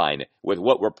more in line with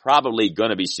what we're probably going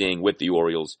to be seeing with the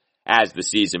Orioles as the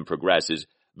season progresses.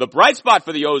 The bright spot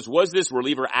for the O's was this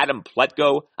reliever, Adam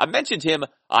Plutko. I mentioned him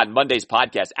on Monday's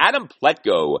podcast. Adam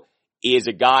Plutko is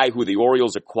a guy who the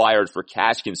Orioles acquired for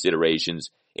cash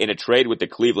considerations in a trade with the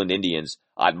Cleveland Indians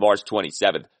on March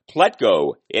 27th.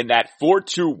 Plutko, in that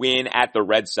 4-2 win at the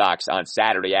Red Sox on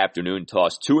Saturday afternoon,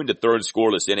 tossed 2 1/3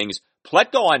 scoreless innings.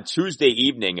 Plutko on Tuesday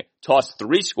evening tossed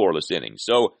 3 scoreless innings.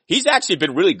 So he's actually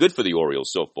been really good for the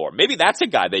Orioles so far. Maybe that's a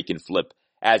guy they can flip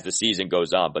as the season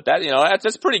goes on. But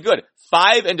that's pretty good.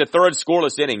 5 1/3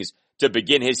 scoreless innings to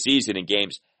begin his season in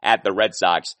games at the Red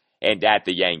Sox and at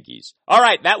the Yankees. All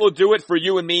right, that will do it for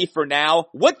you and me for now.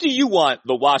 What do you want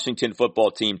the Washington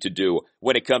football team to do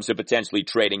when it comes to potentially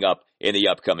trading up in the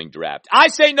upcoming draft? I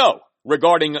say no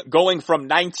regarding going from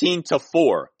 19 to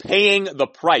 4, paying the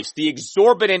price, the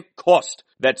exorbitant cost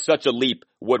that such a leap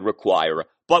would require.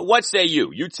 But what say you?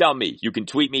 You tell me. You can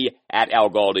tweet me at Al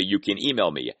Galdi. You can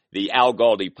email me, the Al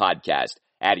Galdi podcast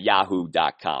at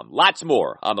yahoo.com. Lots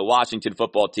more on the Washington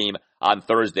football team on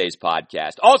Thursday's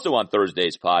podcast. Also on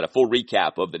Thursday's pod, a full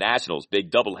recap of the Nationals'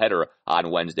 big doubleheader on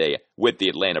Wednesday with the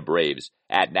Atlanta Braves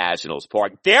at Nationals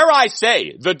Park. Dare I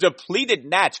say, the depleted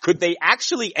Nats, could they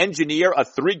actually engineer a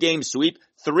 3-game sweep,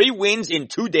 3 wins in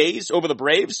 2 days over the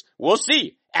Braves? We'll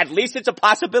see. At least it's a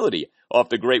possibility off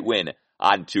the great win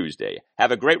on Tuesday.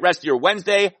 Have a great rest of your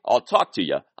Wednesday. I'll talk to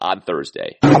you on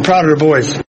Thursday. I'm proud of the boys.